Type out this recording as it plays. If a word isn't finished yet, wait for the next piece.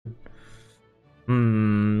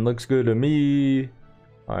Looks good to me.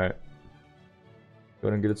 Alright. Go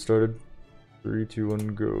ahead and get it started. 3, 2,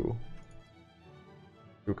 1, go.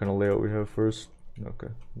 What kind of layout we have first? Okay,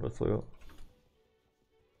 rough layout.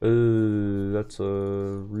 That's a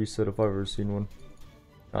reset if I've ever seen one.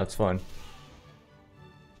 That's fine.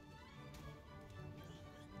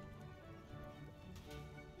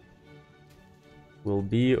 We'll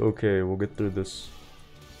be okay, we'll get through this.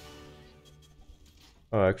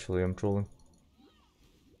 Oh, actually, I'm trolling.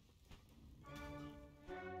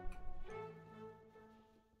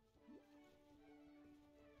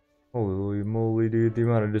 Holy moly, dude, the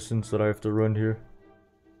amount of distance that I have to run here.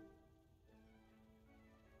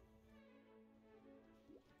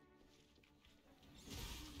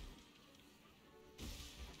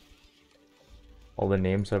 All the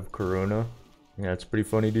names have Corona. Yeah, it's pretty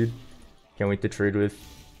funny, dude. Can't wait to trade with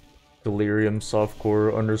Delirium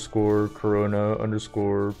Softcore underscore Corona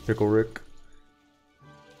underscore Pickle Rick.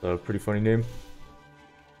 It's a pretty funny name.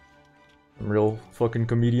 Some real fucking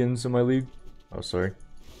comedians in my league. Oh, sorry.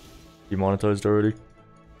 Demonetized already.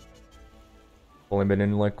 Only been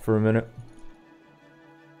in like for a minute.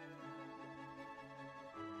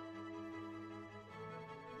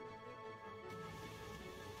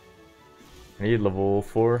 I need level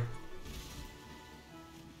 4.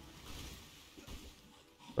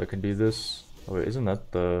 So I can do this. Oh wait, isn't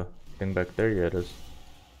that the thing back there? Yeah, it is.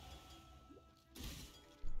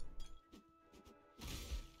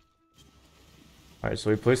 Alright,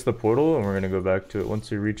 so we place the portal and we're gonna go back to it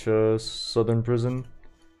once we reach Southern Prison.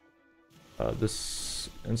 This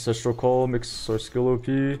Ancestral Call makes our skill OP.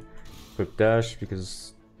 Equip Dash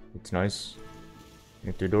because it's nice.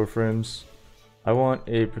 Get 3 door frames. I want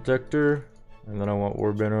a Protector, and then I want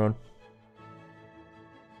War Banner on.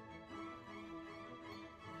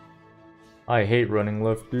 I hate running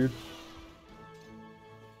left, dude.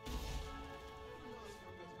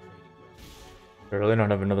 I really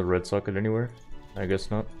don't have another red socket anywhere. I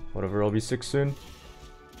guess not. Whatever, I'll be 6 soon.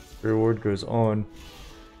 Reward goes on.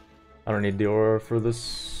 I don't need the aura for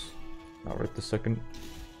this. Not right this second.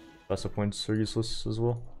 Passive points are useless as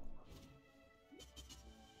well.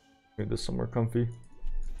 Need this somewhere comfy.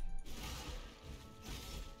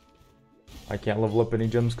 I can't level up any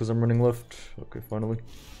gems because I'm running left. Okay, finally.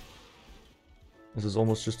 This is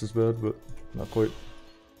almost just as bad, but not quite.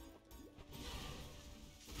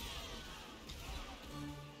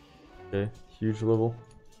 Okay, huge level.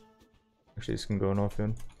 Actually, this can go off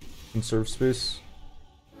in. Conserve space.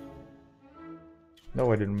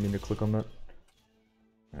 No, I didn't mean to click on that.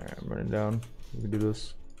 Alright, I'm running down. We can do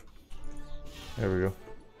this. There we go.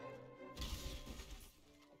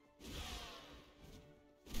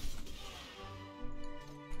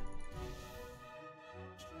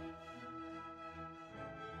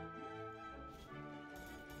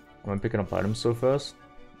 I'm picking up items so fast.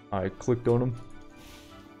 I clicked on them.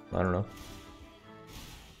 I don't know.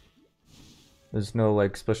 There's no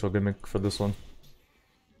like special gimmick for this one.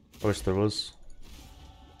 I wish there was.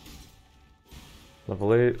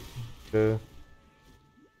 Level 8. Okay.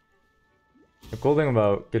 The cool thing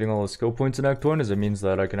about getting all the skill points in Act 1 is it means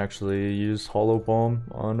that I can actually use Hollow Palm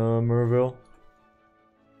on Merville.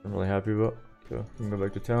 I'm really happy about. Okay, we can go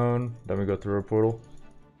back to town. Then we go through our portal.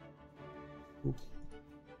 Oop.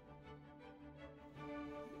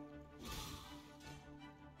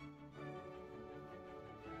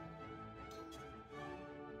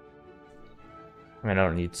 I mean, I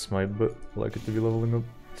don't need smite, but I like it to be leveling up.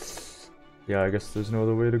 Yeah, I guess there's no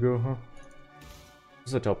other way to go, huh? This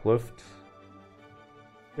is the top left.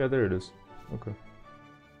 Yeah, there it is. Okay.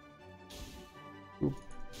 Oop.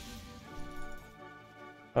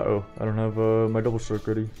 Uh-oh, I don't have my double strike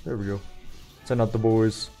ready. There we go. Send out the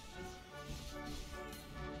boys.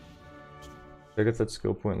 Should I get that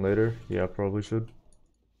skill point later? Yeah, I probably should.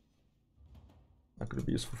 Not gonna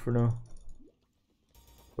be useful for now.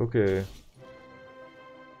 Okay.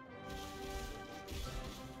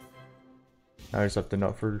 I just have to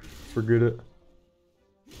not forget it.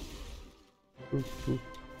 Oop, oop.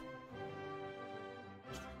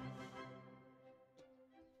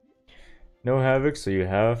 No Havoc, so you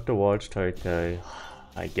have to watch Tai Tai.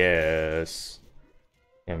 I guess.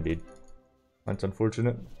 Damn, dude. That's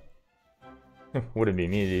unfortunate. Wouldn't be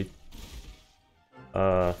me, dude.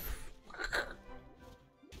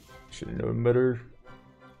 Should've known better.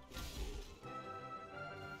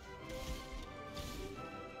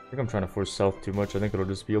 I think I'm trying to force south too much. I think it'll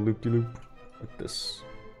just be a loop-de-loop. Like this.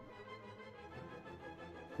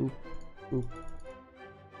 Oop, oop.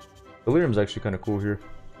 Delirium's actually kind of cool here.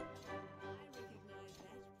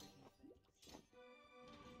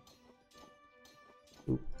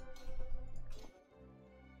 Oop.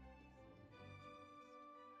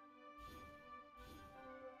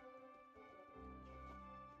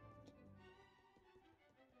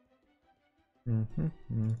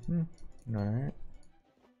 Alright.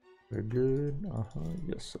 Very good.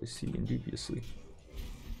 Yes, I see indubiously.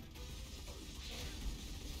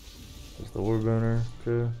 There's the war banner.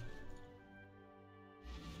 Okay.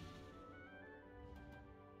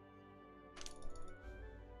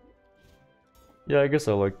 Yeah, I guess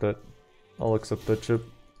I like that. I'll accept that chip.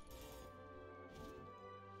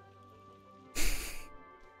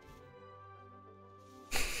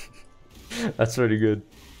 That's pretty good.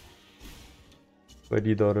 But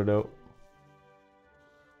you thought it out.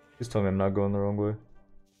 Please tell me I'm not going the wrong way.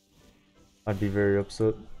 I'd be very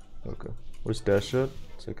upset. Okay. Where's dash at?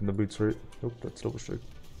 Taking the boots right. Nope, that's double strike.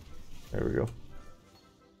 There we go.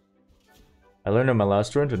 I learned in my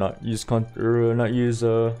last run to not use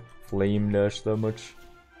flame dash that much.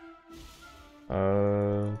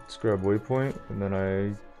 Let's grab waypoint and then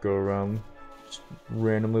I go around just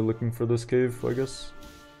randomly looking for this cave, I guess.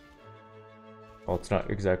 Well, it's not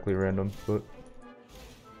exactly random, but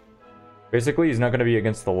basically he's not going to be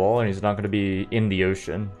against the wall and he's not going to be in the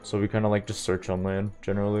ocean, so we kind of like just search on land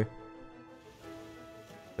generally.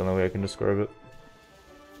 The only way I can describe it.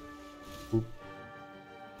 Oop.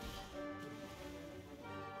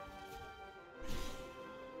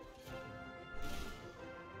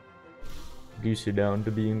 Goose you down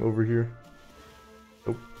to being over here.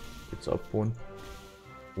 Oh, it's up one.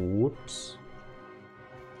 Whoops.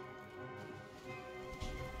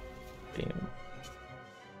 Damn.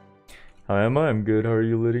 How am I? I'm good. How are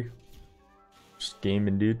you, Liddy? Just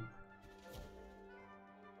gaming, dude.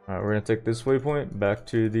 Alright, we're gonna take this waypoint back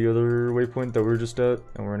to the other waypoint that we were just at,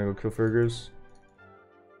 and we're gonna go kill Fergus.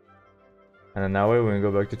 And then that way, when we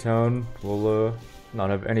go back to town, we'll not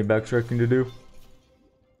have any backtracking to do.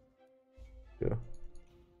 Yeah.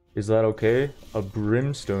 Is that okay? A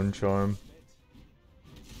brimstone charm.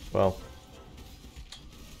 Well,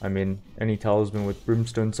 I mean, any talisman with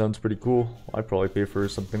brimstone sounds pretty cool. I'd probably pay for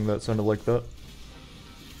something that sounded like that.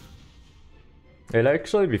 It'd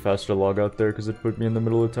actually be faster to log out there because it put me in the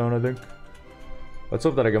middle of town, I think. Let's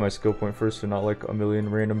hope that I get my skill point first and not like a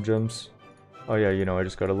million random gems. Oh yeah, you know, I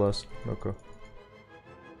just got it last. Okay.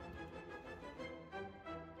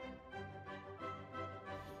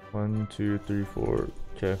 One, two, three, four.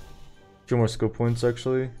 Okay. 2 more skill points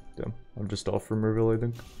actually. Damn, I'm just off from Merville, I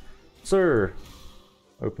think. Sir!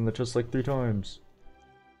 Open the chest like 3 times.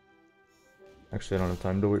 Actually, I don't have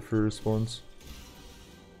time to wait for respawns.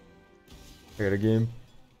 I got a game.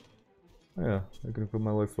 Oh, yeah, I'm gonna put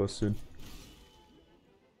my life less soon.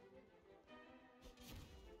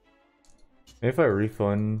 If I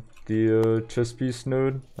refund the chest piece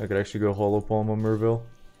node, I could actually go hollow palm on Merville.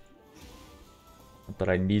 Not that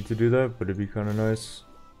I need to do that, but it'd be kind of nice.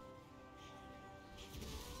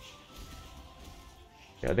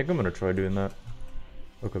 Yeah, I think I'm gonna try doing that.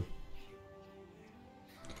 Okay.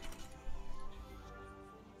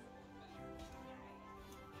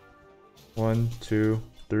 One, two,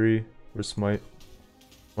 three. Where's smite?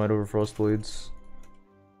 Smite over frostblades.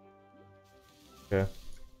 Okay.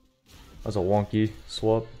 That's a wonky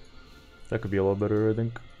swap. That could be a lot better, I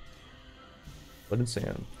think. But in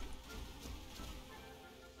sand.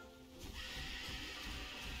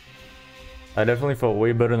 I definitely felt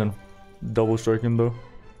way better than double striking though.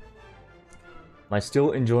 Am I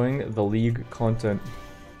still enjoying the league content?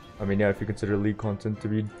 I mean, yeah, if you consider league content to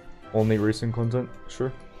be only racing content,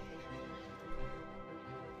 sure.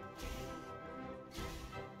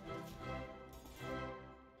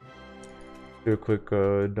 Do a quick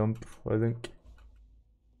dump, I think.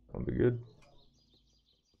 That'll be good.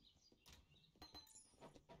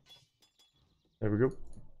 There we go.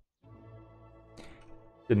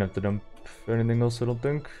 Didn't have to dump anything else, I don't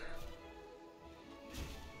think.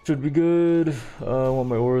 Should be good. I want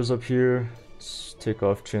my auras up here. Let's take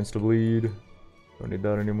off chance to bleed. Don't need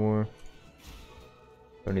that anymore.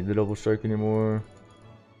 Don't need the double strike anymore.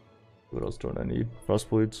 What else don't I need?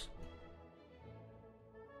 Frostblades.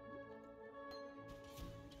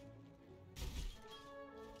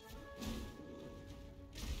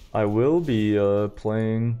 I will be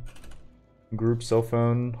playing group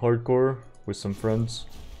self-found hardcore with some friends.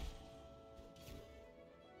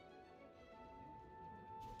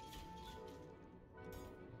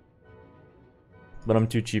 But I'm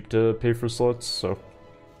too cheap to pay for slots, so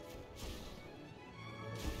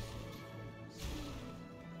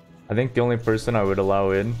I think the only person I would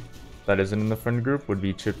allow in that isn't in the friend group would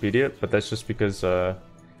be Chip Idiot, but that's just because it's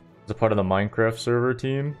a part of the Minecraft server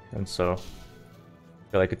team, and so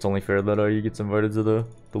I feel like it's only fair that he gets invited to the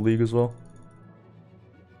league as well.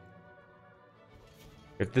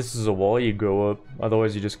 If this is a wall, you go up.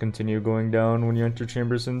 Otherwise, you just continue going down when you enter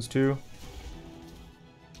Chambersons too.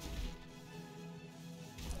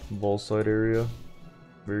 ball side area.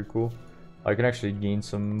 Very cool. I can actually gain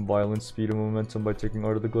some violent speed and momentum by taking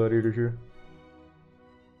Art of the Gladiator here.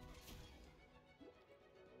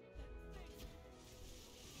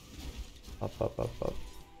 Pop, pop, pop, pop.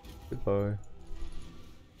 Goodbye.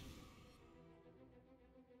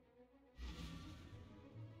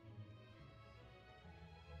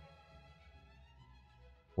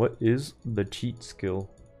 What is the cheat skill?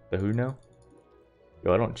 The who now?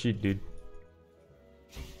 Yo, I don't cheat, dude.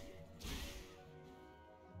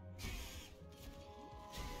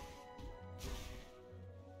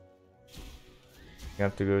 You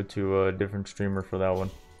have to go to a different streamer for that one.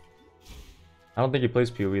 I don't think he plays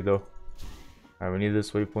PoE though. Alright, we need this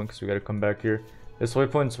waypoint because we gotta come back here. This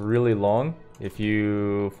waypoint's really long. If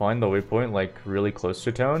you find the waypoint like really close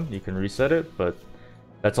to town, you can reset it, but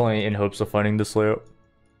that's only in hopes of finding this layout.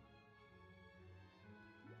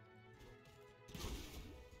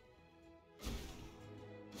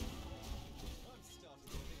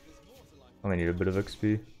 I only need a bit of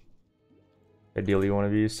XP. Ideally you want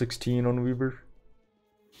to be 16 on Weaver.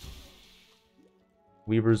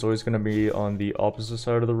 Weaver's always going to be on the opposite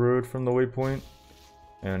side of the road from the waypoint.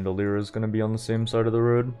 And Alira's going to be on the same side of the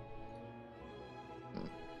road.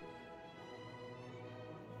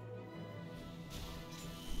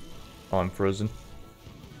 Oh, I'm frozen.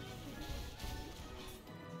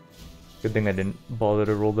 Good thing I didn't bother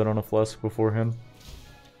to roll that on a flask beforehand.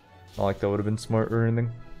 Not like that would have been smart or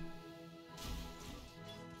anything.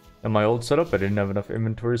 In my old setup, I didn't have enough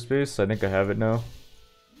inventory space. I think I have it now.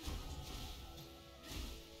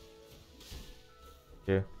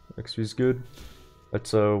 Okay, XP's good.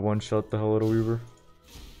 Let's one-shot the hell out of Weaver.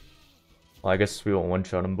 Well, I guess we won't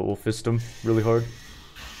one-shot him, but we'll fist him really hard.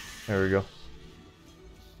 There we go.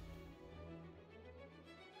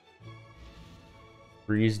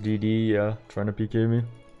 Breeze DD, yeah, trying to PK me.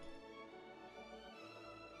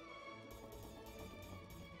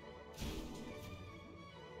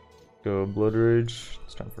 Go Blood Rage.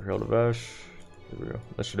 It's time for Herald of Ash. There we go.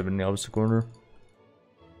 That should have been the opposite corner.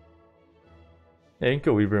 Yeah, you can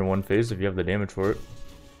kill Weaver in one phase if you have the damage for it.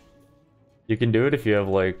 You can do it if you have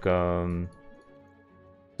like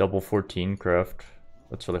double 14 craft.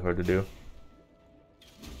 That's really hard to do.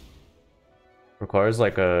 Requires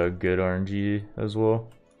like a good RNG as well,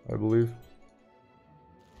 I believe.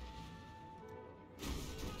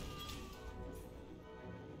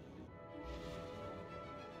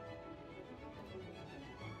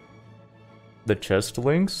 The chest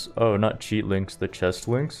links? Oh, not cheat links, the chest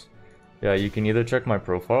links. Yeah, you can either check my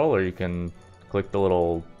profile or you can click the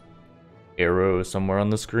little arrow somewhere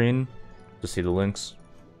on the screen to see the links.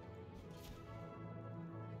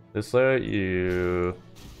 This layout,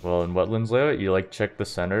 well, in Wetlands layout, you like check the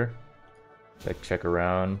center, like check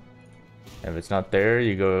around. And if it's not there,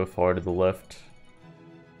 you go far to the left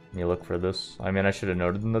and you look for this. I mean, I should have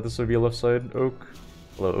noted that this would be a left side oak.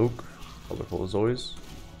 Hello, oak. Colorful as always.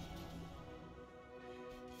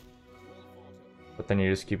 But then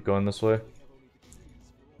you just keep going this way.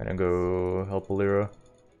 And I go help Alira.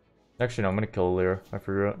 Actually, no, I'm gonna kill Alira. I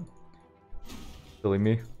forgot. Silly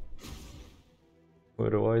me.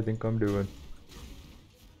 What do I think I'm doing?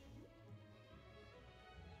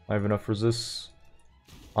 I have enough resists.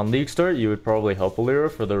 On League Start, you would probably help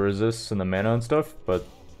Alira for the resists and the mana and stuff, but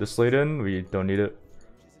this late in, we don't need it.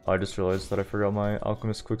 I just realized that I forgot my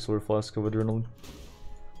Alchemist Quicksilver Flask of Adrenaline.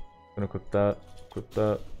 Gonna equip that, equip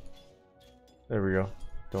that. There we go.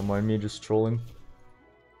 Don't mind me just trolling.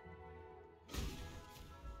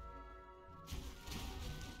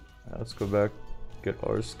 Let's go back, get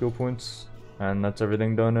our skill points. And that's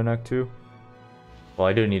everything done in Act 2. Well,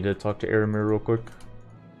 I do need to talk to Aramir real quick.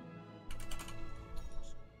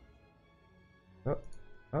 Oh.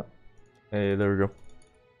 Hey, there we go.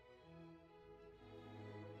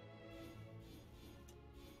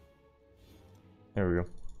 There we go.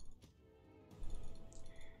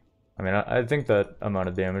 I mean, I think that amount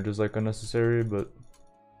of damage is like unnecessary, but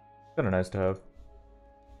kind of nice to have.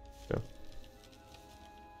 So,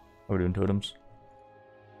 we're doing totems.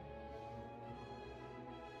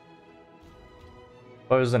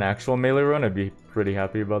 If I was an actual melee run, I'd be pretty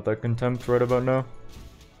happy about that contempt right about now.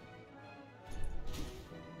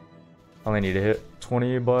 I only need to hit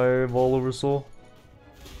 20 by Vol over Soul.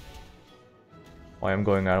 Why I'm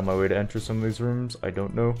going out of my way to enter some of these rooms, I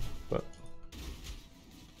don't know, but...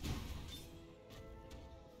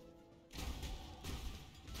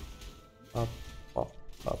 Up, up,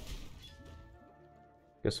 up.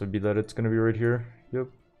 Guess would be that it's gonna be right here. Yep.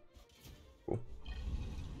 Cool.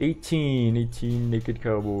 18 naked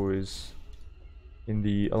cowboys in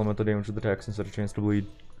the elemental damage with attacks instead of chance to bleed.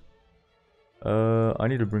 I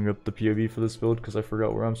need to bring up the POV for this build because I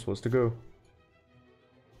forgot where I'm supposed to go.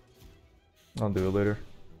 I'll do it later.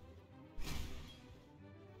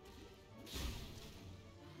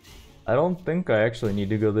 I don't think I actually need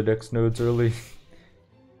to go the dex nodes early.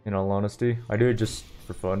 In all honesty, I do it just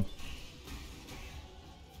for fun.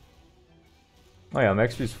 Oh yeah, my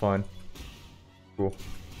XP's fine. Cool.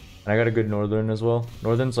 And I got a good Northern as well.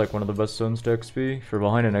 Northern's like one of the best zones to XP. If you're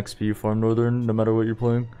behind an XP, you farm Northern no matter what you're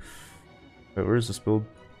playing. Wait, where is this build?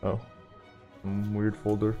 Oh. Some weird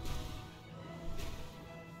folder.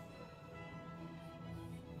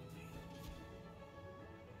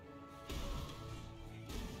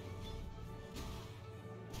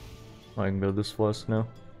 I can go this flask now.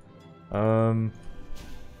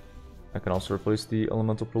 I can also replace the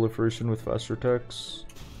elemental proliferation with faster attacks.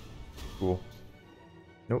 Cool.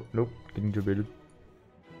 Nope, nope, getting debated.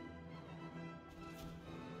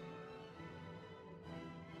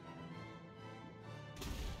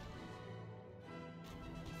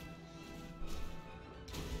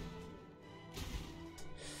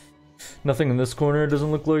 Nothing in this corner, it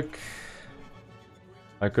doesn't look like.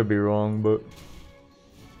 I could be wrong, but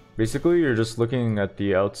basically you're just looking at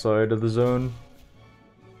the outside of the zone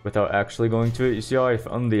without actually going to it. You see how I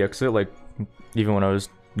found the exit, like, even when I was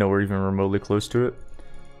nowhere even remotely close to it?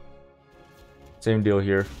 Same deal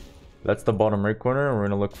here. That's the bottom right corner, and we're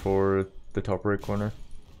gonna look for the top right corner.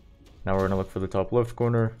 Now we're gonna look for the top left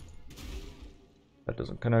corner. That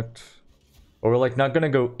doesn't connect. Or we're like not gonna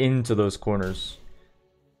go into those corners.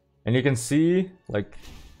 And you can see like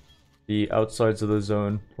the outsides of the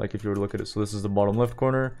zone, like if you were to look at it. So this is the bottom left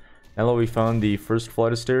corner. Now that we found the first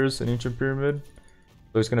flight of stairs in Ancient Pyramid,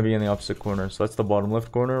 so it's gonna be in the opposite corner. So that's the bottom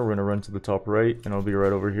left corner. We're gonna run to the top right, and it'll be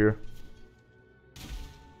right over here.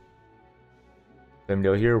 Same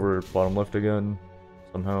deal here, we're bottom left again,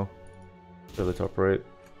 somehow. To the top right.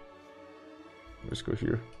 Just go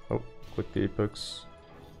here. Oh, click the apex.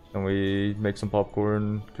 And we make some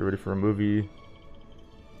popcorn, get ready for a movie.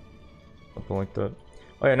 Something like that.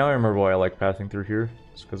 Oh yeah, now I remember why I like pathing through here.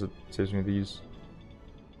 It's because it saves me these.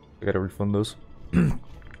 I gotta refund those.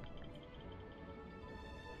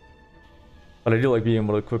 But I do like being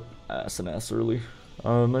able to equip ass and ass early.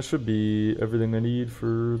 That should be everything I need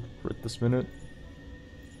for right this minute.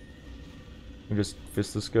 Let me just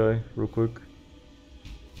fist this guy real quick.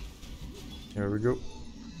 There we go.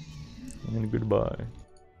 And goodbye.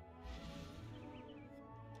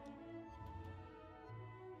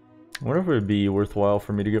 I wonder if it would be worthwhile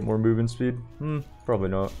for me to get more movement speed. Probably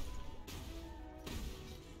not.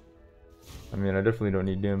 I mean, I definitely don't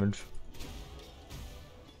need damage.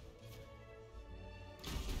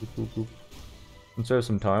 Once I have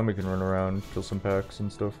some time, we can run around, kill some packs and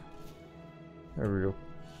stuff. There we go.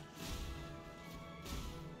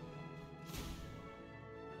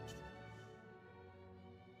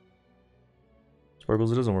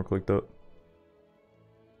 Sparkles, it doesn't work like that.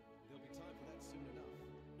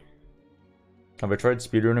 Have I tried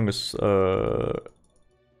speedrunning with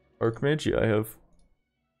Archmage? Yeah, I have.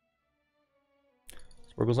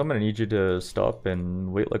 Sparkles, I'm gonna need you to stop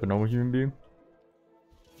and wait like a normal human being.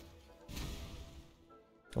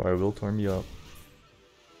 Or I will turn you up.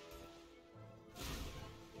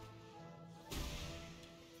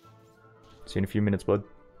 See you in a few minutes, bud.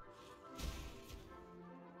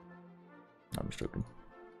 I'm just joking.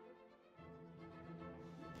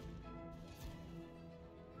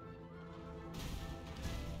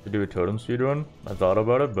 To do a totem speedrun? I thought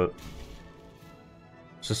about it, but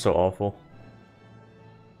it's just so awful.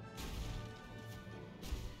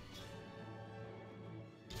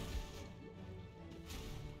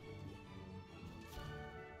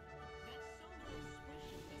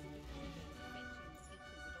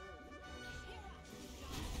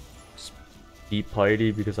 Beat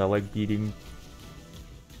Piety because I like beating.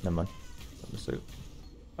 Never mind.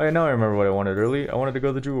 Oh yeah, now I remember what I wanted early. I wanted to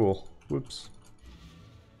go the jewel. Whoops.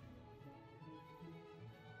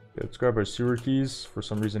 Okay, let's grab our sewer keys. For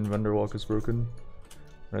some reason, vendor walk is broken.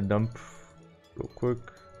 I'm gonna dump real quick.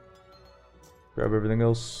 Grab everything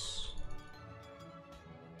else.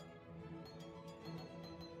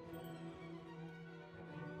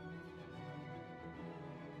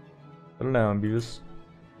 Settle down, Beavis.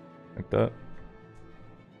 Like that.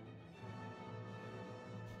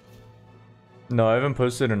 No, I haven't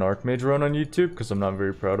posted an Archmage run on YouTube because I'm not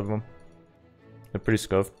very proud of them. They're pretty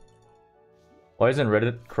scuffed. Why isn't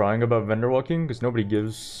Reddit crying about vendor walking? Because nobody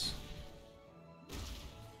gives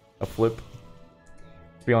a flip.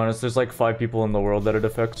 To be honest, there's like 5 people in the world that it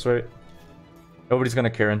affects, right? Nobody's gonna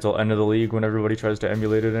care until end of the league when everybody tries to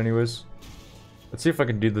emulate it anyways. Let's see if I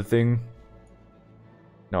can do the thing.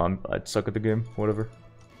 No, I'd suck at the game. Whatever.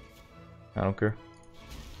 I don't care.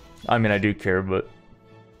 I mean, I do care, but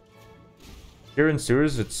here in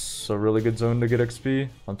sewers, it's a really good zone to get XP.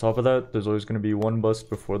 On top of that, there's always going to be one bust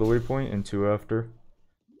before the waypoint and two after.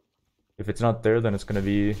 If it's not there, then it's going to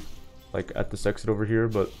be like at this exit over here,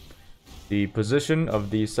 but the position of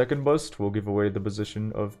the second bust will give away the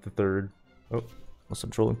position of the third. Oh, unless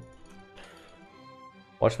I'm trolling.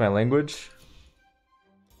 Watch my language.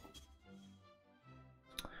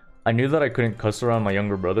 I knew that I couldn't cuss around my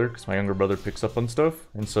younger brother because my younger brother picks up on stuff,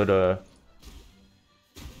 and so to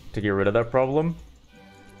get rid of that problem,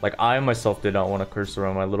 like I myself did not want to curse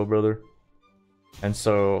around my little brother, and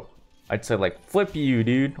so I'd say like flip you,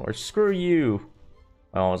 dude, or screw you.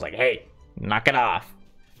 My mom was like, hey, knock it off.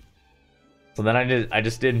 So then I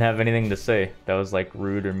just didn't have anything to say that was like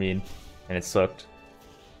rude or mean, and it sucked,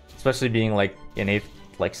 especially being like in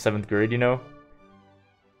 7th grade, you know.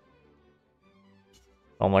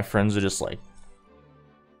 All my friends are just like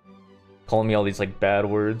calling me all these like bad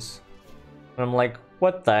words. And I'm like,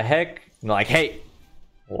 what the heck? And they're like, hey,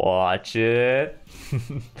 watch it.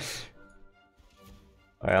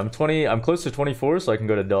 Alright, I'm close to 24, so I can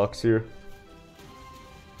go to docks here.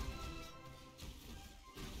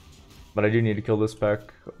 But I do need to kill this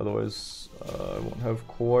pack, otherwise I won't have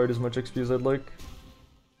quite as much XP as I'd like.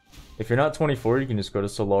 If you're not 24, you can just go to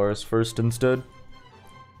Solaris first instead.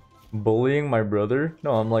 Bullying my brother?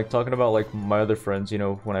 No, I'm like talking about like my other friends, you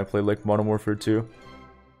know, when I play like Modern Warfare 2.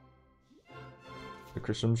 The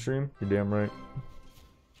Christian stream? You're damn right.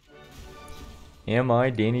 Am I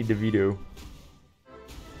Danny DeVito?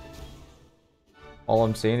 All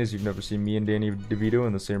I'm saying is you've never seen me and Danny DeVito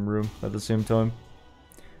in the same room at the same time.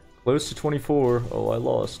 Close to 24. Oh, I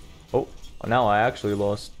lost. Oh, now I actually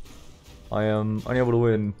lost. I am unable to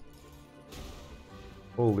win.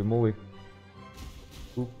 Holy moly.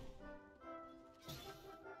 Oop.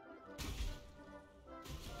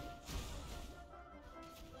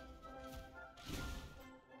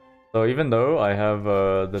 So even though I have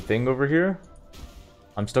the thing over here,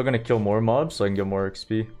 I'm still gonna kill more mobs so I can get more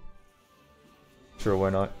XP. Sure,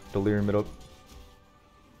 why not? Delirium it up.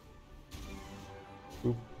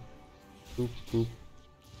 Boop. Boop, boop.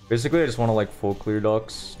 Basically, I just want to like full clear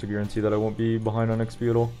docks to guarantee that I won't be behind on XP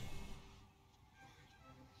at all.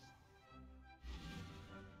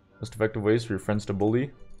 Most effective ways for your friends to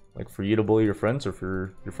bully? Like for you to bully your friends, or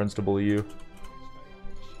for your friends to bully you?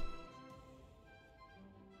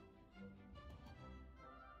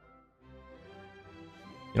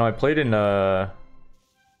 You know, I played in like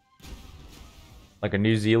a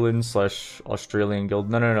New Zealand / Australian guild.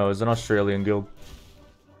 No, it was an Australian guild.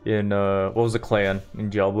 In what was the clan in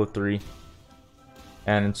Diablo 3.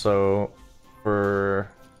 And so for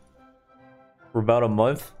about a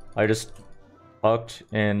month, I just talked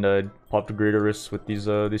and popped a greater risk with these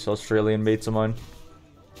Australian mates of mine.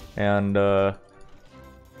 And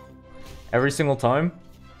every single time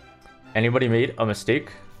anybody made a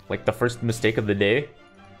mistake, like the first mistake of the day,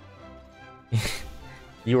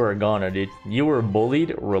 you were a goner, dude. You were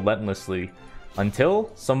bullied relentlessly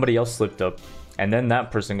until somebody else slipped up, and then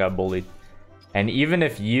that person got bullied. And even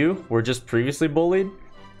if you were just previously bullied,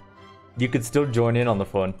 you could still join in on the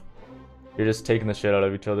fun. You're just taking the shit out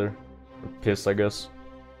of each other. Or piss, I guess.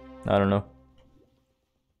 I don't know.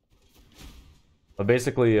 But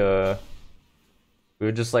basically, we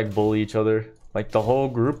would just like bully each other. Like the whole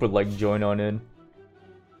group would like join on in.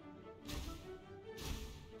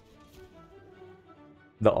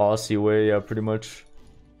 The Aussie way, yeah, pretty much.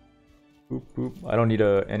 Boop, boop. I don't need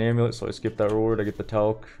an amulet, so I skip that reward. I get the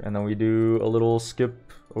talc, and then we do a little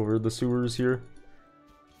skip over the sewers here.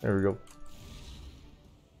 There we go.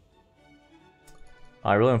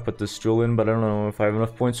 I really want to put this jewel in, but I don't know if I have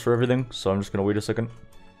enough points for everything, so I'm just gonna wait a second.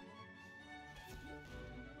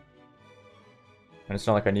 And it's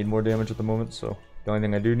not like I need more damage at the moment, so the only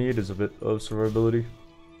thing I do need is a bit of survivability.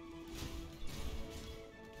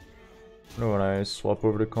 I don't know when I swap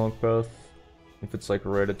over to Conk Path, if it's like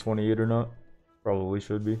right at 28 or not. Probably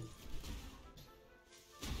should be.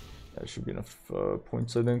 That should be enough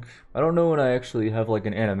points, I think. I don't know when I actually have like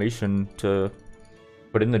an animation to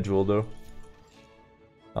put in the jewel though.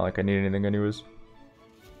 Not like I need anything anyways.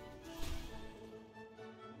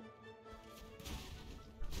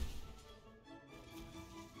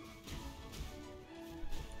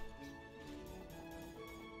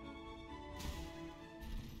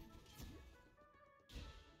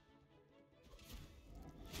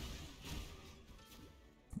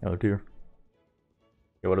 Oh dear.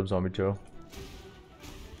 Yo, what up, Zombie Joe?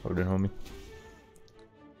 Hold in, homie.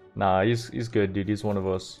 Nah, he's good, dude. He's one of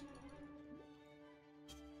us.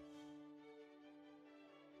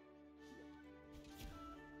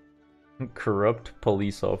 Corrupt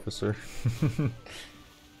police officer.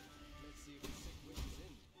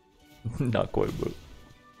 Not quite, but.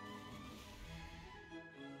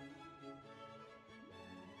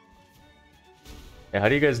 Yeah, how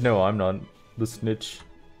do you guys know I'm not the snitch?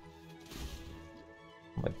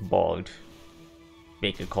 I'm like bogged.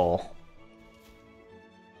 Make a call.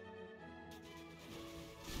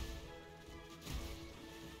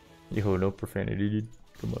 Yo, no profanity, dude.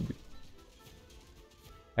 Come on, dude.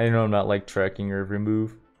 I know I'm not like tracking your every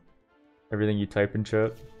move. Everything you type in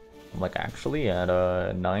chat. I'm like actually at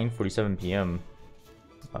 9:47 p.m.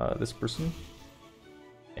 This person?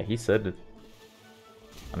 Yeah, he said it.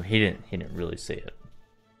 He didn't really say it.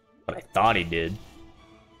 But I thought he did.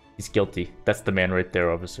 He's guilty. That's the man right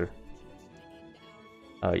there, officer.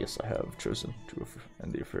 Yes, I have chosen to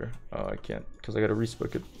end the affair. I can't, because I gotta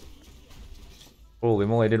respec it. Holy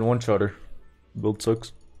moly, I didn't one-shot her. Build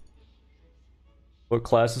sucks. What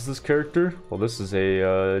class is this character? Well, this is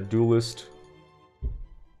a duelist.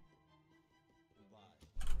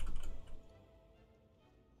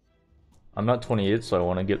 I'm not 28, so I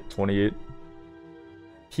want to get 28.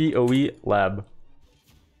 PoE lab.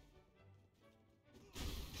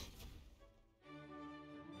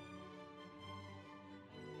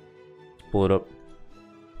 Pull it up.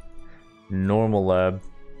 Normal lab.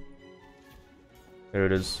 There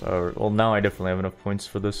it is. Well, now I definitely have enough points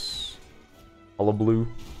for this blue.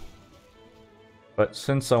 But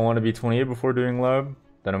since I want to be 28 before doing lab,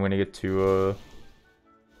 then I'm going to get to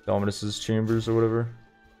Dominus's chambers or whatever.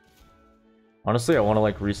 Honestly, I want to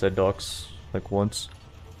like reset docs like once.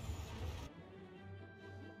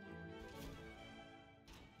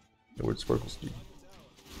 The word sparkles, dude.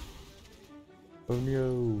 Oh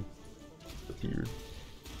no. Appeared.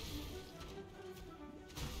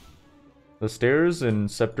 The stairs in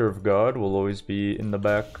Scepter of God will always be in the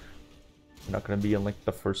back. They're not going to be in like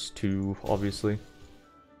the first two, obviously.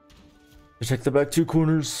 You check the back two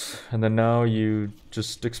corners, and then now you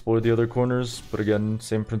just explore the other corners. But again,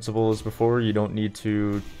 same principle as before. You don't need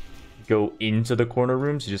to go into the corner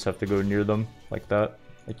rooms. You just have to go near them like that.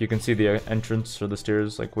 Like you can see the entrance or the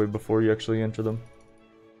stairs like way before you actually enter them.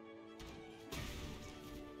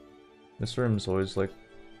 This room's always like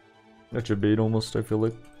such a bait almost, I feel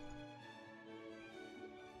like.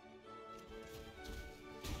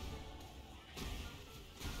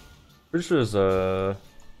 Pretty sure there's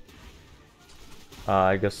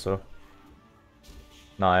I guess so.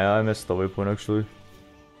 Nah, I missed the waypoint actually.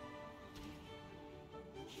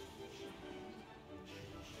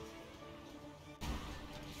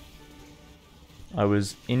 I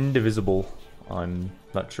was indivisible. I'm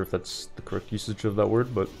not sure if that's the correct usage of that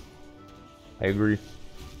word, but I agree.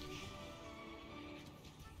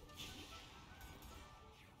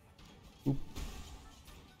 Oop.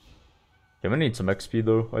 I'm gonna need some XP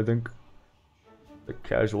though, I think. The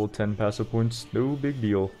casual 10 passive points, no big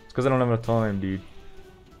deal. It's because I don't have enough time, dude.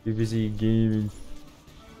 Be busy gaming.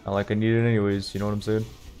 Not like I need it anyways, you know what I'm saying?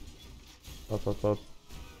 Up, up, up.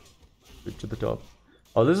 Straight to the top.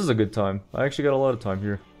 Oh, this is a good time. I actually got a lot of time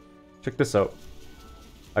here. Check this out.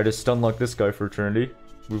 I just stunlock this guy for eternity.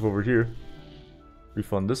 Move over here.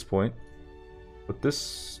 Refund this point. Put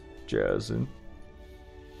this jazz in.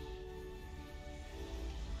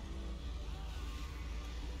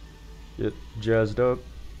 Get jazzed up.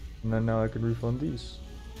 And then now I can refund these.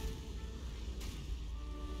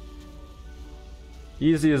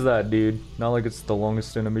 Easy as that, dude. Not like it's the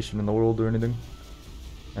longest animation in the world or anything.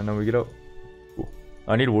 And then we get up. Cool.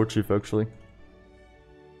 I need War Chief actually.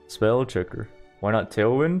 Spell checker. Why not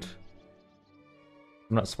Tailwind?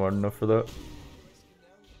 I'm not smart enough for that.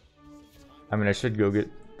 I mean, I should go get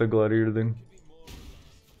the Gladiator thing.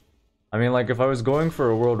 I mean, like, if I was going for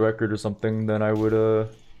a world record or something, then I would,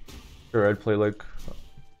 sure, I'd play, like,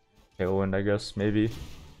 Tailwind, I guess, maybe.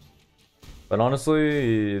 But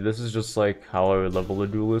honestly, this is just, like, how I would level a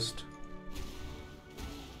duelist.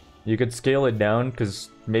 You could scale it down, because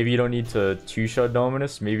maybe you don't need to 2-shot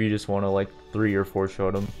Dominus, maybe you just want to, like, 3 or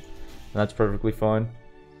 4-shot him. And that's perfectly fine.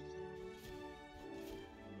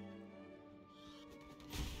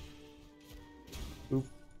 Oop.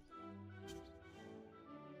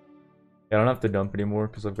 Yeah, I don't have to dump anymore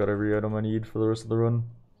because I've got every item I need for the rest of the run.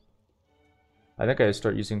 I think I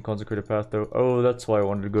start using Consecrated Path though. Oh, that's why I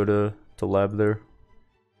wanted to go to lab there.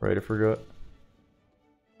 Right, I forgot.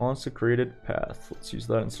 Consecrated Path. Let's use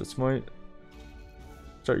that instead of Smite.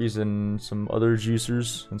 Start using some other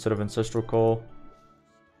juicers instead of Ancestral Call.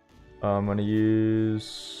 I'm gonna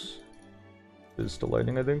use this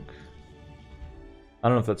Delighting, I think. I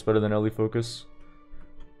don't know if that's better than Ellie Focus.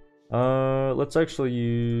 Let's actually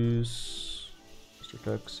use Mr.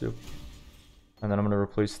 Tex, yep. And then I'm gonna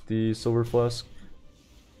replace the silver flask.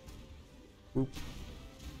 Boop.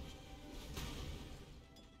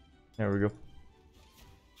 There we go.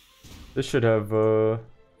 This should have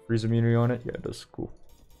freeze immunity on it. Yeah, it does. Cool.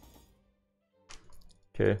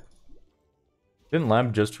 Okay. Didn't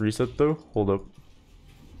lamp just reset though? Hold up.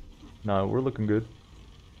 Nah, we're looking good.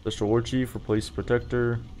 Ancestral War Chief, replace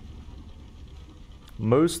Protector.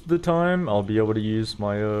 Most of the time, I'll be able to use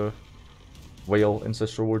my Whale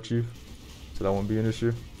Ancestral War Chief, so that won't be an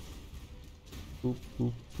issue. Boop,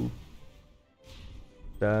 boop, boop.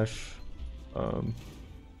 Dash.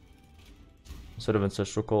 Instead of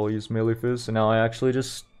Ancestral Call, I use Melee Fizz, and now I actually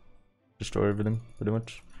just destroy everything, pretty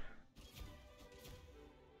much.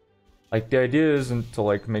 Like, the idea isn't to,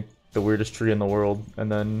 like, make the weirdest tree in the world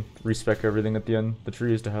and then respec everything at the end. The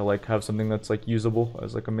tree is to have something that's, like, usable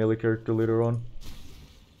as, like, a melee character later on.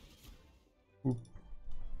 Oop.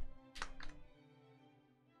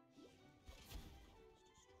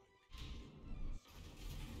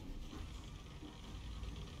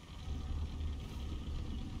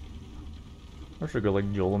 I should go,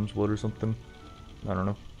 like, Jolem's Blood or something. I don't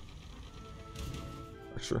know.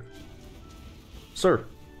 Not sure. Sir!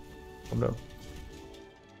 Calm down.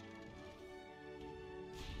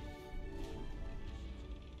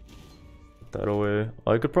 Put that away.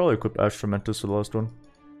 I could probably equip Astramentus for the last one.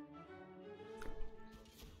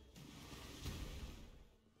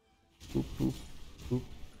 Boop, boop, boop.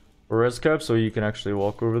 Or res cap, so you can actually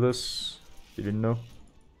walk over this. If you didn't know.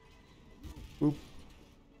 Boop.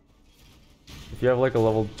 If you have like a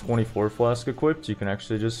level 24 flask equipped, you can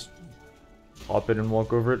actually just pop it and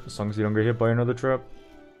walk over it, as long as you don't get hit by another trap.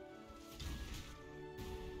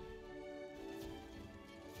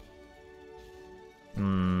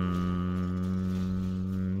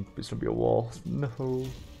 Please don't be a wall. No.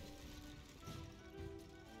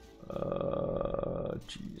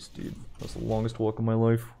 Jeez, dude. That's the longest walk of my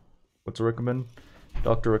life. What to recommend?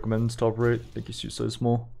 Doctor recommends top right. Thank you, Suicide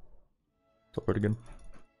Small. Top right again.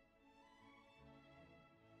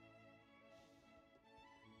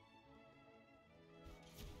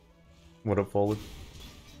 What up, Fallen?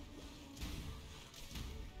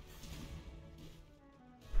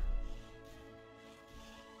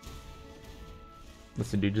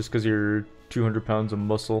 Listen, dude, just because you're 200 pounds of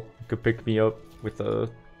muscle, you could pick me up with a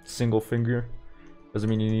single finger. Doesn't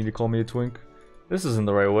mean you need to call me a twink. This isn't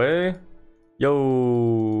the right way.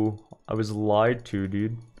 Yo, I was lied to,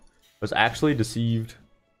 dude. I was actually deceived.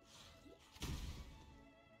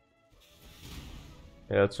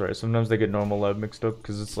 Yeah, that's right. Sometimes they get normal lab mixed up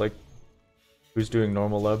because it's like, who's doing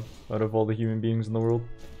normal lab out of all the human beings in the world?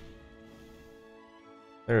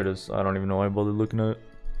 There it is. I don't even know why I bothered looking at it.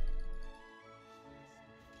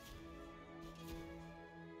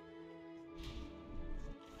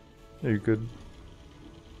 Yeah, you could.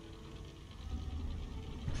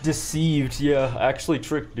 Deceived, yeah. Actually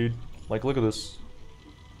tricked, dude. Like, look at this.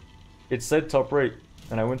 It said top right,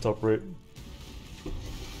 and I went top right.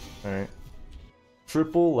 Alright.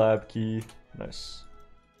 Triple lab key. Nice.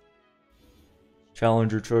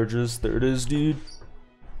 Challenger charges. There it is, dude.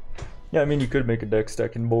 Yeah, I mean, you could make a deck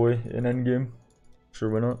stacking boy in endgame. Sure,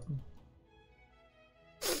 why not?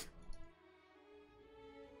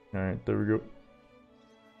 Alright, there we go.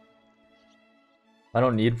 I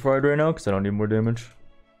don't need Pride right now because I don't need more damage.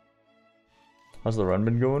 How's the run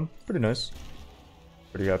been going? Pretty nice.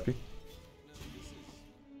 Pretty happy.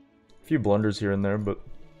 A few blunders here and there, but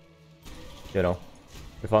you know,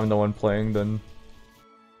 if I'm the one playing, then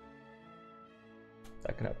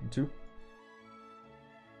that can happen too.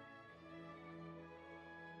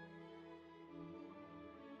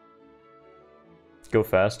 Go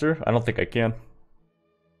faster? I don't think I can.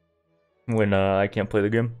 When I can't play the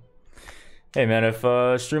game. Hey man, if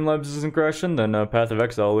Streamlabs isn't crashing, then Path of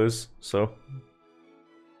Exile is, so.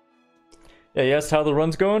 Yeah, you asked how the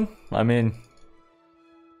run's going? I mean,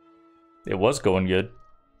 it was going good.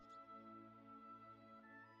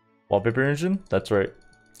 Wallpaper engine? That's right.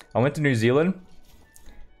 I went to New Zealand,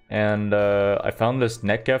 and I found this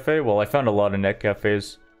net cafe. Well, I found a lot of net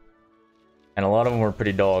cafes, and a lot of them were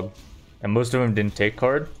pretty dog. And most of them didn't take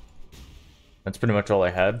card. That's pretty much all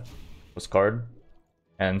I had, was card.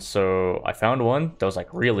 And so I found one that was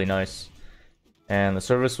like really nice. And the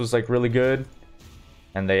service was like really good.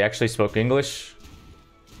 And they actually spoke English.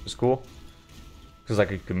 It was cool. Because I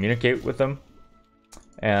could communicate with them.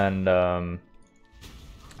 And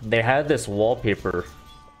they had this wallpaper.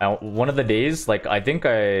 One of the days, like I think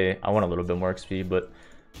I want a little bit more XP, but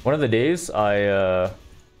one of the days I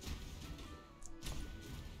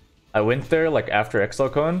went there like after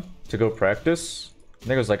ExileCon to go practice. I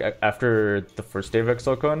think it was like after the first day of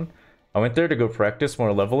ExileCon. I went there to go practice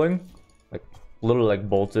more leveling. Like literally like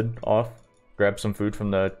bolted off, grabbed some food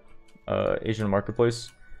from the Asian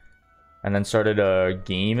marketplace, and then started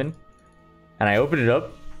gaming. And I opened it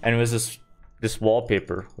up, and it was this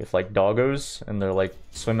wallpaper with like doggos, and they're like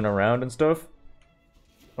swimming around and stuff.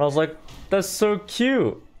 And I was like, that's so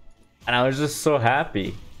cute, and I was just so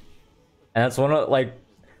happy. And that's one of like,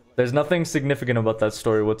 there's nothing significant about that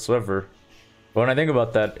story whatsoever. But when I think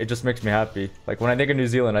about that, it just makes me happy. Like when I think of New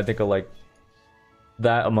Zealand, I think of like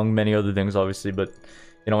that among many other things, obviously. But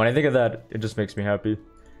you know, when I think of that, it just makes me happy.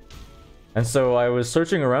 And so I was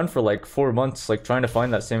searching around for like 4 months, like trying to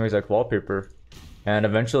find that same exact wallpaper. And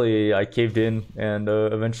eventually I caved in and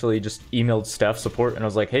eventually just emailed staff support. And I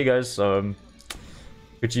was like, hey guys,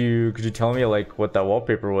 could you tell me like what that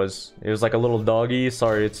wallpaper was? It was like a little doggy.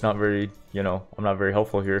 Sorry, it's not very, you know, I'm not very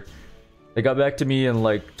helpful here. They got back to me in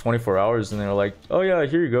like 24 hours and they were like, oh yeah,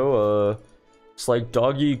 here you go. It's like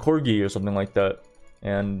doggy corgi or something like that.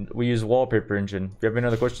 And we use wallpaper engine. If you have any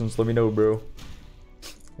other questions, let me know, bro.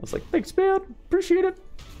 I was like, thanks, man. Appreciate it.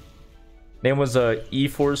 Name was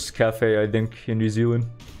E-Force Cafe, I think, in New Zealand.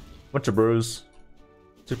 Bunch of bros.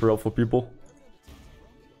 Super helpful people.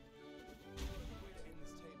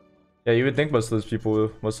 Yeah, you would think most of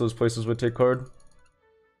those places would take card.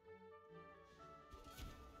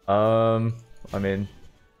 I mean,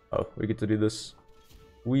 oh, we get to do this.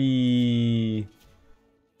 And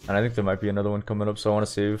I think there might be another one coming up, so I want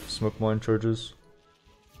to save smoke mine charges.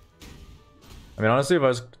 I mean, honestly, if I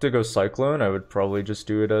was to go Cyclone, I would probably just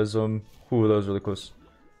do it as, ooh, that was really close.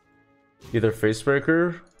 Either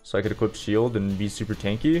Facebreaker, so I could equip Shield and be super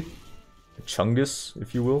tanky. A Chungus,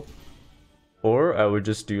 if you will. Or I would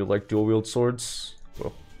just do, like, dual wield swords.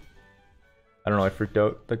 Whoa. I don't know, I freaked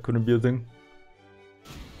out. That couldn't be a thing.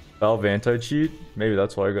 Valve anti-cheat? Maybe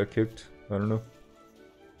that's why I got kicked. I don't know.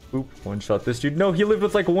 Oop, one shot this dude. No, he lived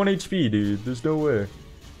with, like, 1 HP, dude. There's no way.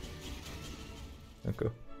 Okay.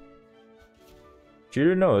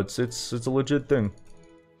 Cheater? No, it's a legit thing.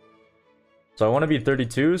 So I want to be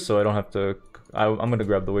 32, so I don't have to. I'm gonna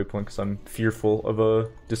grab the waypoint because I'm fearful of a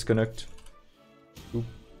disconnect. Oop.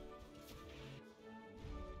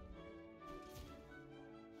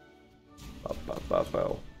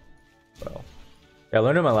 Bow. Yeah, I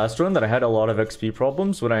learned in my last run that I had a lot of XP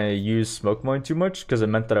problems when I used smoke mine too much because it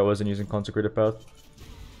meant that I wasn't using consecrated path.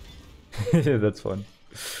 That's fun.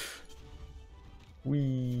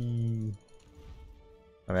 Whee.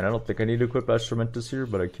 I mean, I don't think I need to equip Astramentus here,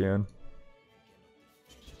 but I can.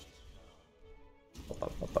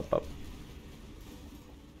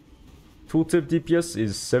 Tooltip DPS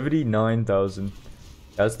is 79,000.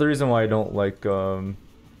 That's the reason why I don't like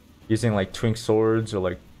using like twink swords or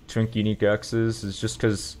like twink unique axes. Is just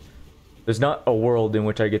because there's not a world in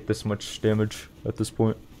which I get this much damage at this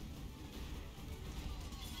point.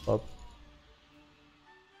 Up.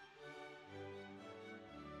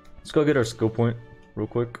 Let's go get our skill point real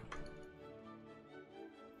quick.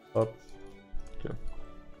 Up. Okay.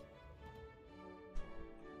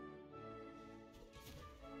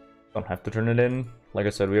 Don't have to turn it in. Like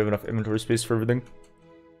I said, we have enough inventory space for everything.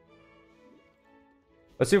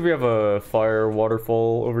 Let's see if we have a fire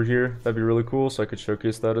waterfall over here. That'd be really cool, so I could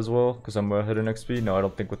showcase that as well, because I'm ahead in XP. No, I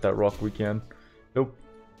don't think with that rock we can. Nope.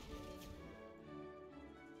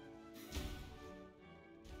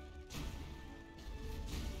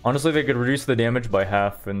 Honestly, they could reduce the damage by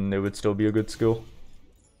half and it would still be a good skill.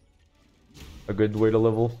 A good way to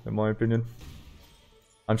level, in my opinion.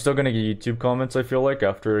 I'm still gonna get YouTube comments, I feel like,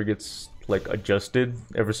 after it gets, like, adjusted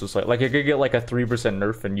ever so slightly. Like, it could get, like, a 3%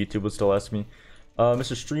 nerf and YouTube would still ask me,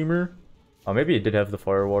 Mr. Streamer? Oh, maybe it did have the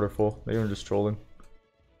fire waterfall. Maybe I'm just trolling.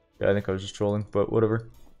 Yeah, I think I was just trolling, but whatever.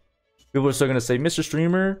 People are still gonna say, Mr.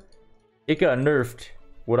 Streamer, it got nerfed.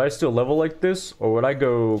 Would I still level like this, or would I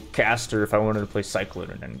go caster if I wanted to play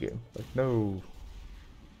Cyclone in endgame? Like, no.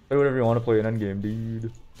 Play whatever you want to play in endgame,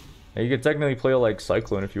 dude. Now, you could technically play like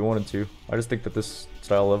Cyclone if you wanted to. I just think that this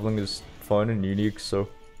style leveling is fun and unique, so.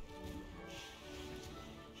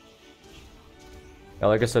 Yeah,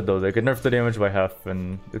 like I said though, they could nerf the damage by half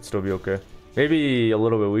and it'd still be okay. Maybe a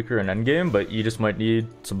little bit weaker in endgame, but you just might need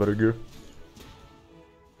some better gear.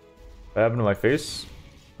 What happened to my face?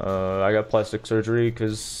 I got plastic surgery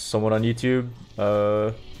because someone on YouTube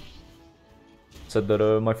said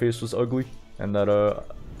that my face was ugly and that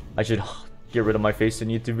I should get rid of my face in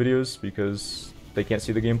YouTube videos because they can't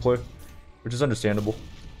see the gameplay, which is understandable.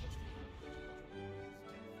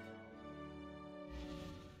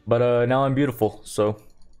 But now I'm beautiful, so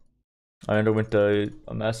I underwent a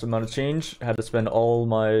massive amount of change. Had to spend all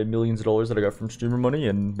my millions of dollars that I got from streamer money,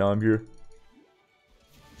 and now I'm here.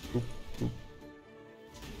 Oop, oop.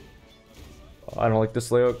 I don't like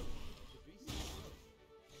this layout.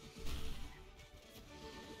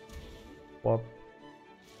 Wop.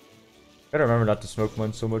 Gotta remember not to smoke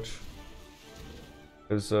mine so much.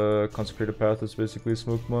 Because Consecrated Path is basically a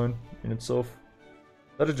smoke mine in itself.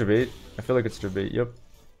 Is that a debate? I feel like it's a debate, yep.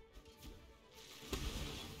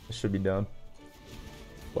 It should be down.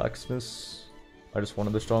 Blacksmiths. I just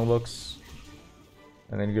wanted the strong bucks.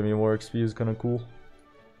 And then give me more XP is kind of cool.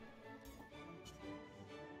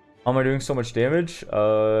 How am I doing so much damage?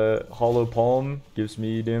 Hollow Palm gives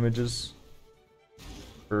me damages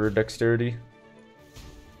for dexterity.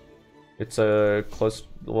 It's a cluster.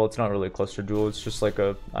 Well, it's not really a cluster jewel. It's just like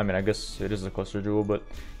a. I mean, I guess it is a cluster jewel, but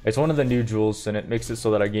it's one of the new jewels, and it makes it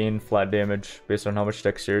so that I gain flat damage based on how much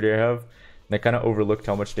dexterity I have. And I kind of overlooked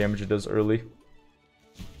how much damage it does early.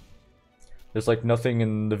 There's like nothing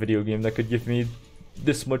in the video game that could give me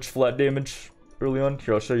this much flat damage early on.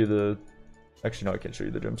 Here, I'll show you the. Actually, no, I can't show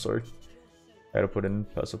you the gem. Sorry, I had to put in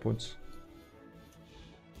passive points.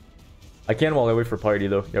 I can while I wait for piety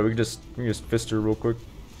though. Yeah, we can just fist her real quick.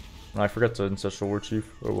 I forgot to Ancestral War Chief.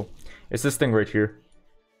 Oh well. It's this thing right here.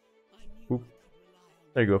 Oop.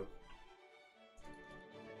 There you go.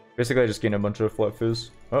 Basically, I just gained a bunch of flat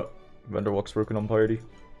fizz. Oh, Vendor Walk's broken on piety.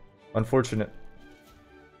 Unfortunate.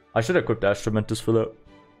 I should have equipped Astromentus for that.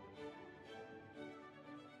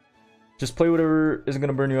 Just play whatever isn't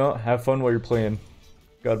gonna burn you out. Have fun while you're playing.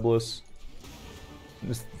 God bless.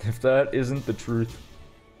 If that isn't the truth.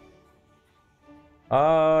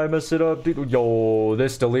 I messed it up, dude. Yo,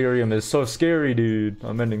 this delirium is so scary, dude.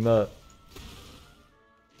 I'm ending that.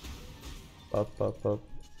 Up.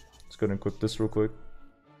 Let's go and equip this real quick.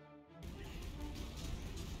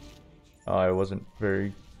 I wasn't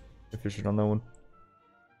very efficient on that one.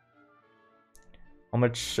 How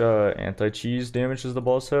much anti-cheese damage does the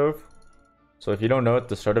boss have? So if you don't know, at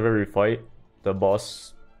the start of every fight, the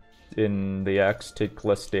boss in the axe take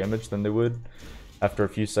less damage than they would after a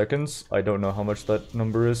few seconds. I don't know how much that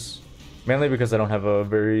number is. Mainly because I don't have a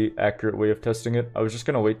very accurate way of testing it. I was just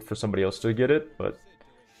gonna wait for somebody else to get it, but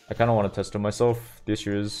I kind of want to test it myself. The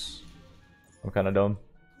issue is I'm kind of dumb.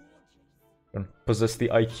 Don't possess the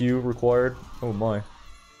IQ required. Oh my.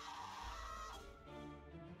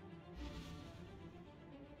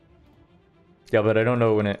 Yeah, but I don't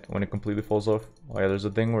know when it completely falls off. Oh yeah, there's a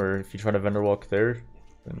thing where if you try to vendor walk there,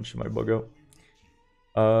 then she might bug out.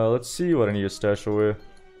 Let's see what I need to stash away.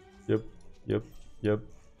 Yep.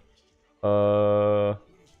 What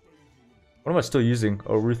am I still using?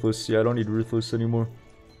 Oh, Ruthless. Yeah, I don't need Ruthless anymore.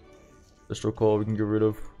 Destro Call we can get rid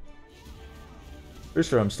of. Pretty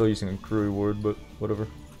sure I'm still using a Crew Reward, but whatever.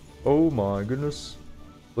 Oh my goodness.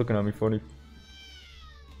 Looking at me funny.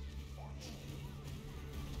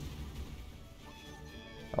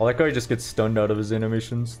 I like how he just gets stunned out of his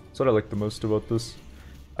animations. That's what I like the most about this.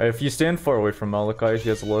 If you stand far away from Malachi, he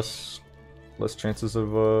has less chances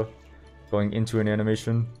of going into an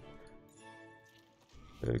animation.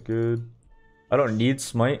 Okay, good. I don't need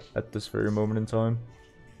Smite at this very moment in time.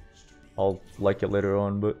 I'll like it later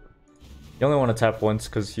on, but you only want to tap once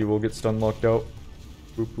because he will get stun locked out.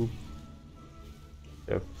 Boop.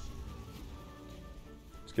 Yeah.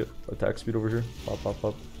 Let's get attack speed over here.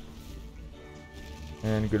 Pop.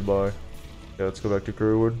 And goodbye. Yeah, let's go back to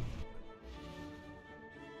Crew Reward.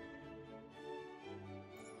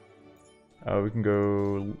 We can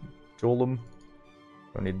go Joel him.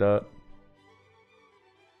 Don't need that.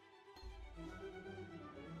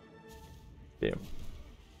 Damn.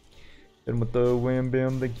 And with the wham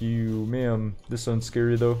bam, thank you, ma'am. This sounds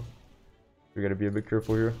scary though. We gotta be a bit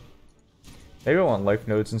careful here. Maybe I want life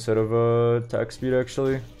notes instead of attack speed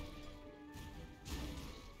actually.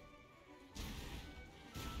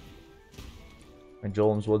 And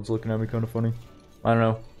Joel's Wood's looking at me kind of funny. I don't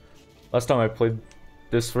know. Last time I played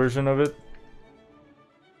this version of it,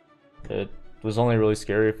 it was only really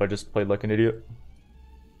scary if I just played like an idiot.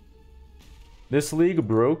 This league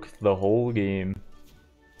broke the whole game.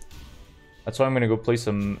 That's why I'm gonna go play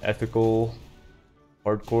some ethical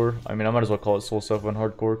hardcore. I mean, I might as well call it Soul 7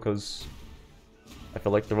 hardcore because I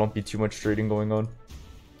feel like there won't be too much trading going on.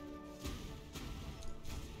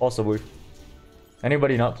 Possibly.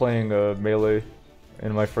 Anybody not playing Melee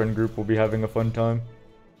in my friend group will be having a fun time.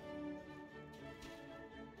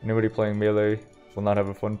 Anybody playing Melee will not have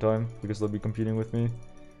a fun time because they'll be competing with me. I'm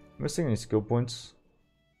missing any skill points.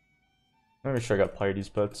 Let me make sure I got Piety's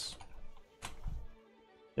pets.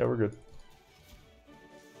 Yeah, we're good.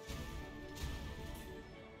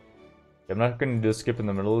 I'm not going to just skip in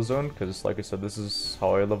the middle of the zone because, like I said, this is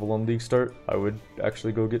how I level on League Start. I would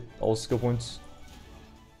actually go get all skill points.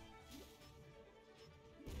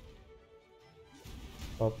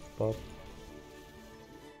 Pop.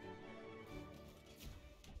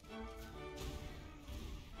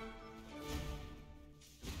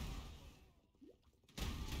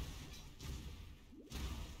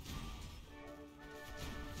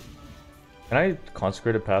 Can I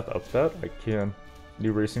consecrate a path up that? I can.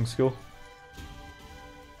 New racing skill.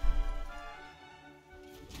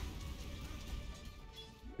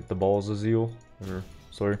 Get the balls of zeal. Or,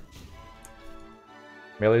 sorry.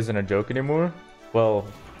 Melee isn't a joke anymore? Well,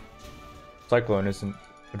 Cyclone isn't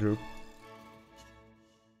a joke.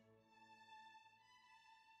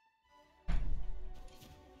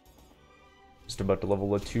 Just about to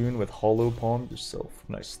level a tune with Hollow Palm yourself.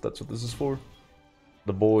 Nice, that's what this is for.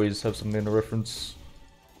 The boys have something to reference.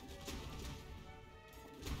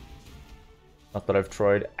 Not that I've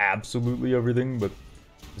tried absolutely everything, but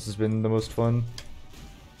this has been the most fun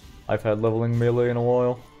I've had leveling Melee in a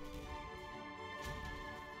while.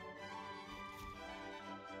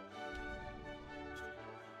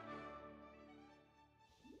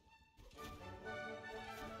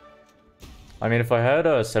 I mean, if I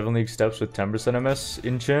had 7 League Steps with 10% MS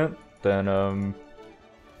enchant, then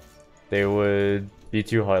they would be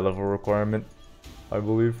too high level requirement, I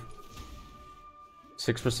believe.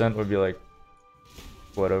 6% would be like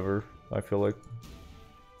whatever, I feel like.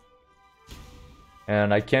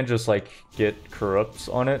 And I can't just like get corrupts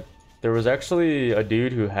on it. There was actually a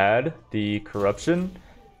dude who had the corruption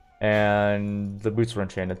and the boots were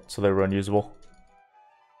enchanted, so they were unusable.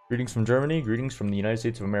 Greetings from Germany, greetings from the United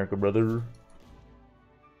States of America, brother.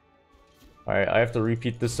 Alright, I have to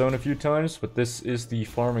repeat this zone a few times, but this is the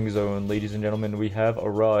farming zone, ladies and gentlemen. We have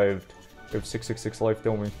arrived. We have 666 life,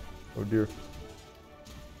 don't we? Oh dear.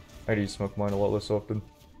 I need to smoke mine a lot less often.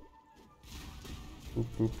 Boop,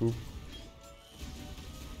 boop, boop.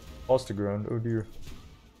 Lost the ground, oh dear.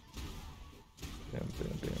 Damn,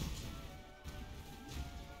 damn, damn.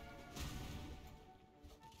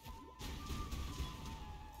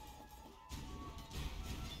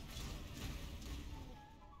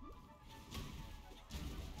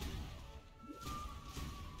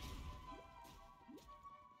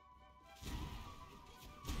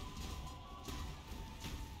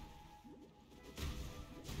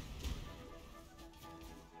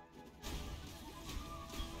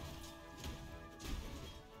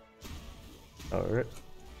 Alright,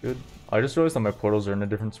 good. I just realized that my portals are in a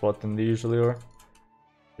different spot than they usually are.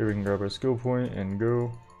 Here we can grab our skill point and go.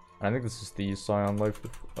 I think this is the Scion Life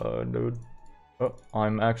node. Oh,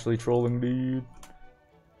 I'm actually trolling, dude.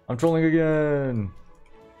 I'm trolling again!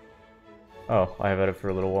 Oh, I have had it for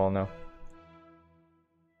a little while now.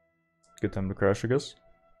 Good time to crash, I guess.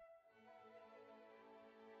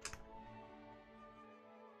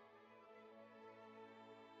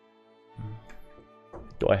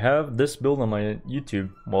 Do I have this build on my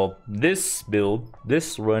YouTube? Well, this build,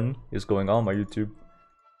 this run is going on my YouTube.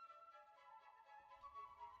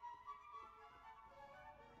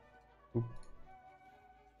 Oop.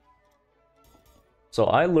 So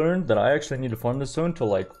I learned that I actually need to farm this zone till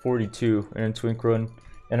like 42 in a Twink Run.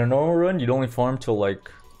 In a normal run, you'd only farm till like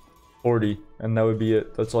 40, and that would be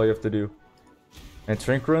it. That's all you have to do. In a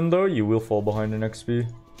Twink Run though, you will fall behind in XP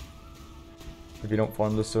if you don't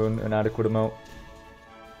farm this zone an adequate amount.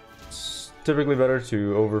 Typically better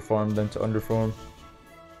to overfarm than to underfarm.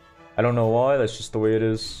 I don't know why, that's just the way it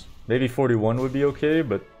is. Maybe 41 would be okay,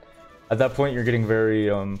 but at that point you're getting very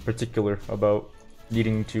particular about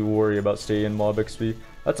needing to worry about stay in mob XP.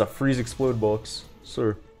 That's a freeze explode box,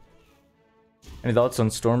 sir. Any thoughts on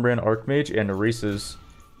Stormbrand, Archmage, and races?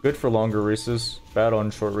 Good for longer races, bad on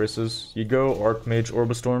short races. You go Archmage,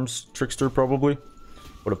 Orbistorms, Trickster probably.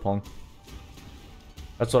 What a pong.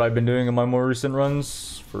 That's what I've been doing in my more recent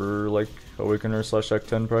runs for like Awakener / Act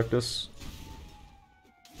 10 practice.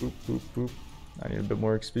 Boop, boop, boop. I need a bit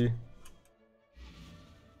more XP.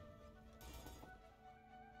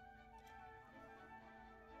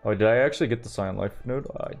 Oh, did I actually get the Scion Life node?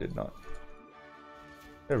 I did not.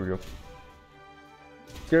 There we go.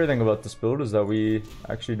 Scary thing about this build is that we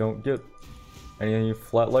actually don't get any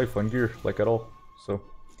flat life on gear, like at all. So,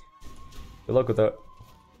 good luck with that.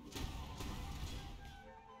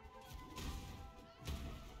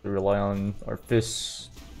 We rely on our fists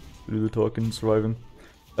to do the talking, surviving.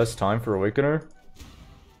 Best time for Awakener?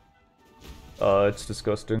 It's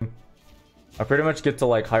disgusting. I pretty much get to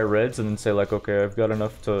like high reds and then say like, okay, I've got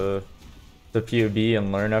enough to POB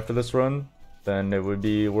and learn after this run, then it would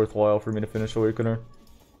be worthwhile for me to finish Awakener.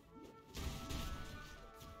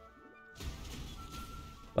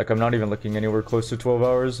 Like, I'm not even looking anywhere close to 12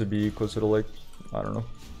 hours, it'd be closer to like, I don't know,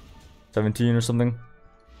 17 or something.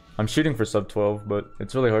 I'm shooting for sub 12, but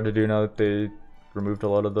it's really hard to do now that they removed a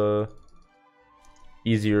lot of the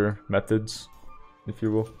easier methods, if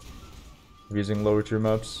you will, of using lower tier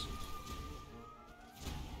maps.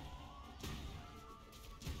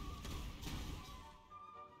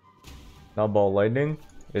 Now ball lightning,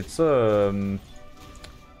 it's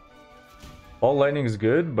All lightning is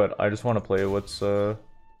good, but I just want to play what's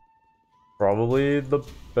probably the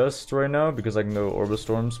best right now, because I can go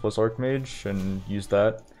Orbistorms plus Archmage and use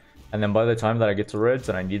that. And then by the time that I get to reds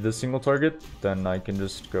and I need this single target, then I can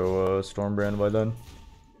just go Stormbrand by then.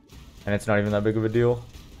 And it's not even that big of a deal.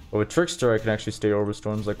 But with Trickster, I can actually stay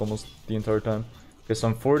Orbistorms like almost the entire time. Okay, so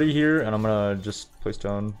I'm 40 here, and I'm gonna just place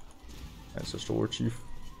down Ancestral War Chief.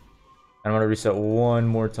 And I'm gonna reset one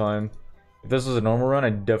more time. If this was a normal run, I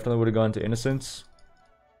definitely would have gone to Innocence.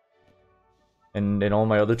 And in all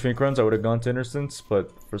my other Twink runs, I would have gone to Innocence,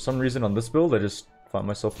 but for some reason on this build, I just found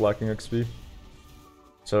myself lacking XP.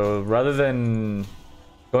 So rather than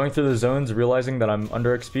going through the zones, realizing that I'm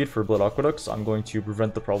under XP'd for Blood Aqueducts, I'm going to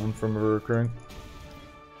prevent the problem from recurring.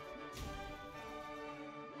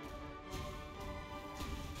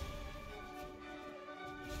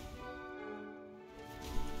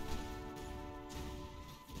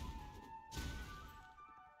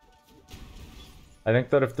 I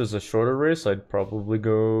think that if there's a shorter race, I'd probably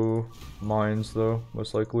go Mines though,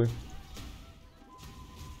 most likely.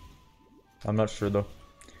 I'm not sure though.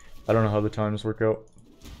 I don't know how the times work out.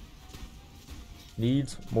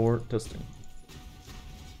 Needs more testing.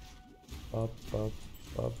 Bop, bop,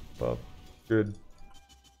 bop, bop. Good.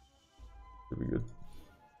 Should be good.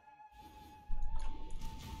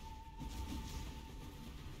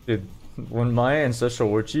 Dude, when my Ancestral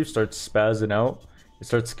War Chief starts spazzing out, it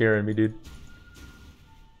starts scaring me, dude.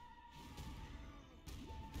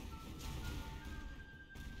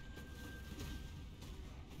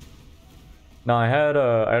 Now I had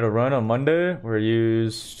a run on Monday where I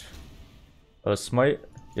used a smite.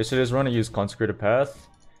 Yesterday's run I used Consecrated Path.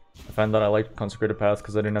 I found that I liked Consecrated Path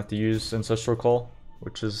because I didn't have to use Ancestral Call,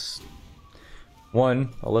 which is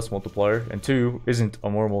 1, a less multiplier, and 2, isn't a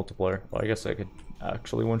more multiplier. Well, I guess I could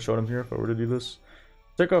actually one-shot him here if I were to do this.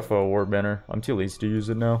 Take off a War Banner. I'm too lazy to use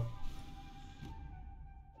it now.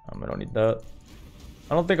 I don't need that.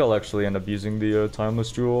 I don't think I'll actually end up using the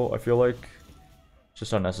Timeless Jewel. I feel like it's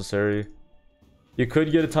just unnecessary. You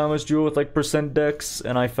could get a Timeless Jewel with like percent dex,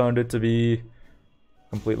 and I found it to be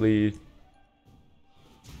completely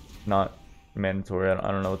not mandatory.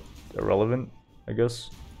 I don't know, irrelevant, I guess.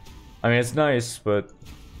 I mean, it's nice, but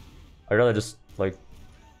I'd rather just like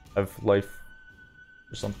have life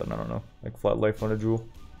or something. I don't know, like flat life on a jewel,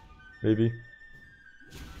 maybe.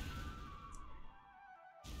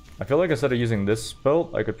 I feel like instead of using this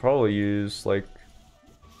belt, I could probably use like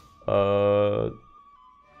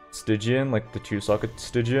Stygian, like the 2-socket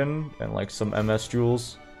Stygian, and like some MS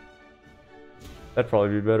jewels. That'd probably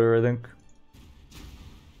be better, I think.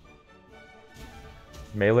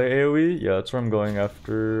 Melee AoE? Yeah, that's where I'm going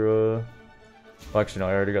after, well, actually no,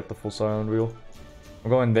 I already got the full Silent Wheel. I'm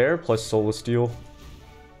going there, plus Soul Steel.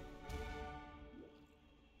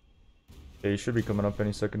 Yeah, you should be coming up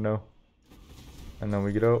any second now. And then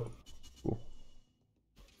we get out. Cool.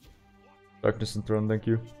 Darkness and Throne, thank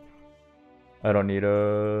you. I don't need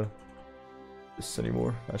this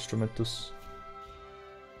anymore. Astromentus.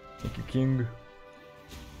 Thank you, King.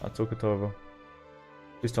 A10 Kitava.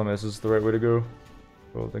 Please tell me this is the right way to go.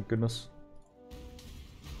 Oh, thank goodness.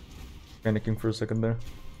 Panicking for a second there.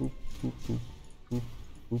 Oop, oop, oop, oop,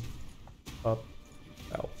 oop. Pop.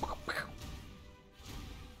 Ow.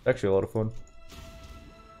 Actually a lot of fun.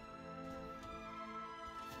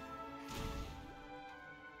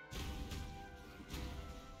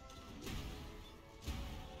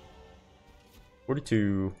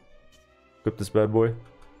 To equip this bad boy.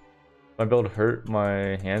 My build hurt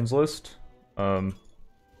my hands list. So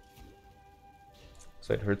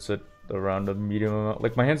it hurts it around a medium amount.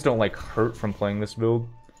 Like my hands don't like hurt from playing this build.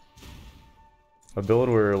 A build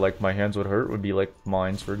where like my hands would hurt would be like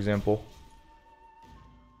Mines, for example.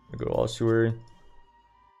 I go Ossuary.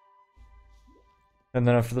 And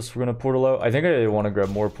then after this we're gonna portal out. I think I want to grab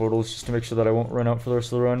more portals just to make sure that I won't run out for the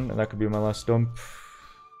rest of the run, and that could be my last dump.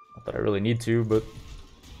 Not that I really need to, but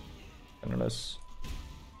kind of nice.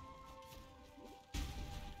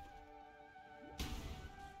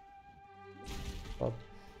 Pop.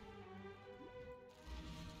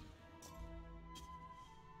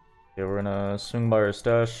 Yeah, we're gonna swing by our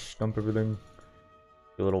stash, dump everything,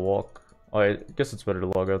 do a little walk. Oh, I guess it's better to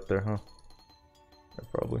log out there, huh? Yeah,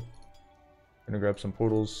 probably. Gonna grab some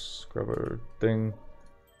portals, grab our thing.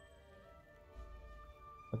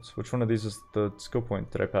 Which one of these is the skill point?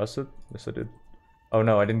 Did I pass it? Yes, I did. Oh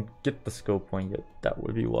no, I didn't get the skill point yet. That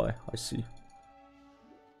would be why. I see.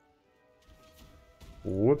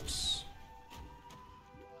 Whoops.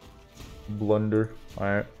 Blunder.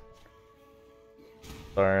 Alright.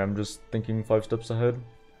 Sorry, I'm just thinking 5 steps ahead.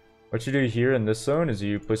 What you do here in this zone is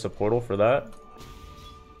you place a portal for that.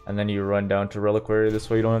 And then you run down to Reliquary. This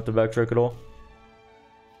way you don't have to backtrack at all.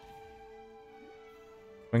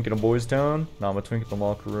 Twink in a boys' town? No, I'm a twink in the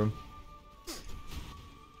locker room.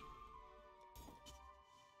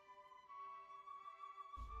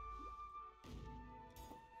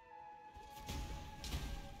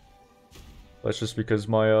 That's just because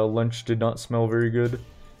my lunch did not smell very good.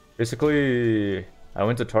 Basically, I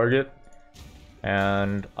went to Target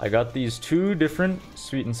and I got these 2 different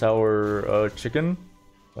sweet and sour chicken,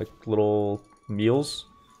 like little meals,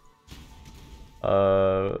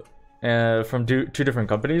 and from 2 different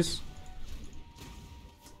companies.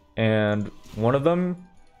 And one of them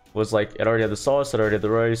was like, it already had the sauce, it already had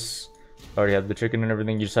the rice, it already had the chicken and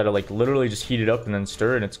everything. You just had to like literally just heat it up and then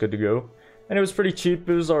stir and it's good to go. And it was pretty cheap,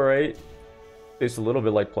 it was alright. Tastes a little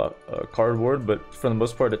bit like cardboard, but for the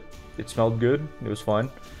most part it smelled good. It was fine.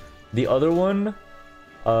 The other one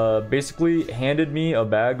basically handed me a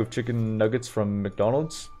bag of chicken nuggets from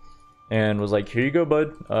McDonald's and was like, here you go,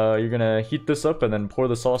 bud. You're gonna heat this up and then pour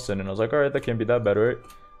the sauce in. And I was like, alright, that can't be that bad, right?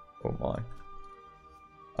 Oh my.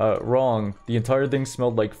 Wrong. The entire thing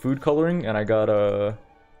smelled like food coloring, and I got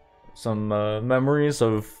some memories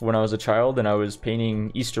of when I was a child and I was painting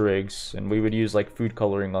Easter eggs, and we would use like food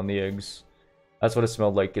coloring on the eggs. That's what it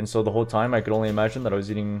smelled like, and so the whole time I could only imagine that I was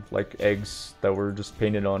eating like eggs that were just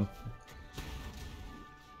painted on.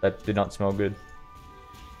 That did not smell good.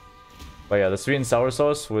 But yeah, the sweet and sour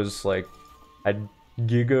sauce was like, had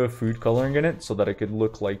giga food coloring in it so that it could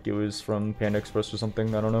look like it was from Panda Express or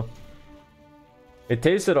something, I don't know. It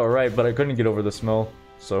tasted alright, but I couldn't get over the smell,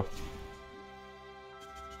 so.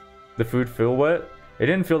 The food feel wet. It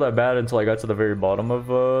didn't feel that bad until I got to the very bottom of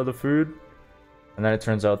the food. And then it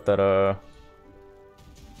turns out that,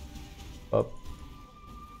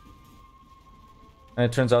 and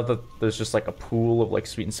it turns out that there's just like a pool of like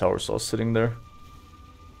sweet and sour sauce sitting there.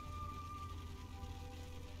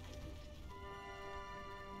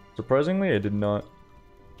 Surprisingly, I did not.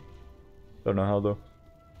 Don't know how though.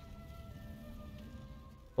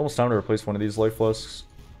 Almost time to replace one of these life flasks.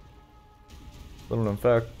 Little known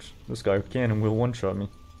fact, this guy can and will one-shot me.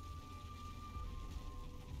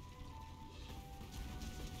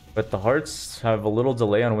 But the hearts have a little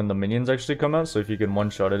delay on when the minions actually come out, so if you can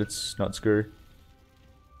one-shot it, it's not scary.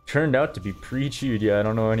 Turned out to be pretty chewed. Yeah, I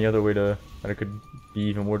don't know any other way to that it could be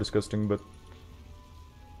even more disgusting, but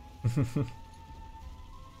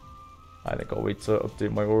I think I'll wait to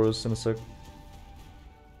update my auras in a sec.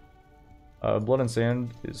 Blood and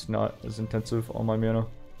Sand is not as intensive on my mana.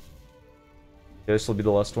 Okay, this will be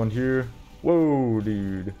the last one here. Whoa,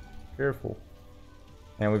 dude. Careful.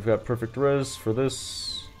 And we've got perfect res for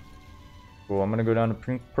this. Cool, I'm gonna go down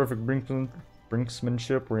to perfect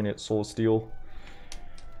brinksmanship. We're gonna get Soul of Steel.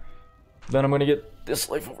 Then I'm gonna get this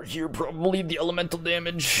life over here, probably the elemental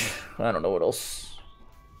damage. I don't know what else.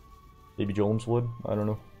 Maybe Jolem's Wood? I don't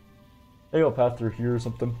know. Maybe I'll path through here or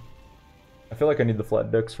something. I feel like I need the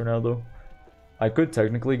flat decks for now, though. I could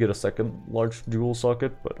technically get a second large dual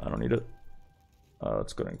socket, but I don't need it.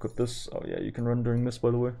 Let's go ahead and equip this. Oh yeah, you can run during this,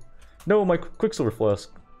 by the way. No, my Quicksilver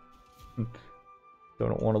Flask.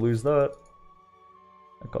 Don't want to lose that.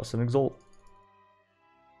 That costs an Exalt.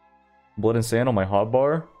 Blood and Sand on my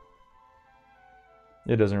hotbar.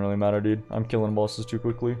 It doesn't really matter, dude. I'm killing bosses too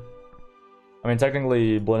quickly. I mean,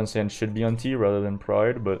 technically, Blood and Sand should be on T rather than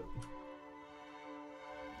Pride, but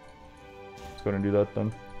let's go ahead and do that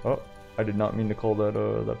then. Oh, I did not mean to call that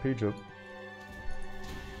that page up.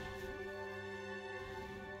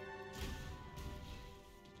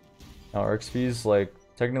 Now our XP's like,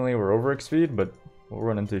 technically we're over XP'd, but we'll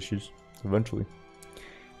run into issues eventually.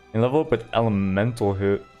 And level up with Elemental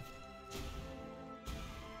Hit.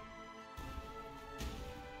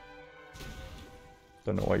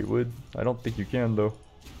 Don't know why you would. I don't think you can though.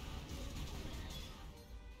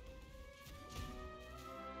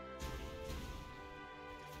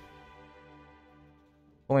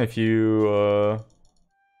 Only a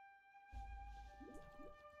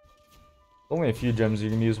few gems you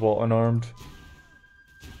can use while unarmed.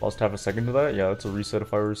 Lost half a second to that? Yeah, that's a reset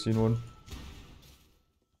if I ever seen one.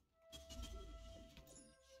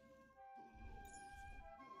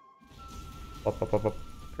 Up, up, up, up.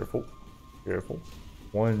 Careful. Careful.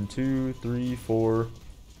 1, 2, 3, 4,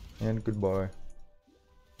 and goodbye.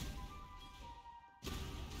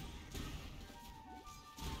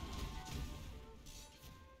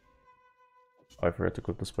 Oh, I forgot to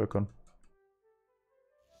click the spike on.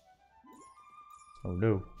 Oh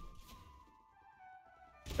no.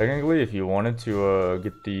 Technically, if you wanted to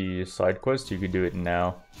get the side quest, you could do it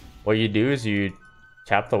now. What you do is you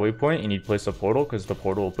tap the waypoint and you place a portal, because the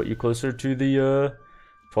portal will put you closer to the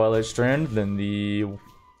Twilight Strand than the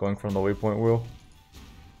going from the waypoint will.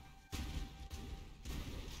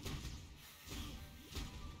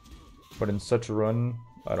 But in such a run,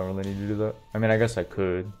 I don't really need to do that. I mean, I guess I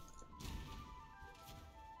could.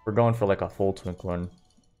 We're going for like a full twink run.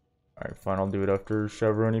 Alright, fine, I'll do it after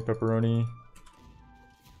Chavaroni, Pepperoni.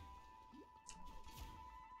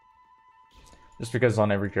 Just because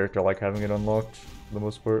on every character I like having it unlocked, for the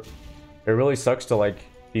most part. It really sucks to like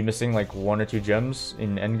be missing like 1 or 2 gems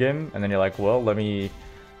in endgame, and then you're like, well, let me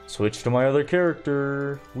switch to my other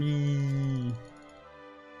character. Whee!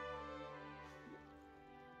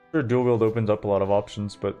 Sure, dual wield opens up a lot of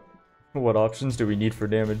options, but what options do we need for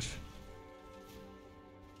damage?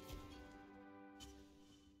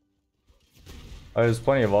 There's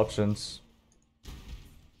plenty of options.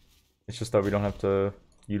 It's just that we don't have to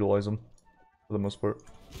utilize them for the most part.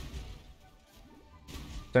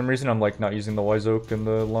 Same reason I'm like not using the Wise Oak and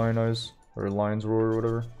the Lion Eyes or Lion's Roar or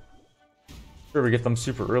whatever. Sure, we get them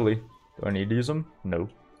super early. Do I need to use them? No.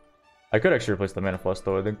 I could actually replace the Mana Flask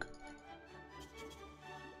though, I think.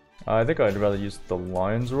 I think I'd rather use the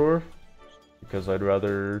Lion's Roar because I'd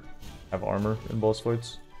rather have armor in boss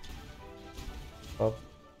fights. Up.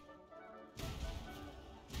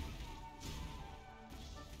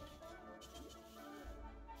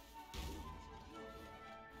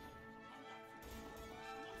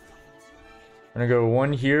 I'm gonna go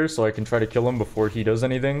 1 here so I can try to kill him before he does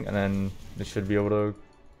anything, and then it should be able to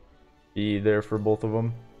be there for both of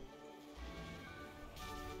them.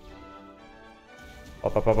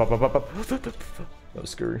 Up, up, up, up, up, up, up. That was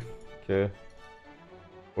scary. Okay.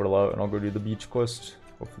 Portal out, and I'll go do the beach quest.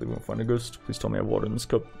 Hopefully we won't find a ghost. Please tell me I have water in this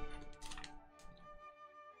cup.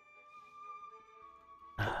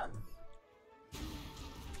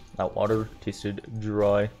 That water tasted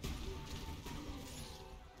dry.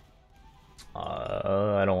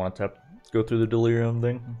 I don't want to go through the delirium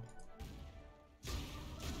thing.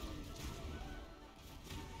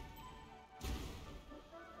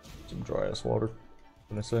 Some dry ass water, what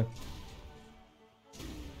can I say?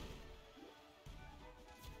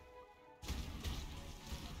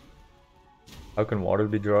 How can water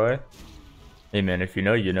be dry? Hey man, if you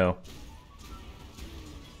know, you know.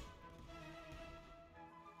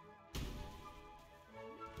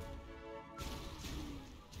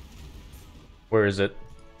 Where is it?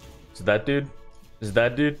 Is it that dude? Is it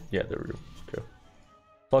that dude? Yeah, there we go. Okay.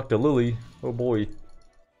 Talk to Lily. Oh boy.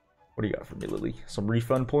 What do you got for me, Lily? Some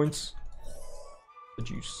refund points? The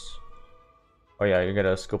juice. Oh yeah, you got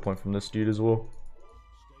a skill point from this dude as well.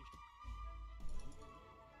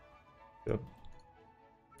 Yep.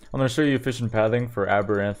 I'm gonna show you efficient pathing for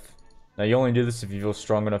Aberranth. Now you only do this if you feel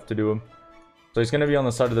strong enough to do him. So he's gonna be on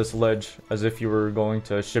the side of this ledge as if you were going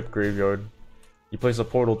to a ship graveyard. You place a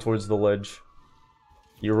portal towards the ledge.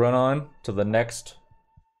 You run on to the next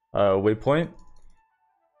waypoint.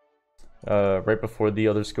 Right before the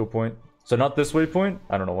other skill point. So not this waypoint.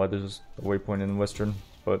 I don't know why there's a waypoint in Western,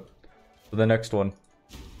 but the next one.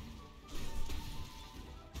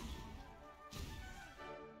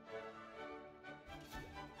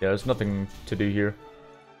 Yeah, there's nothing to do here.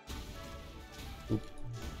 Oop,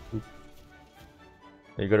 oop.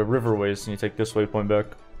 You go to Riverways and you take this waypoint back.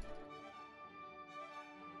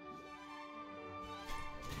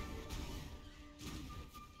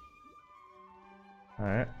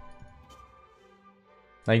 Alright.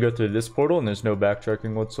 Now you go through this portal and there's no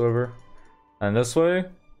backtracking whatsoever. And this way,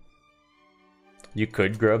 you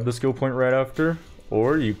could grab the skill point right after,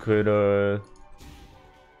 or you could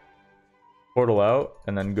portal out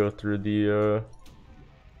and then go through the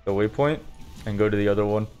waypoint and go to the other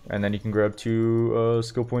one, and then you can grab 2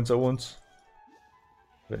 skill points at once.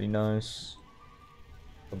 Very nice.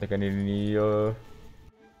 Don't think I need any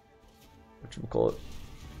whatchamacallit.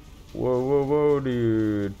 Whoa, whoa, whoa,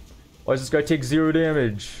 dude. Why does this guy take 0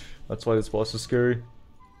 damage? That's why this boss is scary.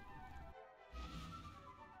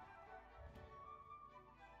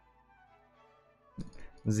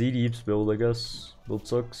 Z-Deep's build, I guess. Build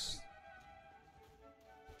sucks.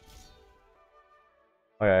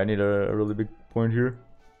 Oh yeah, I need a really big point here.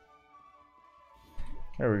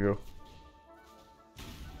 There we go.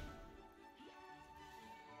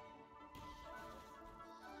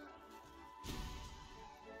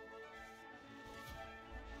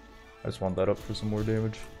 I just want that up for some more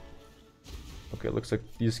damage. Okay, looks like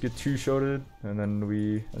these get 2-shotted, and then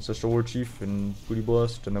we Ancestral War Chief and Booty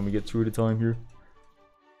Blast, and then we get 2 at a time here.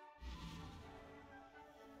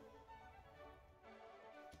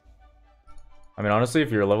 I mean, honestly, if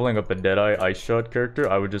you're leveling up a Deadeye Ice Shot character,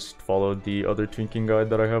 I would just follow the other twinking guide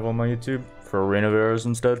that I have on my YouTube for Rain of Arrows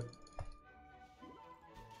instead.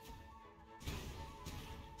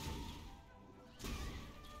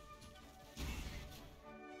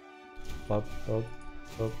 Up, up,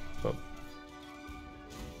 up, up.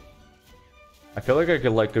 I feel like I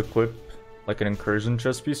could like equip like an incursion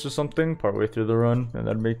chest piece or something partway through the run, and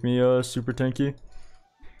that'd make me super tanky.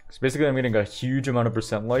 So basically I'm getting a huge amount of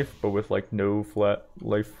percent life, but with like no flat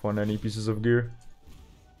life on any pieces of gear.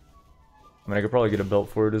 I mean, I could probably get a belt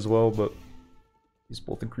for it as well, but these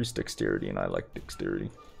both increase dexterity, and I like dexterity.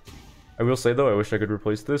 I will say though, I wish I could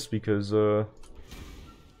replace this because it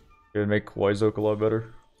would make Wise Oak a lot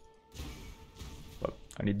better. But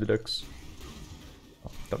I need the dex.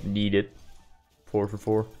 Don't need it. 4 for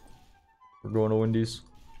 4. We're going to Wendy's.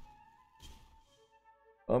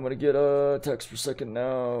 I'm gonna get attacks per second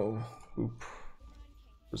now. Oop.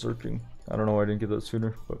 Berserking. I don't know why I didn't get that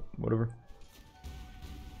sooner, but whatever.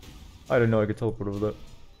 I didn't know I could teleport over that.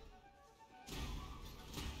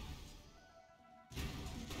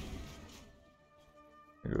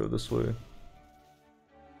 I go this way.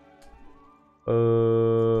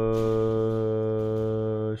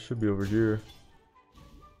 Should be over here.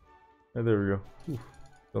 Yeah, there we go. Oof.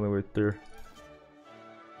 The only way there.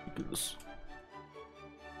 Look at this.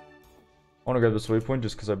 I want to grab this waypoint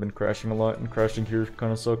just because I've been crashing a lot, and crashing here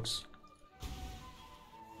kind of sucks.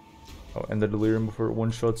 Oh, and the delirium before it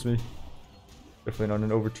one-shots me. Definitely not an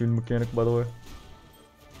overtuned mechanic, by the way.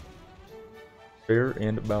 Fair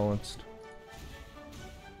and balanced.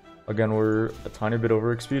 Again, we're a tiny bit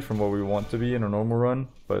over XP from what we want to be in a normal run,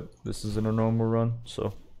 but this isn't a normal run,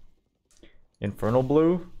 so. Infernal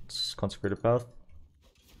Blow, it's Consecrated Path.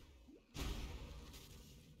 I'm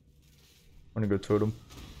gonna go Totem.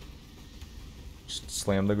 Just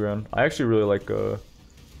slam the ground. I actually really like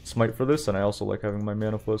Smite for this, and I also like having my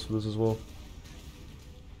Mana Flask for this as well.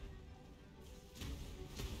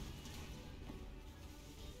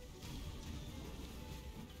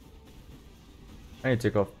 I need to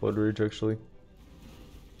take off Blood Rage actually.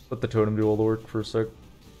 Let the totem do all the work for a sec.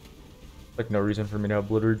 Like no reason for me to have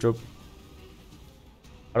Blood Rage up.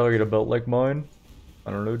 How do I get a belt like mine?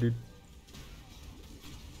 I don't know, dude.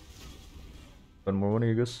 Spend more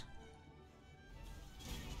money, I guess.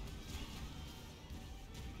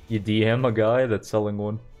 You DM a guy that's selling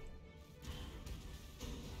one.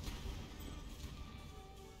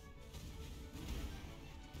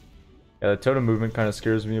 Yeah, the totem movement kind of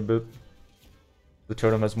scares me a bit. The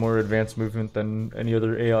totem has more advanced movement than any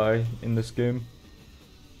other AI in this game.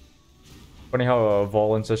 Funny how a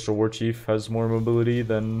Vol Ancestral Warchief has more mobility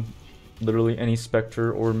than literally any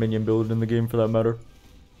Spectre or minion build in the game for that matter.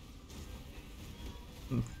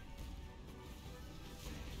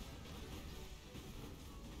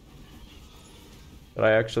 Did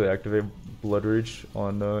I actually activate Blood Rage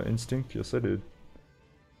on Instinct? Yes, I did.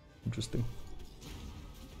 Interesting.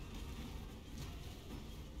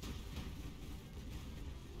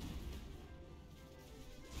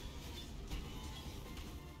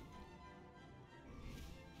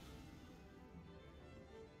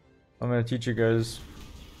 I'm gonna teach you guys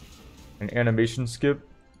an animation skip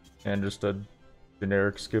and just a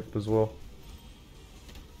generic skip as well.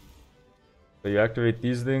 So you activate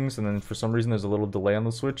these things, and then for some reason there's a little delay on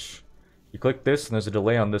the switch. You click this, and there's a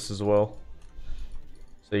delay on this as well.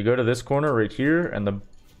 So you go to this corner right here, and the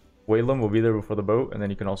Waylum will be there before the boat, and then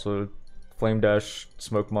you can also Flame Dash,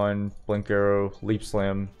 Smoke Mine, Blink Arrow, Leap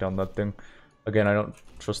Slam down that thing. Again, I don't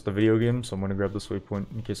trust the video game, so I'm gonna grab this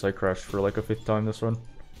waypoint in case I crash for like a 5th time this run.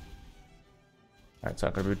 Alright, it's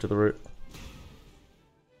not gonna be to the right.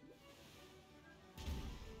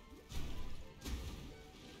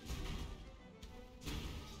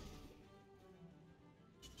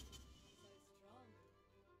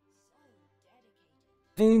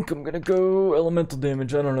 I think I'm gonna go elemental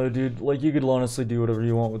damage. I don't know, dude. Like, you could honestly do whatever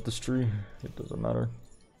you want with this tree. It doesn't matter.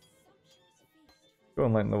 Go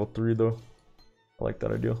Enlighten level 3 though. I like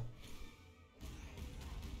that idea.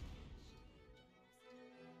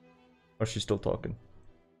 Oh, she's still talking.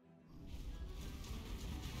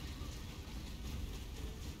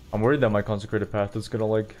 I'm worried that my Consecrated Path is gonna,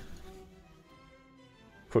 like,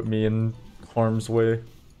 put me in harm's way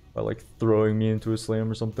by, like, throwing me into a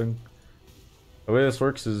slam or something. The way this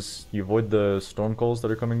works is you avoid the storm calls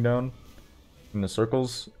that are coming down in the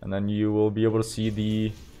circles, and then you will be able to see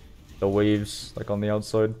the waves, like, on the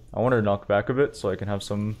outside. I want to knock back a bit so I can have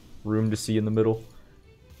some room to see in the middle.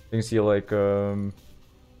 You can see, like,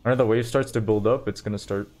 whenever the wave starts to build up, it's gonna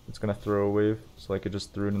throw a wave. So, like, it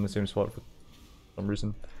just threw it in the same spot for some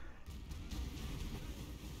reason.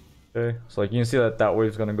 Okay, so like you can see that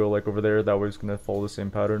wave's gonna go like over there, that wave's gonna follow the same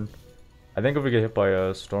pattern. I think if we get hit by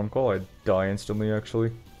a storm call, I'd die instantly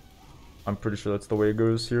actually. I'm pretty sure that's the way it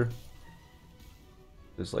goes here.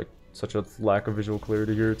 There's like such a lack of visual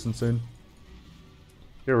clarity here, it's insane.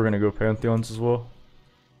 Here we're gonna go Pantheons as well.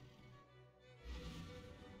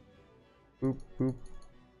 Boop, boop.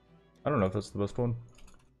 I don't know if that's the best one.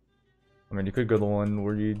 I mean, you could go the one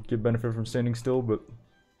where you get benefit from standing still, but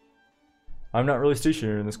I'm not really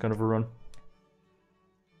stationary in this kind of a run.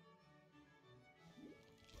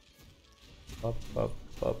 Up, up,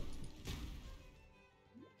 up.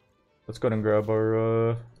 Let's go ahead and grab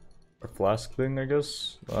our flask thing, I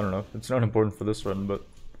guess. I don't know. It's not important for this run, but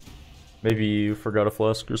maybe you forgot a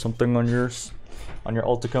flask or something on yours, on your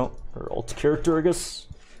alt account or alt character, I guess.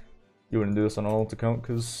 You wouldn't do this on an alt account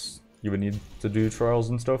because you would need to do trials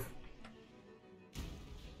and stuff.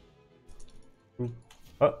 Ooh.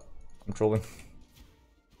 Ah, I'm trolling.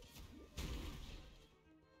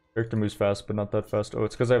 Character moves fast, but not that fast. Oh,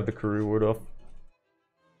 it's because I have the career ward off.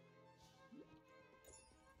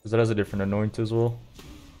 Because it has a different anoint as well.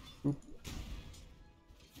 Oop.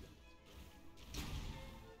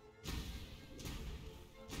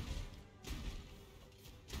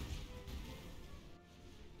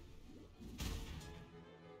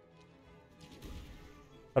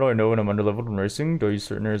 How do I know when I'm underleveled when racing? Do I use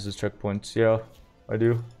certain areas as checkpoints? Yeah, I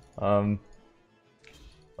do.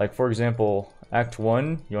 Like for example, Act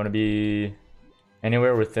 1, you want to be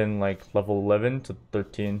anywhere within like level 11 to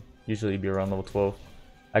 13. Usually be around level 12.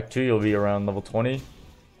 Act 2, you'll be around level 20.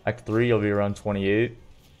 Act 3, you'll be around 28,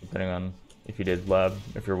 depending on if you did lab,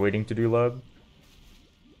 if you're waiting to do lab.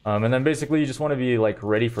 And then basically you just want to be like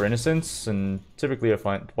ready for innocence, and typically I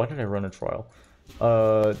find, why did I run a trial?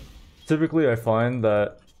 Typically I find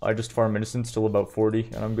that I just farm innocence till about 40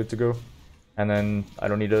 and I'm good to go. And then I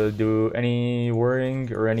don't need to do any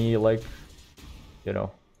worrying or any like, you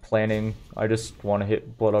know, planning. I just want to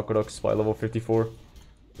hit Blood Aqueducts by level 54.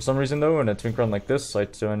 For some reason though, in a twink run like this, I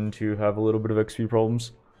tend to have a little bit of XP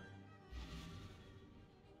problems.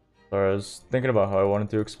 Sorry, I was thinking about how I wanted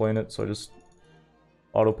to explain it, so I just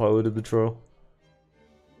autopiloted the trial.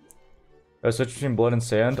 I switch between blood and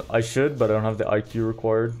sand. I should, but I don't have the IQ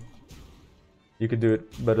required. You could do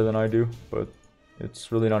it better than I do, but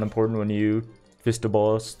it's really not important when you fist a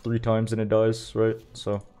boss 3 times and it dies, right?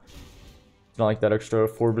 So it's not like that extra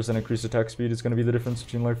 4% increased attack speed is going to be the difference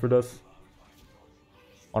between life or death.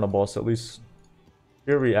 On a boss at least.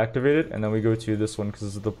 Here we activate it, and then we go to this one because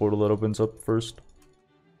this is the portal that opens up first.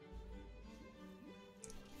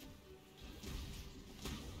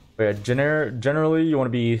 But yeah, generally you want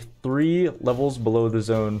to be 3 levels below the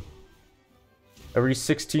zone. Every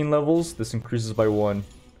 16 levels, this increases by 1.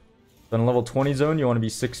 Then level 20 zone, you want to be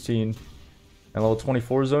 16. And level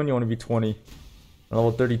 24 zone, you want to be 20. And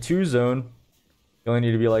level 32 zone, you only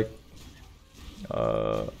need to be like...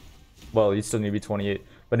 well, you still need to be 28.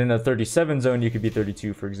 But in the 37 zone, you could be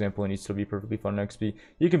 32, for example, and you'd still be perfectly fine on XP.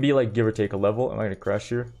 You can be like, give or take a level. Am I going to crash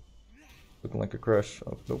here? Looking like a crash.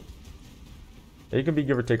 Oh, nope. Yeah, you can be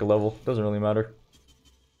give or take a level. Doesn't really matter.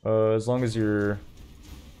 As long as you're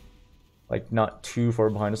like not too far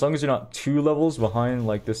behind. As long as you're not 2 levels behind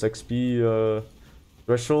like this XP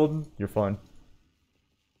threshold, you're fine.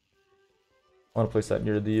 I want to place that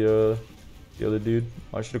near the other dude.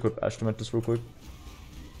 I should equip Ashtomentus real quick.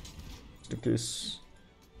 Just in case.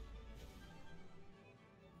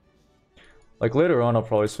 Like later on, I'll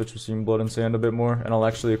probably switch between Blood and Sand a bit more, and I'll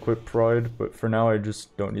actually equip Pride, but for now I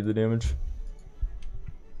just don't need the damage.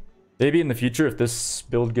 Maybe in the future, if this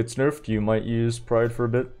build gets nerfed, you might use Pride for a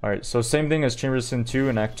bit. Alright, so same thing as Chamber of Sin 2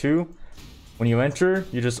 in Act 2. When you enter,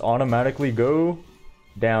 you just automatically go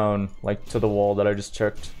down, like to the wall that I just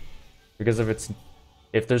checked. Because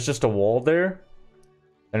if there's just a wall there,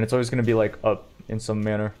 then it's always going to be like up in some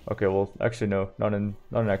manner. Okay, well, actually no, not in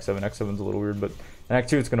Act 7. Act 7's a little weird, but in Act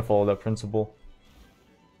 2 it's going to follow that principle.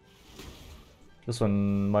 This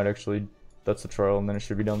one might actually, that's the trial, and then it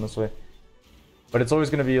should be down this way. But it's always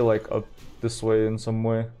going to be like up this way in some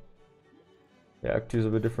way. Yeah, Act 2 is a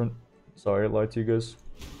bit different. Sorry, I lied to you guys.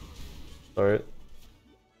 Sorry.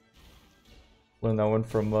 Learned that one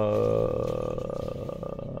from,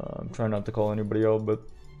 I'm trying not to call anybody out, but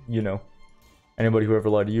you know. Anybody who ever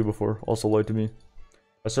lied to you before also lied to me.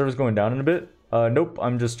 My server's going down in a bit. Nope,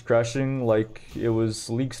 I'm just crashing like it was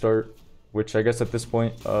league start, which I guess at this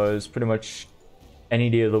point is pretty much any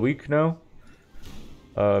day of the week now.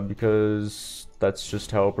 Because that's just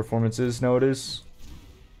how performance is nowadays.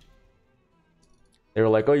 They were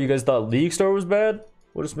like, oh, you guys thought league start was bad?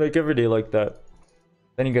 We'll just make every day like that.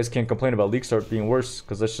 Then you guys can't complain about league start being worse,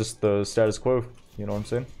 because that's just the status quo. You know what I'm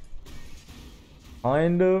saying?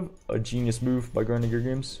 Kind of a genius move by grinding your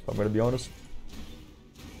games, if I'm gonna be honest.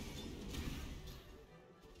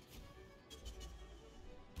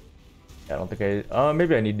 Yeah, I don't think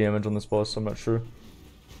maybe I need damage on this boss, I'm not sure.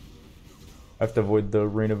 I have to avoid the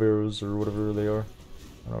rain of arrows or whatever they are.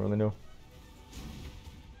 I don't really know.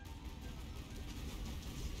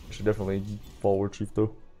 I should definitely fall War Chief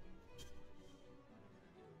though.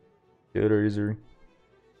 Good or easier.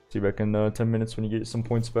 See you back in 10 minutes when you get some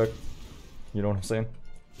points back. You know what I'm saying?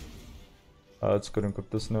 Let's go and cook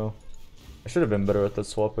this now. I should have been better at that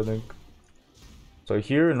swap, I think. So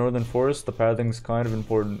here in Northern Forest, the pathing's kind of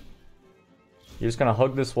important. You just kind of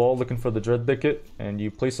hug this wall looking for the Dread Thicket, and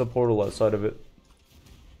you place a portal outside of it.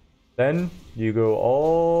 Then you go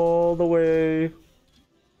all the way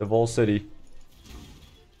to Vol City.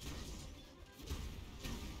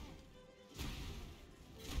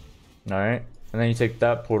 Alright, and then you take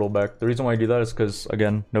that portal back. The reason why I do that is because,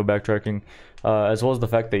 again, no backtracking. As well as the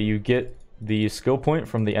fact that you get the skill point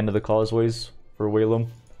from the end of the causeways for Whalem.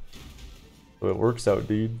 So it works out,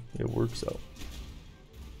 dude. It works out.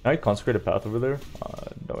 Can I consecrate a path over there?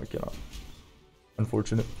 No, I cannot.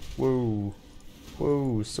 Unfortunate. Whoa.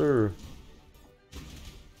 Whoa, sir.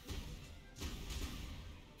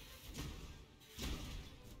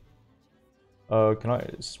 Can I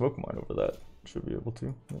smoke mine over that? Should be able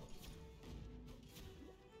to. Yep.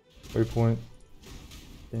 Waypoint.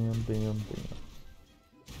 Bam, bam, bam.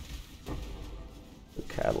 The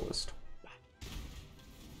catalyst.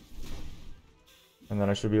 And then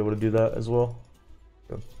I should be able to do that as well.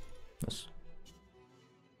 Good. Yes.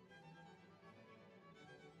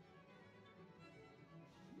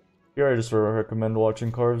 Here I just recommend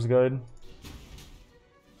watching Carve's Guide.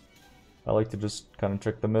 I like to just kind of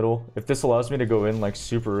check the middle. If this allows me to go in like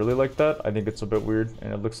super early like that, I think it's a bit weird,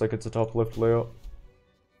 and it looks like it's a top left layout.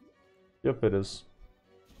 Yep, it is.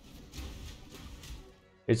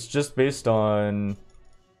 It's just based on...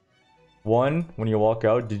 One, when you walk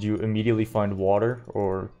out, did you immediately find water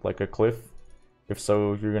or like a cliff? If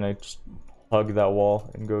so, you're gonna just hug that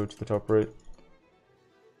wall and go to the top right.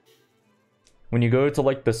 When you go to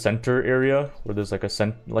like the center area where there's like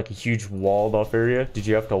a huge walled off area, did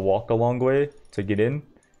you have to walk a long way to get in?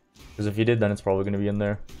 Because if you did, then it's probably gonna be in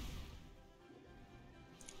there.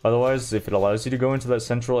 Otherwise, if it allows you to go into that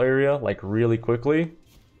central area like really quickly,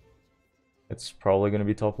 it's probably gonna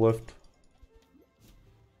be top left.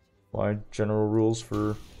 My general rules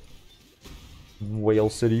for Whale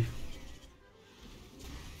City.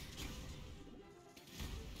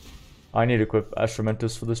 I need to equip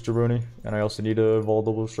Astramentus for this jabroni, and I also need a Vol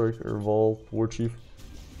Double Strike or Vol War Chief.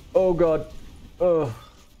 Oh god! Ugh!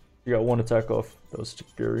 You got one attack off. That was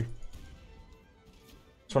scary.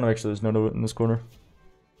 Just want to make sure there's no note in this corner.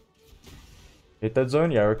 Hate that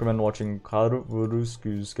zone? Yeah, I recommend watching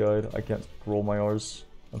Karurusku's guide. I can't roll my R's,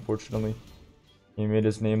 unfortunately. He made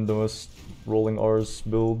his name the most rolling R's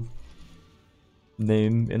build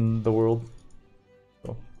name in the world.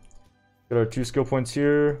 So, get our 2 skill points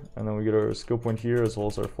here, and then we get our skill point here, as well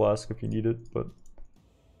as our flask if you need it, but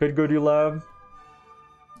could go do lab.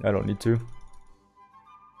 I don't need to.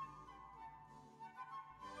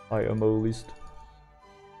 IMO at least.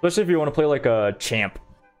 Especially if you want to play like a champ.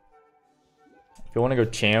 If you want to go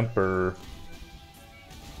champ or...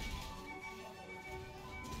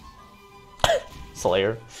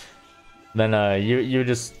 Slayer, then you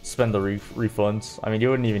just spend the refunds. I mean,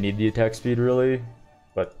 you wouldn't even need the attack speed really,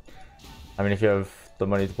 but I mean, if you have the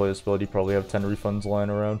money to play this build, you probably have 10 refunds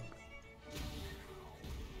lying around.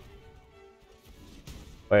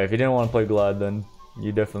 But yeah, if you didn't want to play Glad, then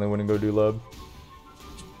you definitely wouldn't go do lab.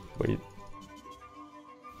 Wait.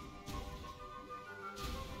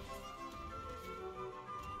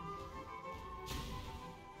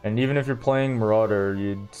 And even if you're playing Marauder,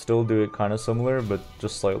 you'd still do it kind of similar, but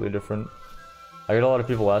just slightly different. I get a lot of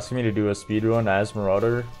people asking me to do a speedrun as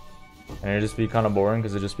Marauder, and it'd just be kind of boring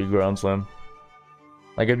because it'd just be Ground Slam.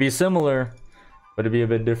 Like, it'd be similar, but it'd be a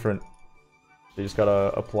bit different. You just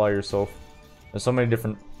gotta apply yourself. There's so many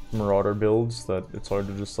different Marauder builds that it's hard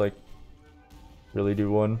to just, like, really do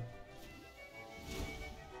one.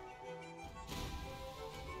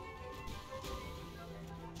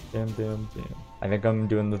 Damn, damn, damn. I think I'm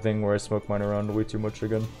doing the thing where I smoke mine around way too much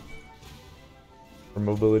again. For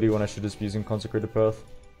mobility when I should just be using Consecrated Path.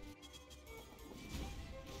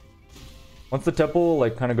 Once the temple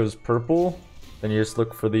like kind of goes purple, then you just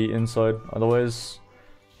look for the inside. Otherwise,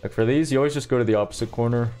 like for these, you always just go to the opposite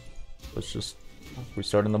corner. Let's just, if we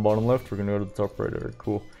start in the bottom left, we're gonna go to the top right. Alright,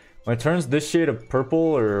 cool. When it turns this shade of purple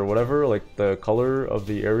or whatever, like the color of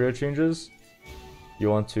the area changes, you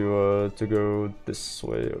want to go this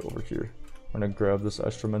way over here. I'm gonna grab this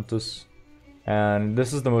Astramentus. And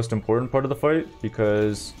this is the most important part of the fight,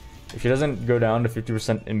 because if she doesn't go down to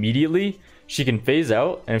 50% immediately, she can phase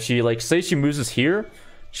out, and if she, like, say she moves here,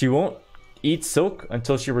 she won't eat silk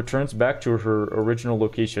until she returns back to her original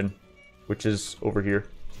location, which is over here.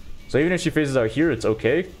 So even if she phases out here, it's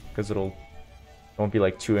okay, because it won't be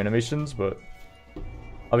like 2 animations, but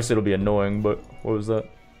obviously it'll be annoying. But what was that?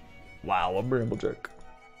 Wow, a Bramblejack.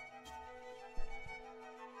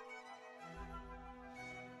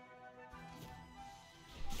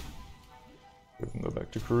 we can go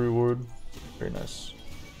back to Karoo Ward. Very nice.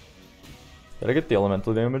 Did I get the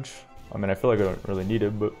elemental damage? I mean, I feel like I don't really need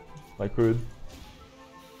it, but I could.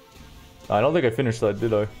 I don't think I finished that,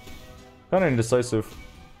 did I? Kinda indecisive.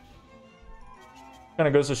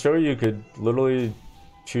 Kinda goes to show you could literally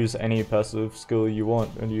choose any passive skill you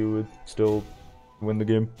want and you would still win the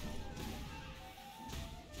game.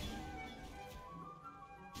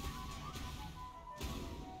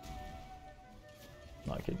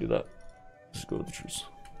 No, I can't do that. Just go with the truce.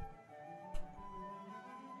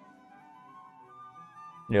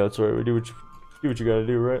 Yeah, that's right. We do what you gotta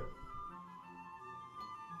do, right?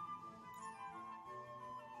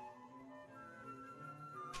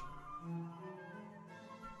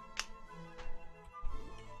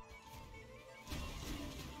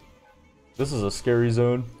 This is a scary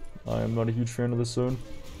zone. I am not a huge fan of this zone.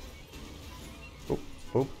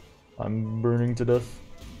 Oh, I'm burning to death.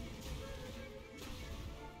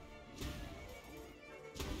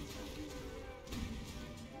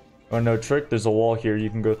 Oh no, trick, there's a wall here, you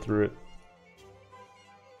can go through it.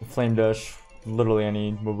 Flame dash, literally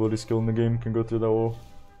any mobility skill in the game can go through that wall.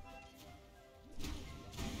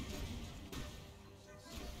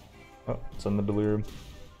 Oh, it's on the delirium.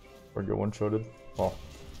 Or get one-shotted. Well,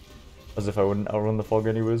 as if I wouldn't outrun the fog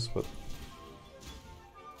anyways, but...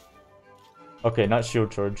 Okay, not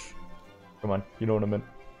shield charge. Come on, you know what I meant.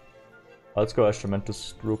 Let's go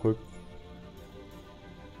Astramentus real quick.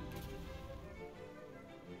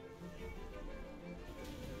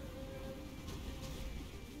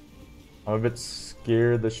 I'm a bit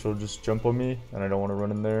scared that she'll just jump on me, and I don't want to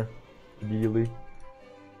run in there immediately.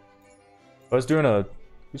 I was doing a...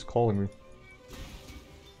 Who's calling me?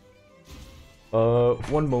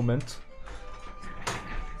 One moment.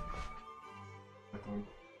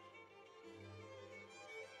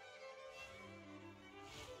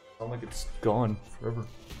 Sound like it's gone forever.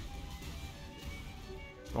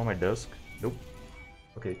 On my desk? Nope.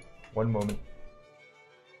 Okay, one moment.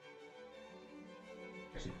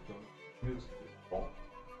 Actually, oh.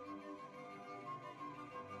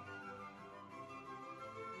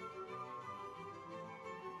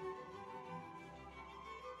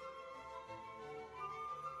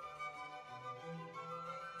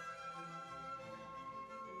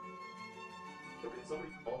 So can somebody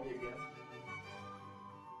call me again?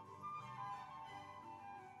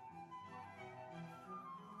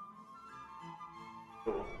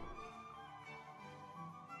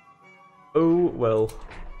 Oh well.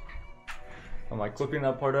 Am I clipping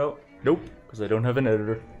that part out? Nope, because I don't have an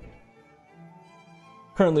editor.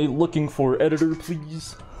 Currently looking for editor,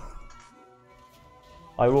 please.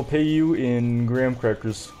 I will pay you in graham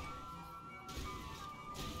crackers.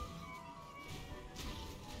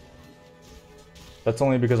 That's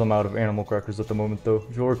only because I'm out of animal crackers at the moment, though.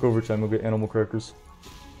 If you work overtime, you'll get animal crackers.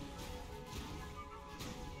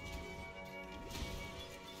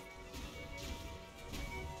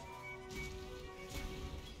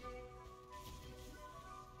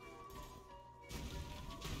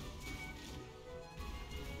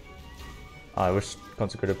 I wish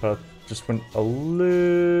Consecrated Path just went a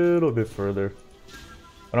little bit further.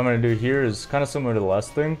 What I'm going to do here is kind of similar to the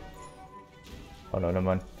last thing. Oh no, never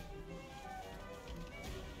mind.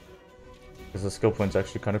 Because the skill point's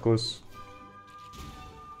actually kind of close.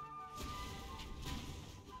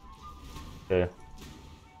 Okay.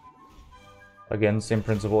 Again, same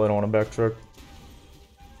principle, I don't want to backtrack.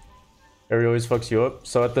 Area always fucks you up.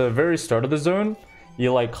 So at the very start of the zone,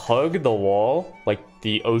 you like hug the wall, like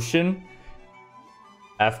the ocean,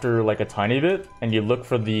 after like a tiny bit, and you look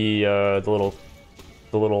for the little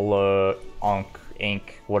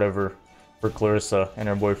ink, whatever, for Clarissa and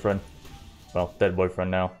her boyfriend. Well, dead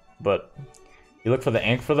boyfriend now, but you look for the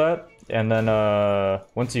ink for that, and then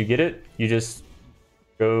once you get it, you just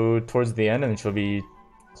go towards the end, and she'll be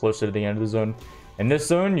closer to the end of the zone. In this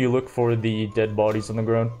zone, you look for the dead bodies on the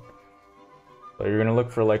ground. So you're gonna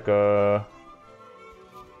look for like a...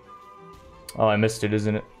 Oh, I missed it,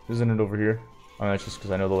 isn't it? Isn't it over here? Oh, that's just because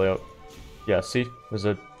I know the layout. Yeah, see? There's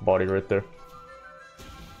a body right there.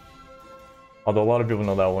 Although a lot of people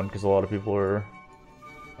know that one, because a lot of people are...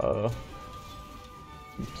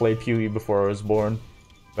 play PoE before I was born.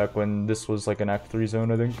 Back when this was like an Act 3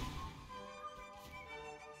 zone, I think.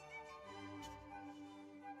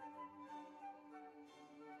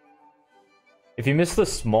 If you miss the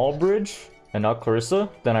small bridge, and not Clarissa,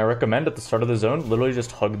 then I recommend at the start of the zone, literally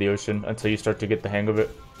just hug the ocean until you start to get the hang of it.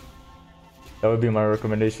 That would be my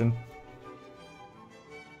recommendation.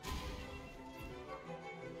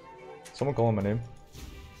 Someone calling my name?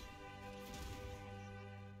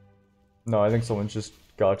 No, I think someone's just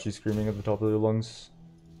got you screaming at the top of their lungs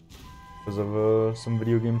because of some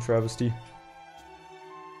video game travesty.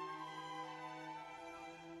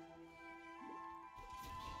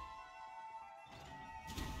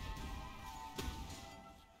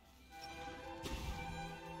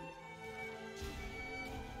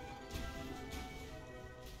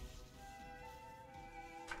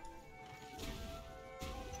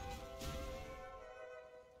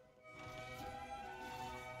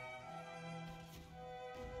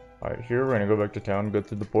 Alright, here we're gonna go back to town, go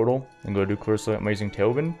through the portal, and go do Clarissa Amazing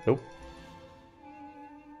Tailwind. Nope.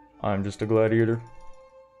 I'm just a gladiator.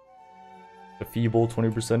 A feeble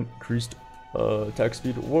 20% increased attack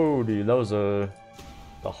speed. Whoa, dude, that was a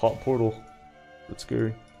hot portal. That's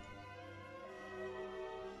scary.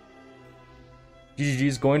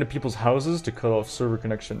 GGG's going to people's houses to cut off server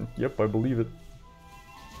connection. Yep, I believe it.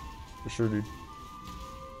 For sure, dude.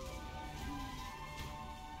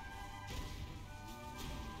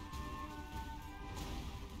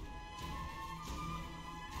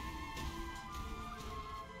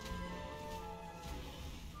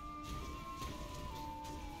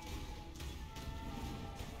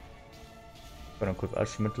 Gonna equip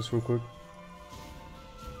Ashmentus real quick.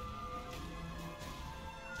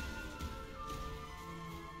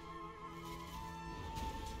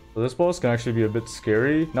 So this boss can actually be a bit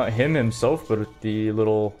scary. Not him himself, but the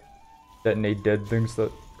little detonate dead things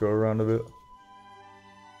that go around a bit.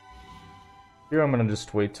 Here I'm gonna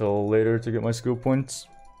just wait till later to get my skill points.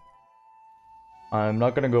 I'm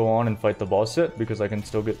not gonna go on and fight the boss yet because I can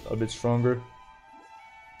still get a bit stronger.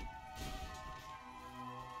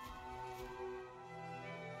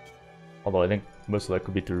 Although I think most of that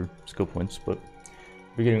could be through skill points, but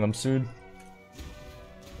I'll be getting them soon.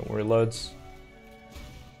 Don't worry, lads.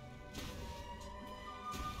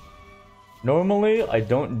 Normally, I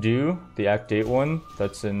don't do the Act 8 one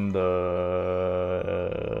that's in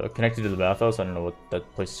the... connected to the bathhouse. I don't know what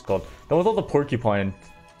that place is called. The one with all the porcupine.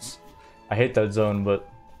 I hate that zone, but...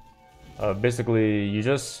 basically, you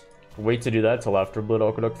just wait to do that till after Blood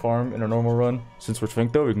Aqueduct farm in a normal run. Since we're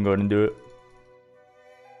twinked though, we can go ahead and do it.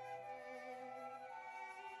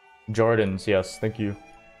 Jardins, yes, thank you.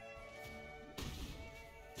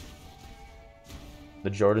 The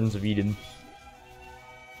Jardins of Eden.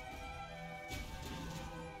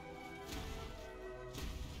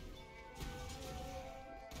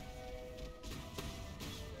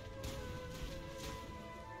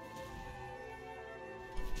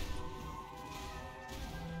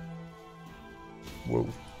 Whoa.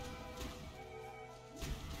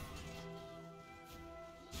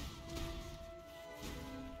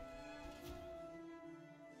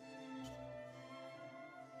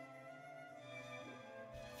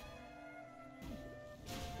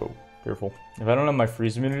 Oh, careful. If I don't have my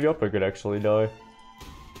freeze immunity up, I could actually die.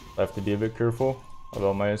 I have to be a bit careful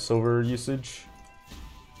about my silver usage.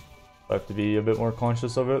 I have to be a bit more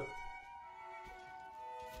conscious of it.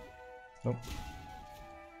 Nope.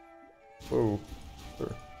 Whoa.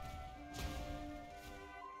 Sure.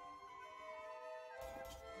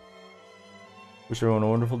 Wish everyone a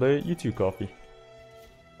wonderful day. You too, Coffee.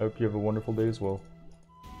 I hope you have a wonderful day as well.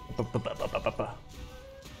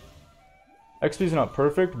 XP is not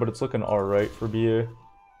perfect, but it's looking alright for BA.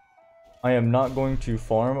 I am not going to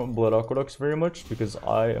farm Blood Aqueducts very much because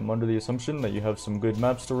I am under the assumption that you have some good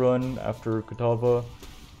maps to run after Kitava,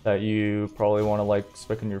 that you probably want to like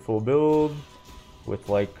spec in your full build with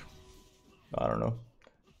like, I don't know,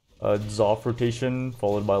 a Zoff rotation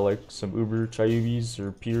followed by like some Uber Chayubis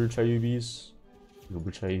or Pure Chayubis.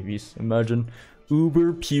 Uber Chayubis, imagine.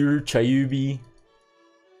 Uber Pure Chayubi.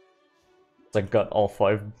 It's like got all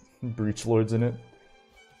 5 Breach Lords in it.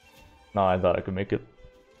 Nah, I thought I could make it.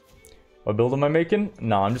 What build am I making?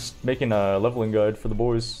 Nah, I'm just making a leveling guide for the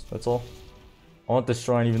boys, that's all. I want this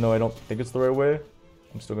shrine even though I don't think it's the right way.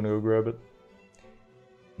 I'm still gonna go grab it.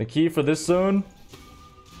 The key for this zone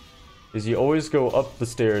is you always go up the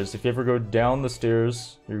stairs. If you ever go down the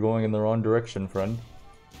stairs, you're going in the wrong direction, friend.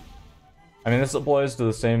 I mean, this applies to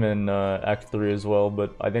the same in Act 3 as well,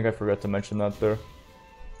 but I think I forgot to mention that there. Is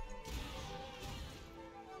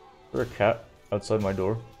there a cat outside my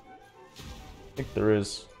door? I think there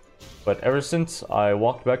is. But ever since I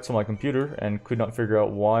walked back to my computer and could not figure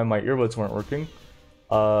out why my earbuds weren't working,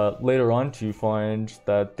 later on to find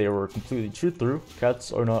that they were completely chewed through,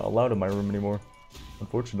 cats are not allowed in my room anymore,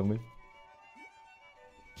 unfortunately.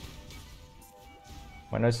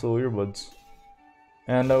 My nice little earbuds.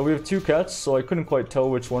 And we have 2 cats, so I couldn't quite tell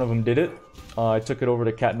which one of them did it. I took it over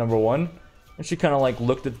to cat number 1, and she kind of like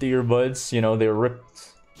looked at the earbuds, you know, they were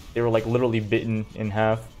ripped. They were like literally bitten in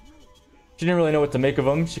half. She didn't really know what to make of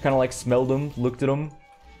them. She kind of like smelled them, looked at them.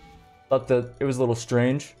 Thought that it was a little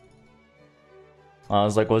strange. I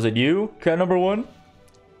was like, was it you, cat number 1? I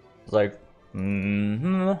was like,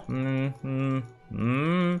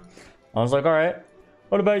 I was like, alright.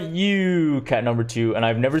 What about you, cat number 2? And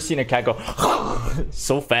I've never seen a cat go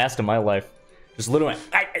so fast in my life. Just literally.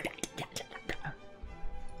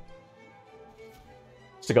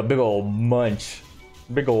 Just like a big old munch.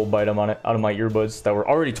 Big old bite out of my earbuds that were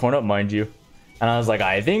already torn up, mind you. And I was like,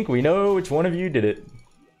 I think we know which one of you did it.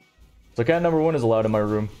 So cat number 1 is allowed in my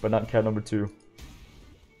room, but not cat number 2.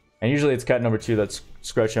 And usually it's cat number 2 that's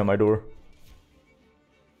scratching on my door.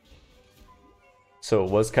 So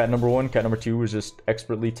it was cat number 1, cat number 2 was just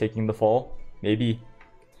expertly taking the fall. Maybe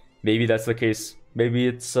that's the case. Maybe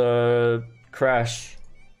it's Crash.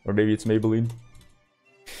 Or maybe it's Maybelline.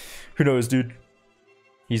 Who knows, dude?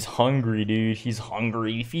 He's hungry, dude. He's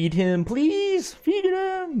hungry. Feed him, please! Feed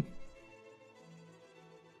him!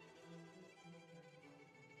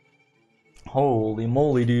 Holy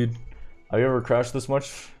moly, dude. Have you ever crashed this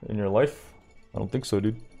much in your life? I don't think so,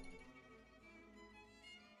 dude.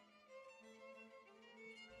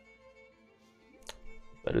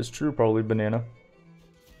 That is true, probably banana.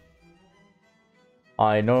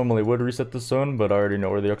 I normally would reset the zone, but I already know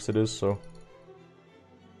where the exit is, so...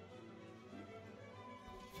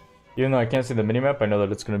 Even though I can't see the minimap, I know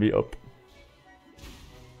that it's gonna be up.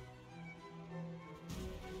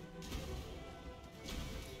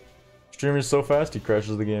 Streamer's so fast, he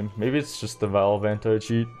crashes the game. Maybe it's just the Valve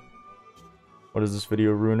anti-cheat. What is this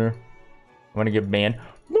video, Ruiner? I'm gonna get banned.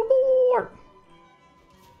 No more!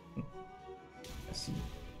 I see.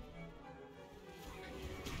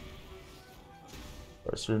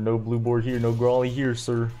 Alright, sir, no blue board here, no Grawly here,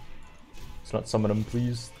 sir. Let's not summon him,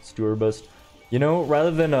 please. Let's do our best. You know,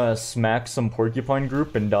 rather than smack some porcupine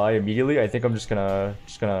group and die immediately, I think I'm just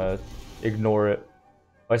gonna ignore it.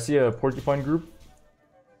 If I see a porcupine group,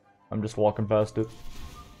 I'm just walking past it.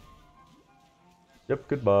 Yep,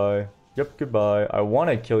 goodbye. Yep, goodbye. I want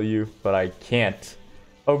to kill you, but I can't.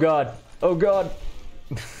 Oh god. Oh god.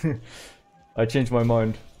 I changed my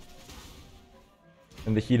mind.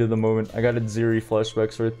 In the heat of the moment. I got a Zeri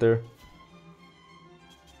flashbacks right there.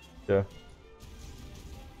 Yeah.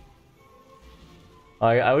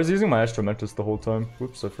 I was using my Astromentus the whole time.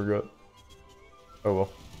 Whoops, I forgot. Oh well.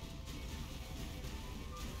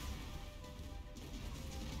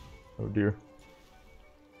 Oh dear.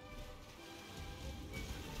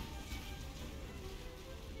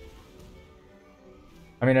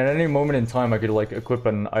 I mean, at any moment in time, I could like equip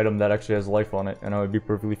an item that actually has life on it, and I would be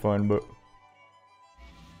perfectly fine, but...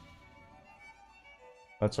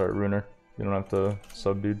 That's alright, Ruiner. You don't have to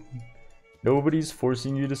sub, dude. Nobody's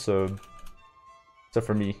forcing you to sub. Except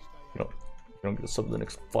for me. You don't get a sub in the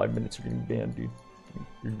next 5 minutes, you're getting banned, dude.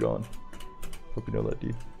 You're gone. Hope you know that,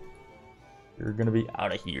 dude. You're gonna be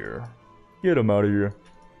out of here. Get him out of here.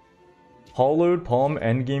 Hollowed, Palm,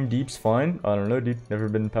 Endgame Deep's fine. I don't know, dude.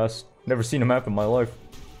 Never seen a map in my life.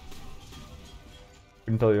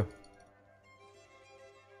 Couldn't tell you.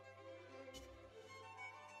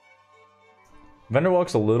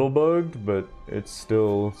 Vendorwalk's a little bugged, but it's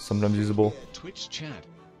still sometimes usable. Twitch chat.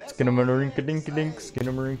 Skinnamarink-a-dink-a-dink,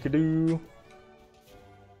 skinnamarink-a-doo.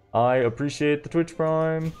 I appreciate the Twitch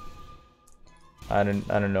Prime. I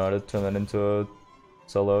don't know how to turn that into a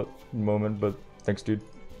sellout moment, but thanks, dude.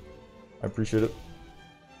 I appreciate it.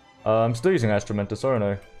 I'm still using Astromentus, aren't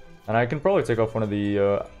I? And I can probably take off one of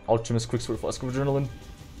the Alchemist Quicksort Flask of Adrenaline.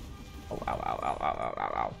 Oh, ow, ow, ow, ow, ow,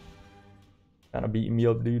 ow, ow. Kinda beating me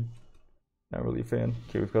up, dude. Not really a fan.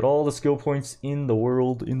 Okay, we've got all the skill points in the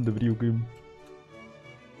world in the video game.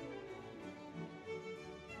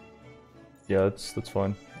 Yeah, that's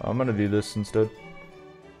fine. I'm gonna do this instead.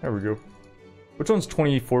 There we go. Which one's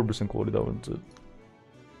 24% quality? That one's it.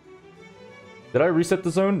 Did I reset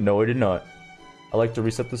the zone? No, I did not. I like to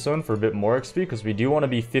reset the zone for a bit more XP because we do want to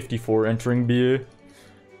be 54 entering BA.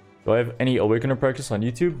 Do I have any Awakener practice on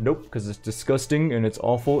YouTube? Nope, because it's disgusting and it's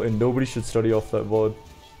awful and nobody should study off that VOD.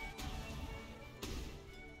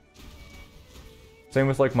 Same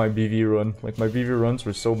with like my BV run. Like my BV runs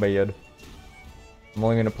were so bad. I'm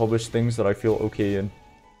only going to publish things that I feel okay in.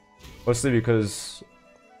 Mostly because,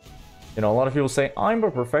 you know, a lot of people say, I'm a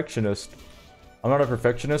perfectionist. I'm not a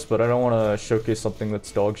perfectionist, but I don't want to showcase something that's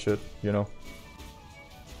dog shit, you know?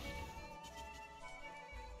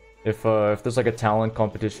 If there's like a talent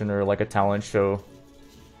competition or like a talent show,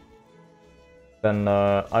 then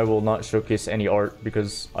I will not showcase any art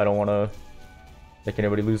because I don't want to make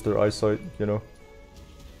anybody lose their eyesight, you know?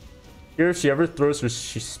 Here, if she ever throws her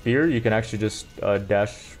spear, you can actually just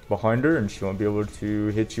dash behind her and she won't be able to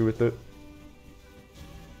hit you with it.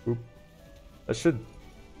 Oop. That should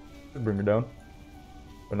bring her down.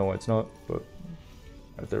 I know why it's not, but...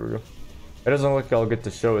 Alright, there we go. It doesn't look like I'll get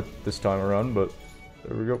to show it this time around, but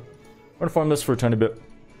there we go. I'm gonna farm this for a tiny bit.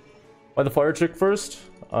 Why the fire chick first?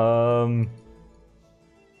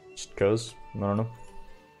 Just cause. I don't know.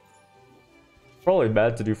 Probably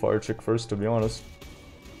bad to do fire chick first, to be honest.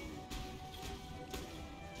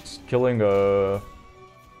 Killing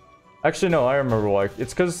Actually, no, I remember why.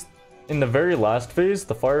 It's because in the very last phase,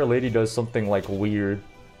 the fire lady does something like weird.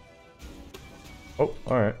 Oh,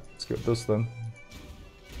 alright. Let's get this then.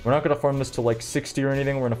 We're not gonna farm this to like 60 or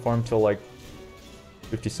anything. We're gonna farm till like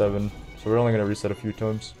 57. So we're only gonna reset a few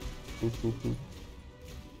times. Boop, boop, boop.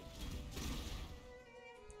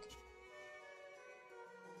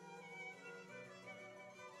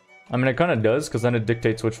 I mean, it kind of does, because then it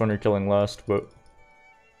dictates which one you're killing last, but...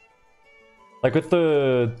 Like with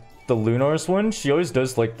the Lunar's one, she always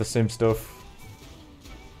does like the same stuff.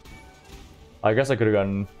 I guess I could have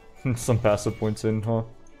gotten some passive points in, huh?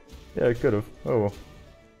 Yeah, I could have. Oh well.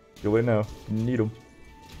 Too late now. Need them.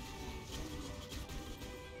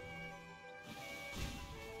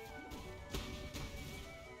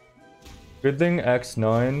 Good thing Act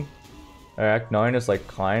 9 is like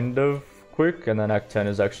kind of quick, and then Act 10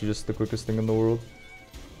 is actually just the quickest thing in the world.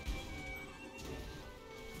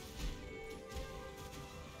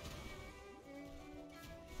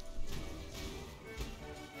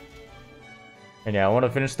 And yeah, I want to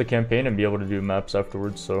finish the campaign and be able to do maps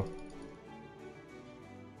afterwards, so...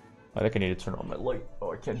 I think I need to turn on my light.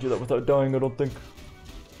 Oh, I can't do that without dying, I don't think.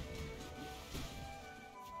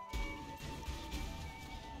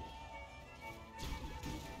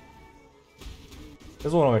 This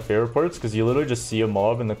is one of my favorite parts, because you literally just see a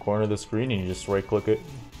mob in the corner of the screen and you just right-click it.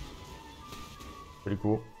 Pretty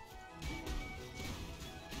cool.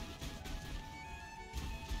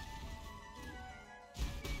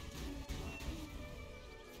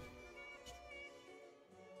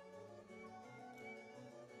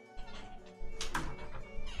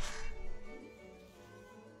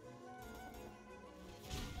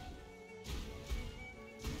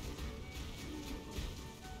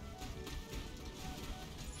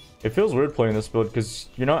 It feels weird playing this build because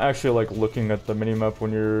you're not actually like looking at the minimap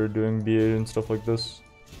when you're doing BA and stuff like this.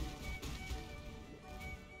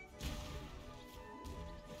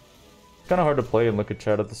 It's kind of hard to play and look at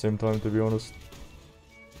chat at the same time, to be honest.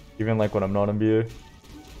 Even like when I'm not in BA.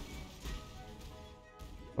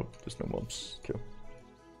 Oh, there's no mobs. Kill.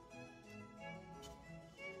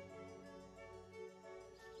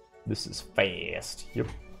 This is fast. Yep,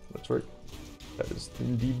 that's right. That is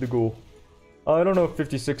indeed the goal. I don't know if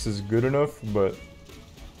 56 is good enough, but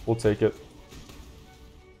we'll take it.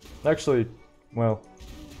 Actually, well,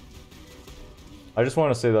 I just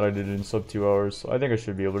want to say that I did it in sub 2 hours. I think I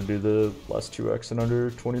should be able to do the last 2x in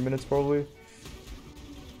under 20 minutes, probably.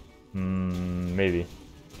 Maybe.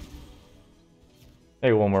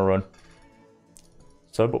 Hey, one more run.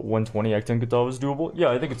 Sub 120 A10 Kitava is doable?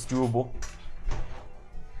 Yeah, I think it's doable.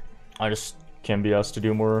 I just can't be asked to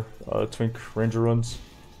do more Twink Ranger runs.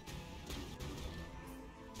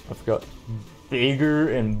 I've got bigger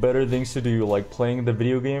and better things to do, like playing the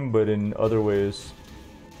video game, but in other ways.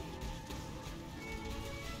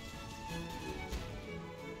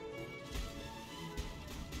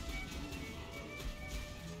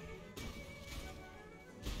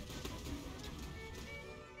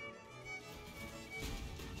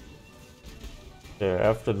 Yeah,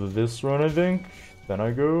 after this run, I think, then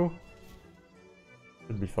I go.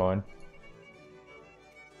 Should be fine.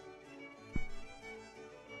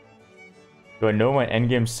 Do I know my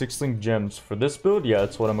endgame 6-link gems? For this build, yeah,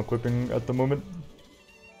 that's what I'm equipping at the moment.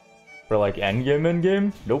 For like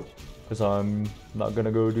endgame? Nope. Because I'm not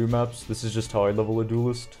gonna go do maps. This is just how I level a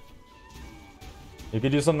duelist. You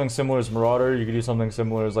could do something similar as Marauder, you could do something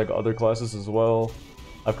similar as like other classes as well.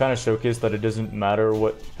 I've kind of showcased that it doesn't matter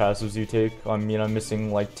what passives you take. I mean, I'm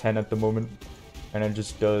missing like 10 at the moment. And it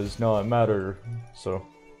just does not matter. So,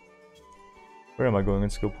 where am I going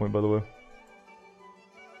in skill point, by the way?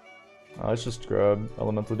 Let's just grab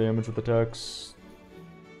elemental damage with attacks.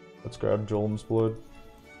 Let's grab Jolm's blood.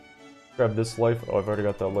 Grab this life. Oh, I've already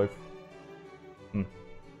got that life.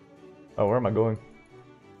 Oh, where am I going?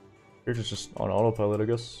 Here's just on autopilot, I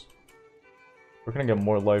guess. We're gonna get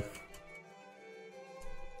more life.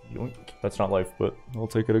 Yoink. That's not life, but I'll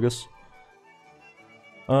take it, I guess.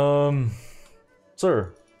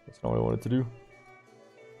 Sir. That's not what I wanted to do.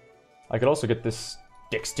 I could also get this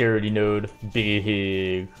dexterity node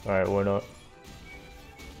big. Alright, why not?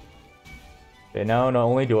 Okay, now not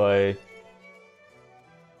only do I...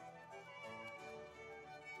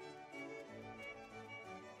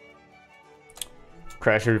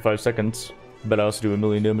 crash every 5 seconds, but I also do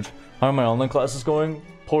 1,000,000 damage. How are my online classes going?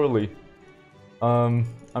 Poorly. I'm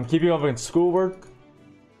keeping up with schoolwork,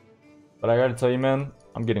 but I gotta tell you, man,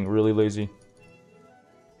 I'm getting really lazy.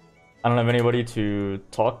 I don't have anybody to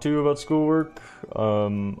talk to about schoolwork.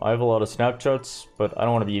 I have a lot of Snapchats, but I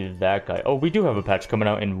don't want to be that guy. Oh, we do have a patch coming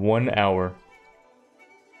out in 1 hour.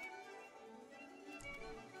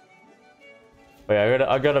 But yeah,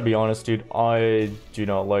 I gotta be honest, dude. I do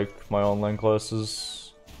not like my online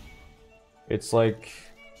classes. It's like...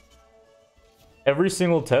 every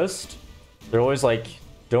single test, they're always like,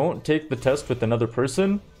 don't take the test with another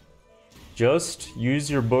person. Just use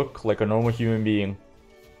your book like a normal human being.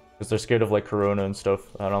 Because they're scared of like corona and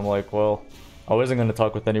stuff. And I'm like, well, I wasn't going to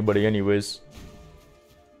talk with anybody anyways.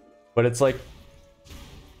 But it's like,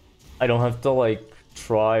 I don't have to like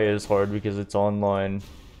try as hard because it's online.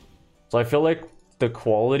 So I feel like the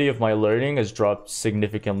quality of my learning has dropped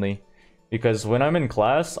significantly. Because when I'm in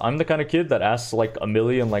class, I'm the kind of kid that asks like a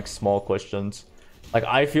million like small questions. Like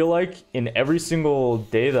I feel like in every single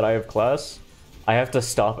day that I have class, I have to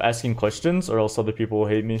stop asking questions or else other people will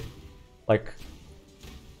hate me. Like,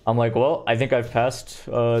 I'm like, well, I think I've passed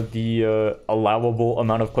the allowable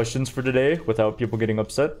amount of questions for today without people getting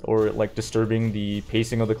upset or like disturbing the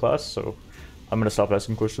pacing of the class, so I'm gonna stop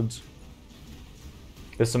asking questions.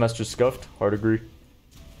 This semester's scuffed, hard agree.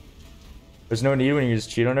 There's no need when you just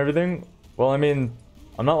cheat on everything. Well, I mean,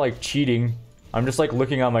 I'm not like cheating. I'm just like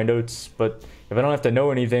looking at my notes, but if I don't have to know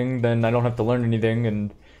anything, then I don't have to learn anything,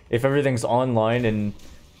 and if everything's online and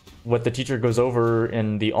what the teacher goes over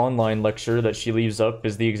in the online lecture that she leaves up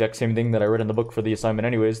is the exact same thing that I read in the book for the assignment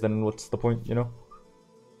anyways, then what's the point, you know?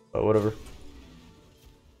 But whatever.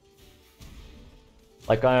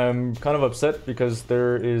 Like, I'm kind of upset because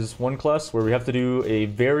there is one class where we have to do a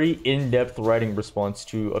very in-depth writing response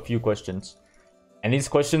to a few questions. And these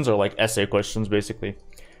questions are like essay questions, basically.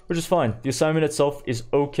 Which is fine. The assignment itself is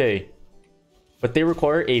okay. But they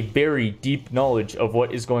require a very deep knowledge of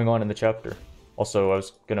what is going on in the chapter. Also, I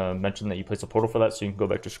was gonna mention that you place a portal for that, so you can go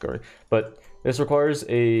back to Shikari. But this requires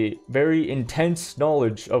a very intense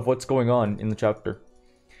knowledge of what's going on in the chapter.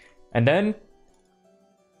 And then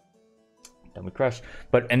we crash.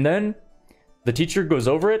 And then the teacher goes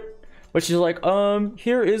over it, but she's like,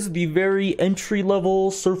 here is the very entry level,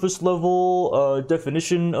 surface level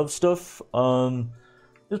definition of stuff.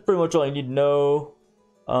 That's pretty much all I need to know.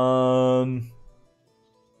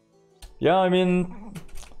 Yeah, I mean,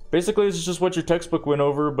 basically it's just what your textbook went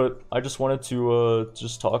over, but I just wanted to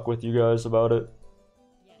just talk with you guys about it.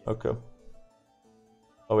 Okay.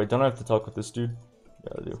 Oh wait, don't I have to talk with this dude?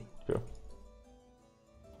 Yeah, I do. Okay.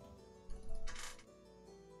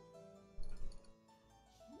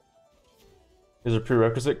 These are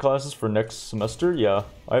prerequisite classes for next semester? Yeah,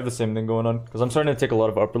 I have the same thing going on. Because I'm starting to take a lot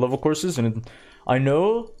of upper level courses, and I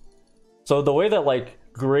know... So the way that, like,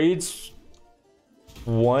 grades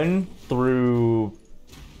 1 through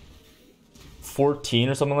 14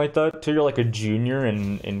 or something like that, till you're like a junior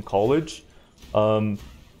in college,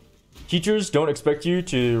 teachers don't expect you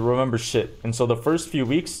to remember shit. And so the first few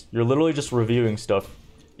weeks, you're literally just reviewing stuff.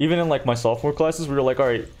 Even in, like, my sophomore classes, we were like,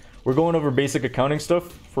 alright, we're going over basic accounting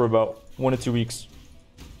stuff for about 1 to 2 weeks.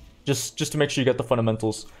 Just to make sure you get the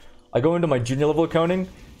fundamentals. I go into my junior level accounting,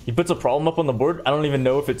 he puts a problem up on the board, I don't even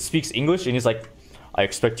know if it speaks English, and he's like, I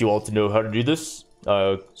expect you all to know how to do this,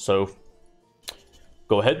 so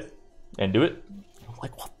go ahead and do it. I'm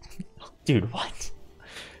like, what? Dude, what?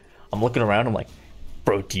 I'm looking around, I'm like,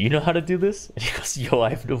 bro, do you know how to do this? And he goes, yo,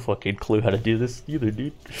 I have no fucking clue how to do this either,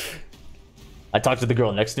 dude. I talked to the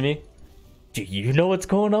girl next to me. Do you know what's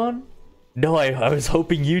going on? No, I was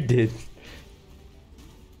hoping you did.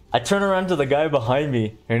 I turn around to the guy behind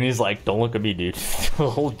me, and he's like, don't look at me, dude.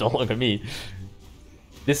 Don't look at me.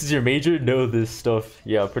 This is your major? Know this stuff.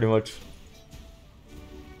 Yeah, pretty much.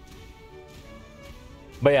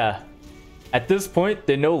 But yeah, at this point,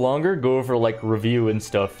 they no longer go over, like, review and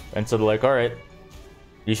stuff. And so they're like, alright,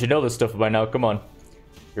 you should know this stuff by now, come on.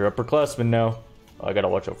 You're upperclassmen now. Oh, I gotta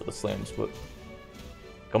watch out for the slams, but...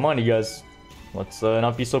 Come on, you guys. Let's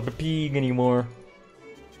not be so pig anymore.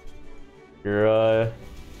 You're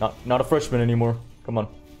not a freshman anymore. Come on.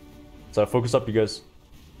 Let's focus up, you guys.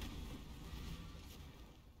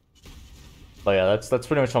 But yeah, that's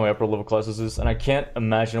pretty much how my upper level classes is, and I can't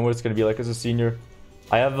imagine what it's gonna be like as a senior.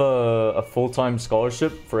 I have a full-time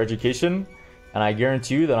scholarship for education, and I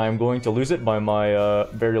guarantee you that I'm going to lose it by my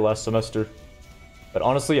very last semester. But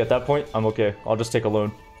honestly, at that point, I'm okay. I'll just take a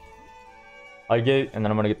loan. I get, and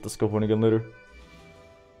then I'm gonna get the scope one again later.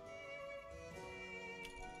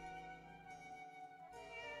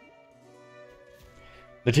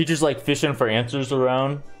 The teacher's like fishing for answers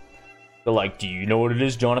around. They're like, do you know what it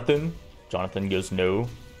is, Jonathan? Jonathan goes, no.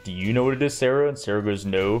 Do you know what it is, Sarah? And Sarah goes,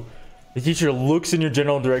 no. The teacher looks in your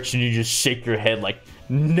general direction, you just shake your head like,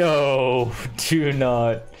 no, do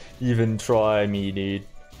not even try me, dude.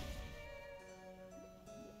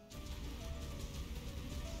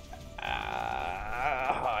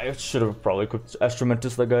 I should have probably cooked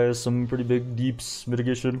Astromentus. That guy has some pretty big deeps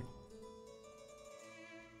mitigation.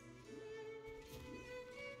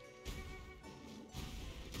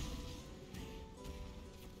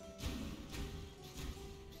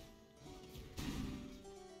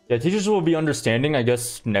 Yeah, teachers will be understanding, I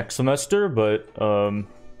guess, next semester, but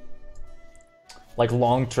like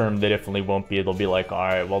long term, they definitely won't be. They'll be like, all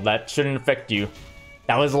right, well, that shouldn't affect you.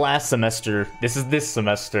 That was last semester. This is this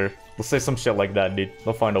semester. They'll say some shit like that, dude.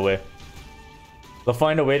 They'll find a way. They'll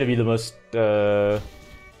find a way to be the most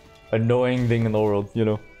annoying thing in the world, you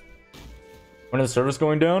know. When is the servers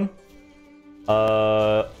going down?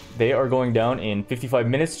 They are going down in 55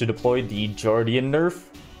 minutes to deploy the Jardian nerf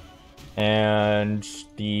and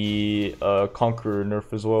the Conqueror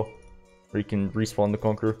nerf as well, where you can respawn the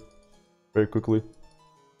Conqueror very quickly.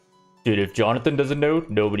 Dude, if Jonathan doesn't know,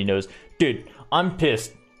 nobody knows. Dude, I'm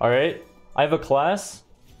pissed, alright? I have a class.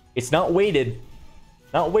 It's not weighted.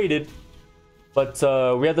 Not weighted. But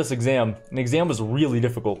we had this exam. And the exam was really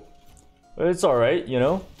difficult. But it's alright, you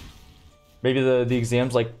know? Maybe the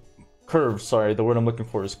exam's like curved. Sorry, the word I'm looking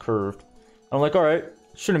for is curved. I'm like, alright,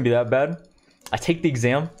 shouldn't be that bad. I take the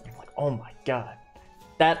exam. I'm like, oh my god.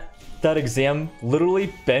 That exam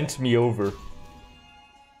literally bent me over.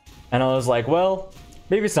 And I was like, well,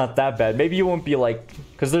 maybe it's not that bad. Maybe you won't be like,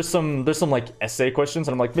 because there's some like essay questions,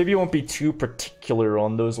 and I'm like, maybe you won't be too particular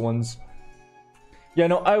on those ones. Yeah,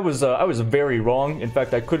 no, I was very wrong. In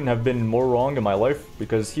fact, I couldn't have been more wrong in my life,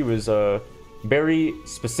 because he was very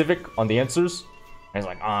specific on the answers. And he's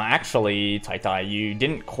like, actually, Tai, you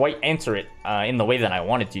didn't quite answer it in the way that I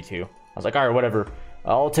wanted you to. I was like, all right, whatever.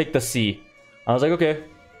 I'll take the C. I was like, okay.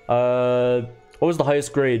 What was the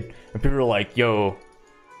highest grade? And people were like, yo,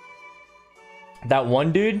 that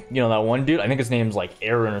one dude, you know, that one dude, I think his name's like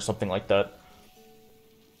Aaron or something like that.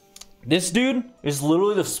 This dude is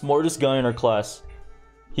literally the smartest guy in our class.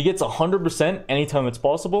 He gets 100% anytime it's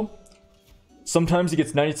possible. Sometimes he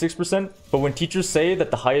gets 96%, but when teachers say that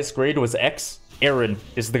the highest grade was X, Aaron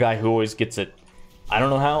is the guy who always gets it. I don't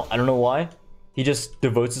know how, I don't know why. He just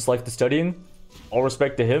devotes his life to studying. All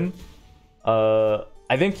respect to him.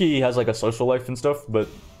 I think he has like a social life and stuff, but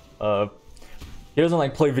he doesn't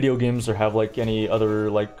like play video games or have like any other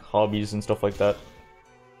like hobbies and stuff like that.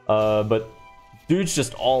 But dude's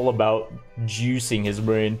just all about juicing his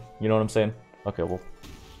brain, you know what I'm saying? Okay, well,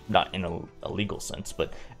 not in a legal sense,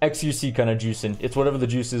 but XUC kind of juicing. It's whatever the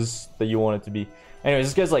juice is that you want it to be. Anyways,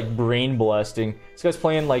 this guy's like brain blasting. This guy's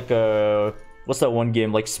playing like what's that one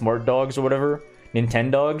game, like Smart Dogs or whatever,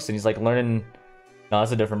 Nintendogs, and he's like learning. No,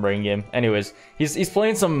 that's a different brain game. Anyways, he's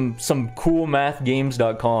playing some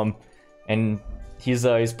coolmathgames.com, and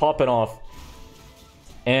he's popping off.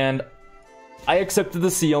 And I accepted the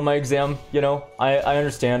C on my exam. You know, I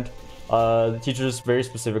understand. The teacher's very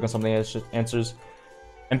specific on something that answers.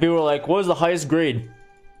 And people were like, what was the highest grade?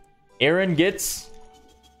 Aaron gets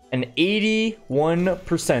an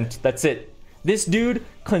 81%. That's it. This dude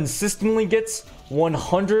consistently gets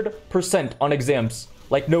 100% on exams.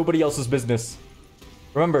 Like nobody else's business.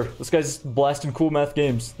 Remember, this guy's blasting cool math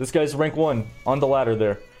games. This guy's rank 1 on the ladder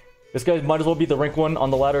there. This guy might as well be the rank 1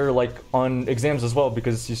 on the ladder, like, on exams as well,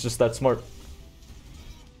 because he's just that smart.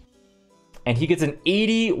 And he gets an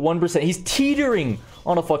 81%. He's teetering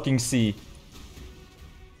on a fucking C.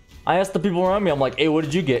 I asked the people around me, I'm like, hey, what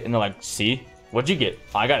did you get? And they're like, C? What'd you get?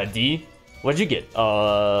 I got a D. What'd you get?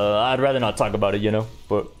 I'd rather not talk about it, you know,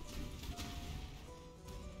 but...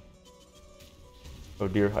 Oh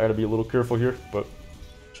dear, I gotta be a little careful here, but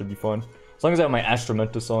should be fine. As long as I have my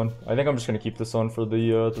Astromentus on. I think I'm just gonna keep this on for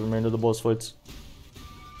the remainder of the boss fights.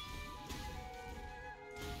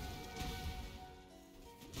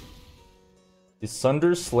 Is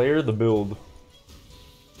Sunder Slayer the build?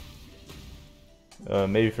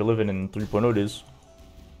 Maybe if you're living in 3.0 days.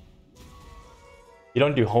 You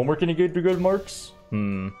don't do homework and you get good marks?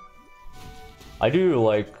 I do,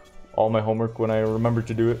 like, all my homework when I remember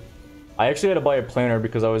to do it. I actually had to buy a planner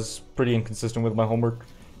because I was pretty inconsistent with my homework.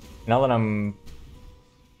 Now that I'm,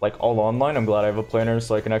 like, all online, I'm glad I have a planner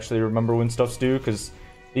so I can actually remember when stuff's due, because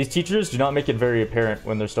these teachers do not make it very apparent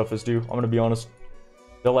when their stuff is due. I'm gonna be honest.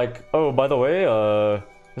 They're like, oh, by the way,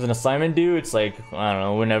 there's an assignment due. It's like, I don't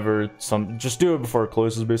know, whenever just do it before it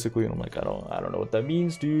closes, basically. And I'm like, I don't know what that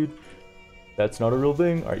means, dude. That's not a real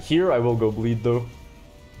thing. Alright, here I will go bleed, though,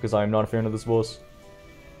 because I'm not a fan of this boss.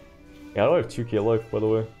 Yeah, I don't have 2k life, by the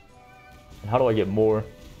way. And how do I get more?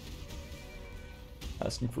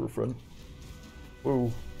 Asking for a friend.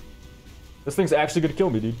 Whoa. This thing's actually gonna kill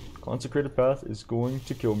me, dude. Consecrated Path is going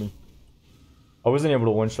to kill me. I wasn't able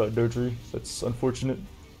to one-shot Dotry. That's unfortunate.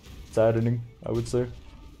 Saddening, I would say.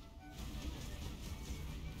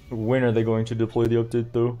 When are they going to deploy the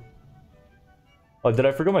update, though? Oh, did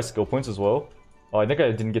I forget my skill points as well? Oh, I think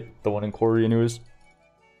I didn't get the one in Quarry anyways.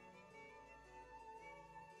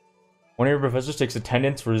 One of your professors takes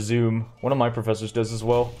attendance for Zoom. One of my professors does as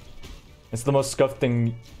well. It's the most scuffed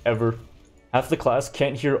thing ever. half the class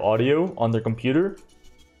can't hear audio on their computer,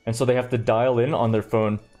 and so they have to dial in on their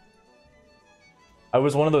phone. I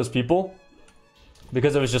was one of those people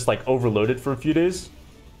because it was just like overloaded for a few days.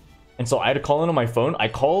 And so I had to call in on my phone. I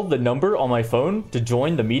called the number on my phone to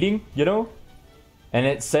join the meeting, you know? And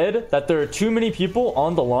it said that there are too many people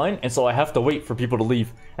on the line, and so I have to wait for people to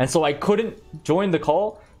leave. And so I couldn't join the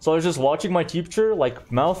call, so I was just watching my teacher,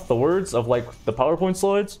 like, mouth the words of, like, the PowerPoint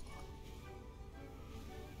slides.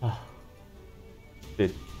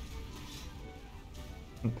 Dude.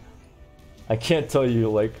 I can't tell you,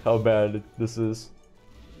 like, how bad this is.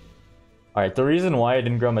 Alright, the reason why I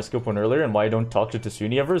didn't grab my skill point earlier and why I don't talk to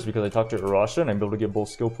Tasuni ever is because I talked to Urasha and I'm able to get both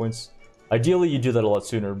skill points. Ideally, you do that a lot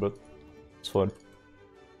sooner, but it's fun.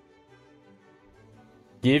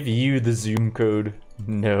 Give you the Zoom code.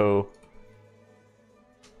 No.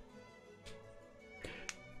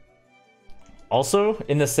 Also,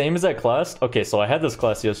 in the same exact class, okay, so I had this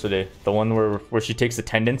class yesterday, the one where she takes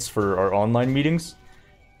attendance for our online meetings,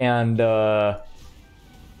 and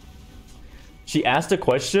she asked a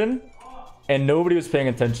question, and nobody was paying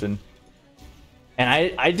attention. And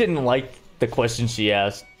I didn't like the question she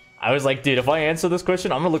asked. I was like, dude, if I answer this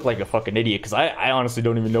question, I'm gonna look like a fucking idiot, because I honestly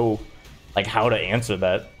don't even know, like, how to answer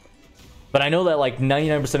that. But I know that, like,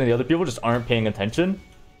 99% of the other people just aren't paying attention.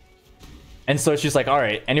 And so she's like,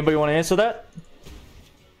 alright, anybody want to answer that?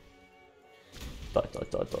 Dot, dot,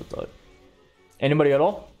 dot, dot, dot. Anybody at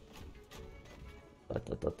all? Dot,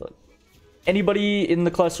 dot, dot, dot. Anybody in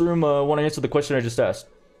the classroom want to answer the question I just asked?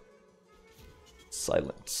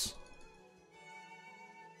 Silence.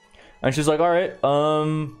 And she's like, alright,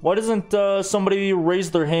 why doesn't somebody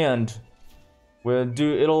raise their hand?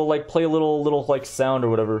 It'll like play a little like sound or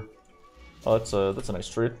whatever. Oh, that's a nice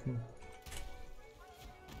trade.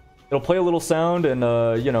 It'll play a little sound, and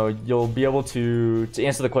you know, you'll be able to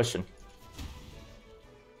answer the question.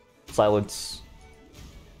 Silence.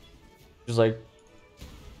 She's like,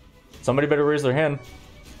 somebody better raise their hand,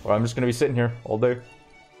 or I'm just gonna be sitting here all day.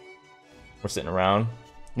 We're sitting around.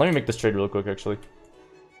 Let me make this trade real quick, actually.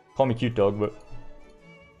 Call me cute dog, but.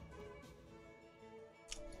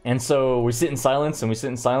 And so we sit in silence, and we sit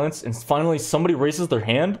in silence, and finally somebody raises their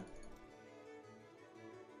hand.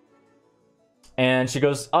 And she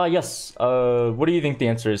goes, ah, yes, what do you think the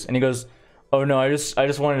answer is? And he goes, oh no, I just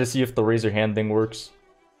wanted to see if the raise your hand thing works.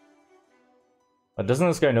 Doesn't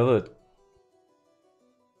this guy know that?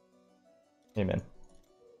 Hey, man.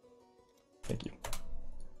 Thank you.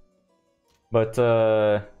 But,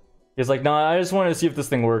 he's like, no, I just wanted to see if this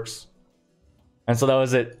thing works. And so that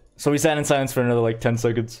was it. So we sat in silence for another, like, 10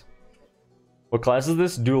 seconds. What class is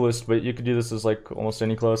this? Duelist, but you could do this as, like, almost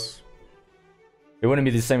any class. It wouldn't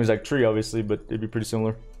be the same exact tree, obviously, but it'd be pretty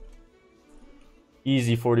similar.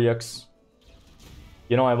 Easy 40x.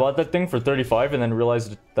 You know, I bought that thing for 35 and then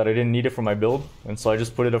realized that I didn't need it for my build. And so I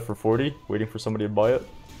just put it up for 40, waiting for somebody to buy it.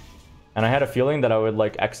 And I had a feeling that I would,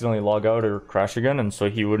 like, accidentally log out or crash again, and so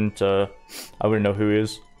he wouldn't, I wouldn't know who he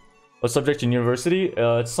is. What subject in university?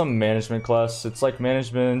 It's some management class. It's like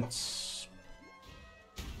management...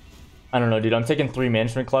 I don't know, dude. I'm taking 3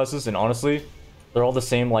 management classes, and honestly, they're all the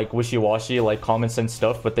same, like, wishy-washy, like, common sense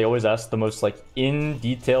stuff, but they always ask the most, like,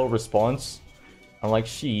 in-detail response. I'm like,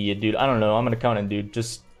 shit, dude, I don't know. I'm an accountant, dude.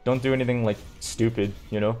 Just don't do anything, like, stupid,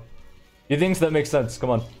 you know? Do things that make sense. Come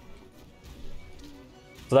on.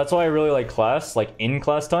 So that's why I really like class, like, in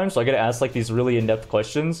class time, so I get to ask, like, these really in-depth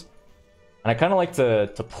questions. And I kind of like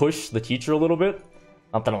to push the teacher a little bit.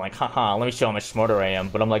 Not that I'm like, haha, let me show how much smarter I am.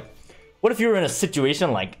 But I'm like, what if you were in a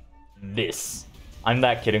situation like this? I'm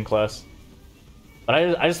that kid in class. But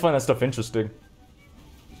I just find that stuff interesting.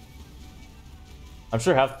 I'm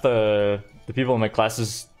sure half the people in my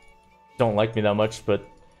classes don't like me that much, but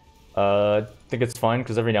I think it's fine,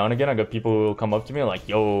 because every now and again I got people who will come up to me and like,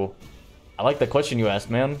 yo, I like the question you asked,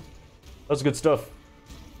 man. That was good stuff.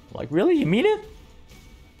 I'm like, really? You mean it?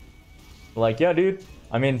 Like, yeah, dude.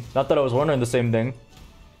 I mean, not that I was wondering the same thing,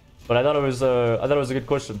 but I thought it was a good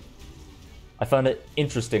question. I found it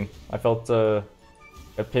interesting. I felt I'd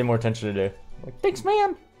pay more attention today. Like, thanks,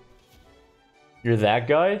 man. You're that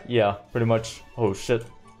guy? Yeah, pretty much. Oh shit,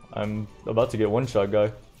 I'm about to get one-shot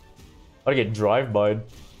guy. About to get drive-by'd.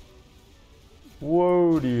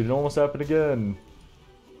 Whoa, dude! It almost happened again.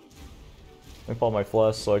 I pop my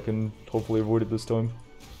flask so I can hopefully avoid it this time.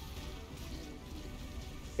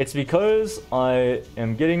 It's because I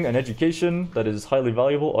am getting an education that is highly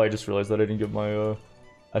valuable. Oh, I just realized that I didn't get my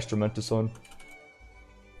Astramentus on.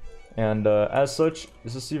 And as such,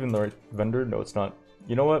 is this even the right vendor? No, it's not.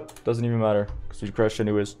 You know what? Doesn't even matter, because we crashed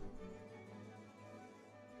anyways.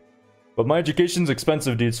 But my education's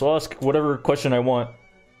expensive, dude, so I'll ask whatever question I want.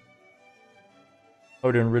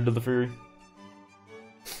 Oh, doing rid of the Fury.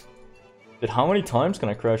 Dude, how many times can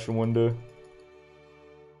I crash in one day?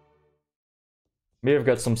 Maybe I've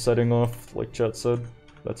got some setting off, like chat said.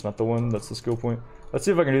 That's not the one, that's the skill point. Let's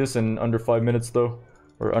see if I can do this in under 5 minutes though.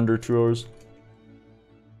 Or under 2 hours.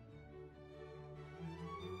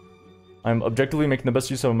 I'm objectively making the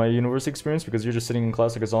best use of my university experience because you're just sitting in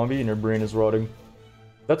class like a zombie and your brain is rotting.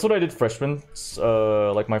 That's what I did freshman,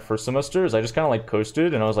 like my first semester, is I just kind of like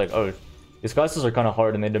coasted and I was like, oh, these classes are kind of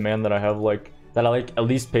hard and they demand that I have like, that I like at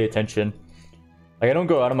least pay attention. Like I don't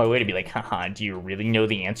go out of my way to be like, haha, do you really know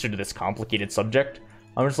the answer to this complicated subject?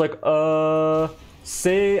 I'm just like,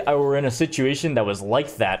 say I were in a situation that was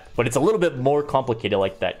like that, but it's a little bit more complicated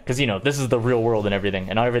like that. Because, you know, this is the real world and everything.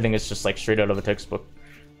 And not everything is just like straight out of a textbook.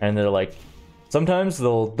 And they're like, sometimes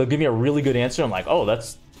they'll give me a really good answer. I'm like, oh,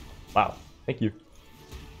 that's, wow, thank you.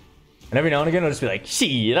 And every now and again, I'll just be like,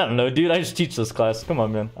 shit, I don't know, dude, I just teach this class. Come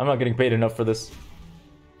on, man. I'm not getting paid enough for this.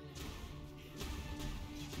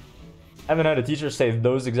 I haven't had a teacher say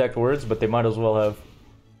those exact words, but they might as well have.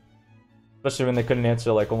 Especially when they couldn't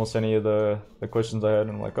answer like almost any of the questions I had.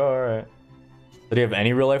 And I'm like, oh, alright. Did he have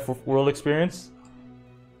any real life world experience?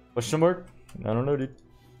 Question mark? I don't know, dude.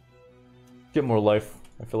 Get more life.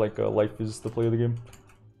 I feel like life is the play of the game.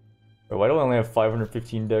 Wait, why do I only have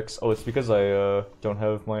 515 decks? Oh, it's because I don't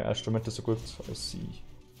have my Astromentus equipped. I see.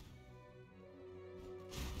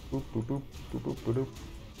 Boop, boop, boop, boop, boop, boop, boop.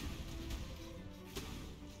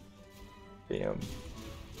 Damn.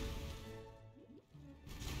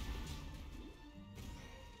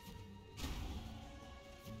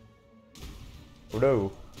 Oh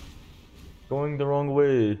no. Going the wrong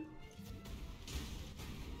way.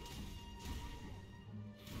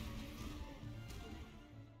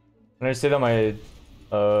 Can I say that my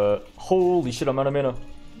holy shit, I'm out of mana.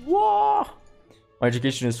 Wah! My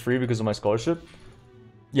education is free because of my scholarship?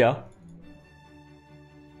 Yeah.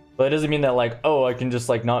 But it doesn't mean that like, oh, I can just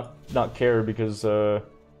like not care because you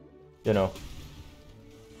know,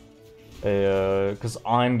 because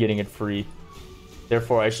I'm getting it free.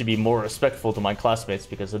 Therefore, I should be more respectful to my classmates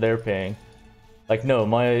because they're paying. Like, no,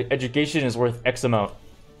 my education is worth X amount.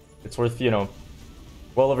 It's worth, you know,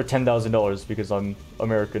 well over $10,000 because I'm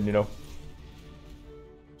American, you know.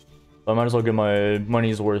 So I might as well get my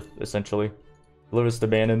money's worth, essentially. Deliver to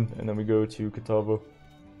Bannon, and then we go to Kitava.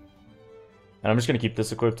 And I'm just gonna keep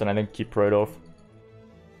this equipped, and I think keep Pride off.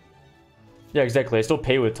 Yeah, exactly. I still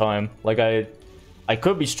pay with time. Like, I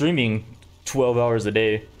could be streaming 12 hours a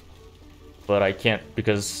day, but I can't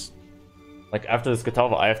because, like, after this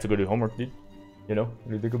Kitava, I have to go do homework, dude. You know, what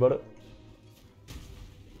do you think about it?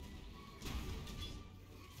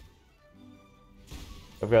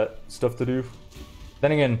 I've got stuff to do.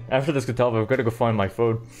 Then again, after this Kitava, I've got to go find my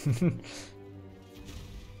phone.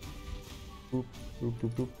 Boop, boop, boop,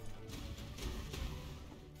 boop.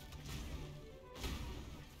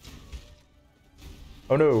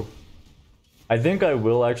 Oh no. I think I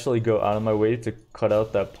will actually go out of my way to cut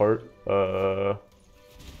out that part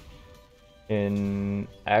in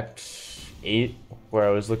Act 8 where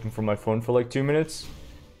I was looking for my phone for like 2 minutes.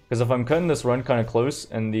 Because if I'm cutting this run kind of close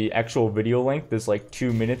and the actual video length is like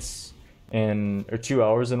 2 minutes and or 2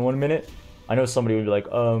 hours and 1 minute, I know somebody would be like,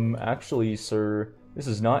 actually, sir, this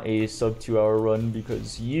is not a sub 2 hour run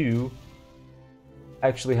because you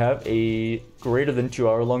actually have a greater than 2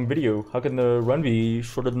 hour long video. How can the run be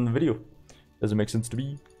shorter than the video? Doesn't make sense to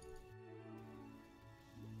me.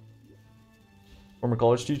 Former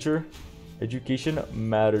college teacher, education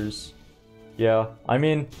matters. Yeah, I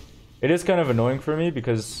mean, it is kind of annoying for me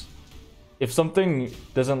because if something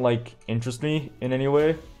doesn't like interest me in any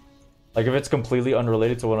way, like if it's completely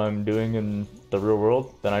unrelated to what I'm doing in the real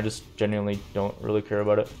world, then I just genuinely don't really care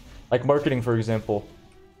about it. Like marketing, for example.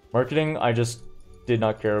 Marketing, I just did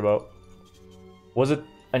not care about. Was it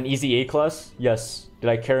an easy A class? Yes. Did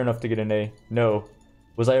I care enough to get an A? No.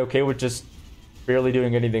 Was I okay with just barely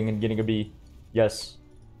doing anything and getting a B? Yes.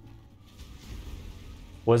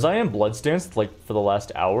 Was I in Bloodstance like for the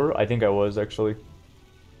last hour? I think I was actually.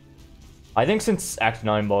 I think since Act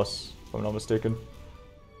 9 boss, if I'm not mistaken.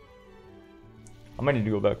 I might need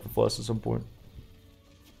to go back for Flash at some point.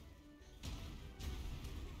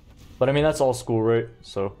 But I mean, that's all school, right?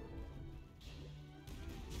 So.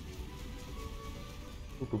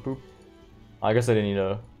 Boop, boop, boop. I guess I didn't need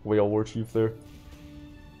a Whale War Chief there.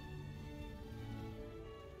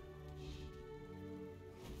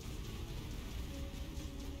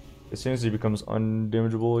 As soon as he becomes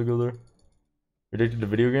undamageable, I go there. Addicted to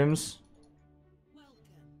video games?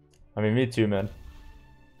 I mean, me too, man.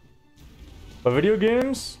 But video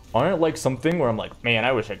games aren't like something where I'm like, man,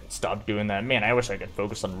 I wish I could stop doing that. Man, I wish I could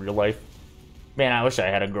focus on real life. Man, I wish I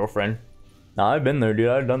had a girlfriend. Nah, I've been there, dude.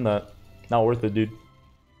 I've done that. Not worth it, dude.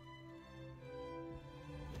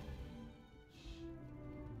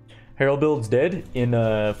 Herald build's dead in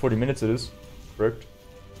 40 minutes. It is correct.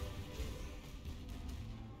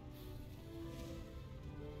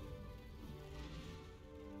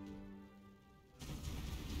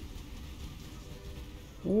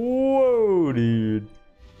 Whoa, dude!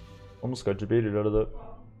 Almost got debated out of that.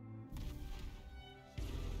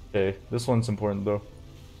 Okay, this one's important though.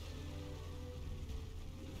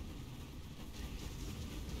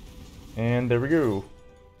 And there we go.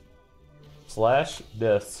 Slash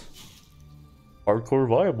death. Hardcore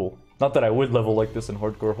viable. Not that I would level like this in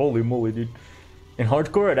hardcore. Holy moly, dude. In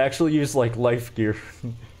hardcore, I'd actually use like life gear.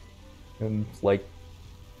 And like,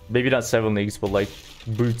 maybe not 7 leagues, but like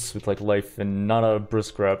boots with like life and not a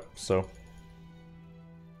brisk wrap, so.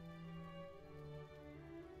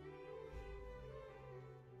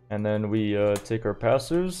 And then we take our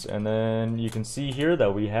passives, and then you can see here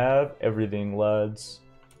that we have everything, lads.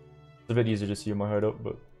 It's a bit easier to see in my hideout,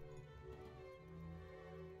 but...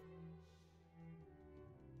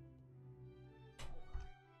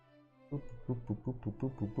 Boop, boop, boop, boop,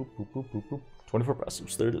 boop, boop, boop, boop, boop, boop, boop. 24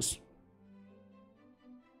 passives, there it is.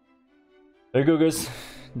 There you go, guys.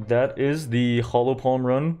 That is the Hollow Palm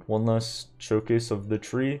run. One last showcase of the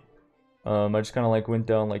tree. I just kind of like went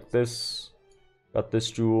down like this. Got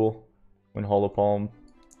this jewel, went Hollow Palm.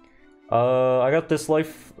 I got this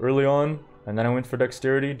life early on, and then I went for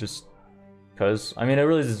dexterity, just because. I mean, it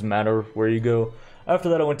really doesn't matter where you go. After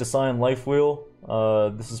that, I went to Scion Life Wheel.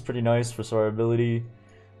 This is pretty nice for survivability.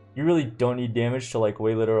 You really don't need damage to like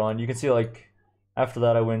way later on. You can see like, after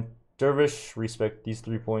that I went Dervish, respect these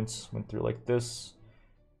 3 points, went through like this.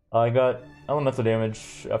 I got elemental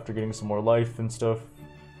damage after getting some more life and stuff.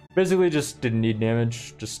 Basically just didn't need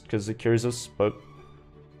damage just because it carries us, but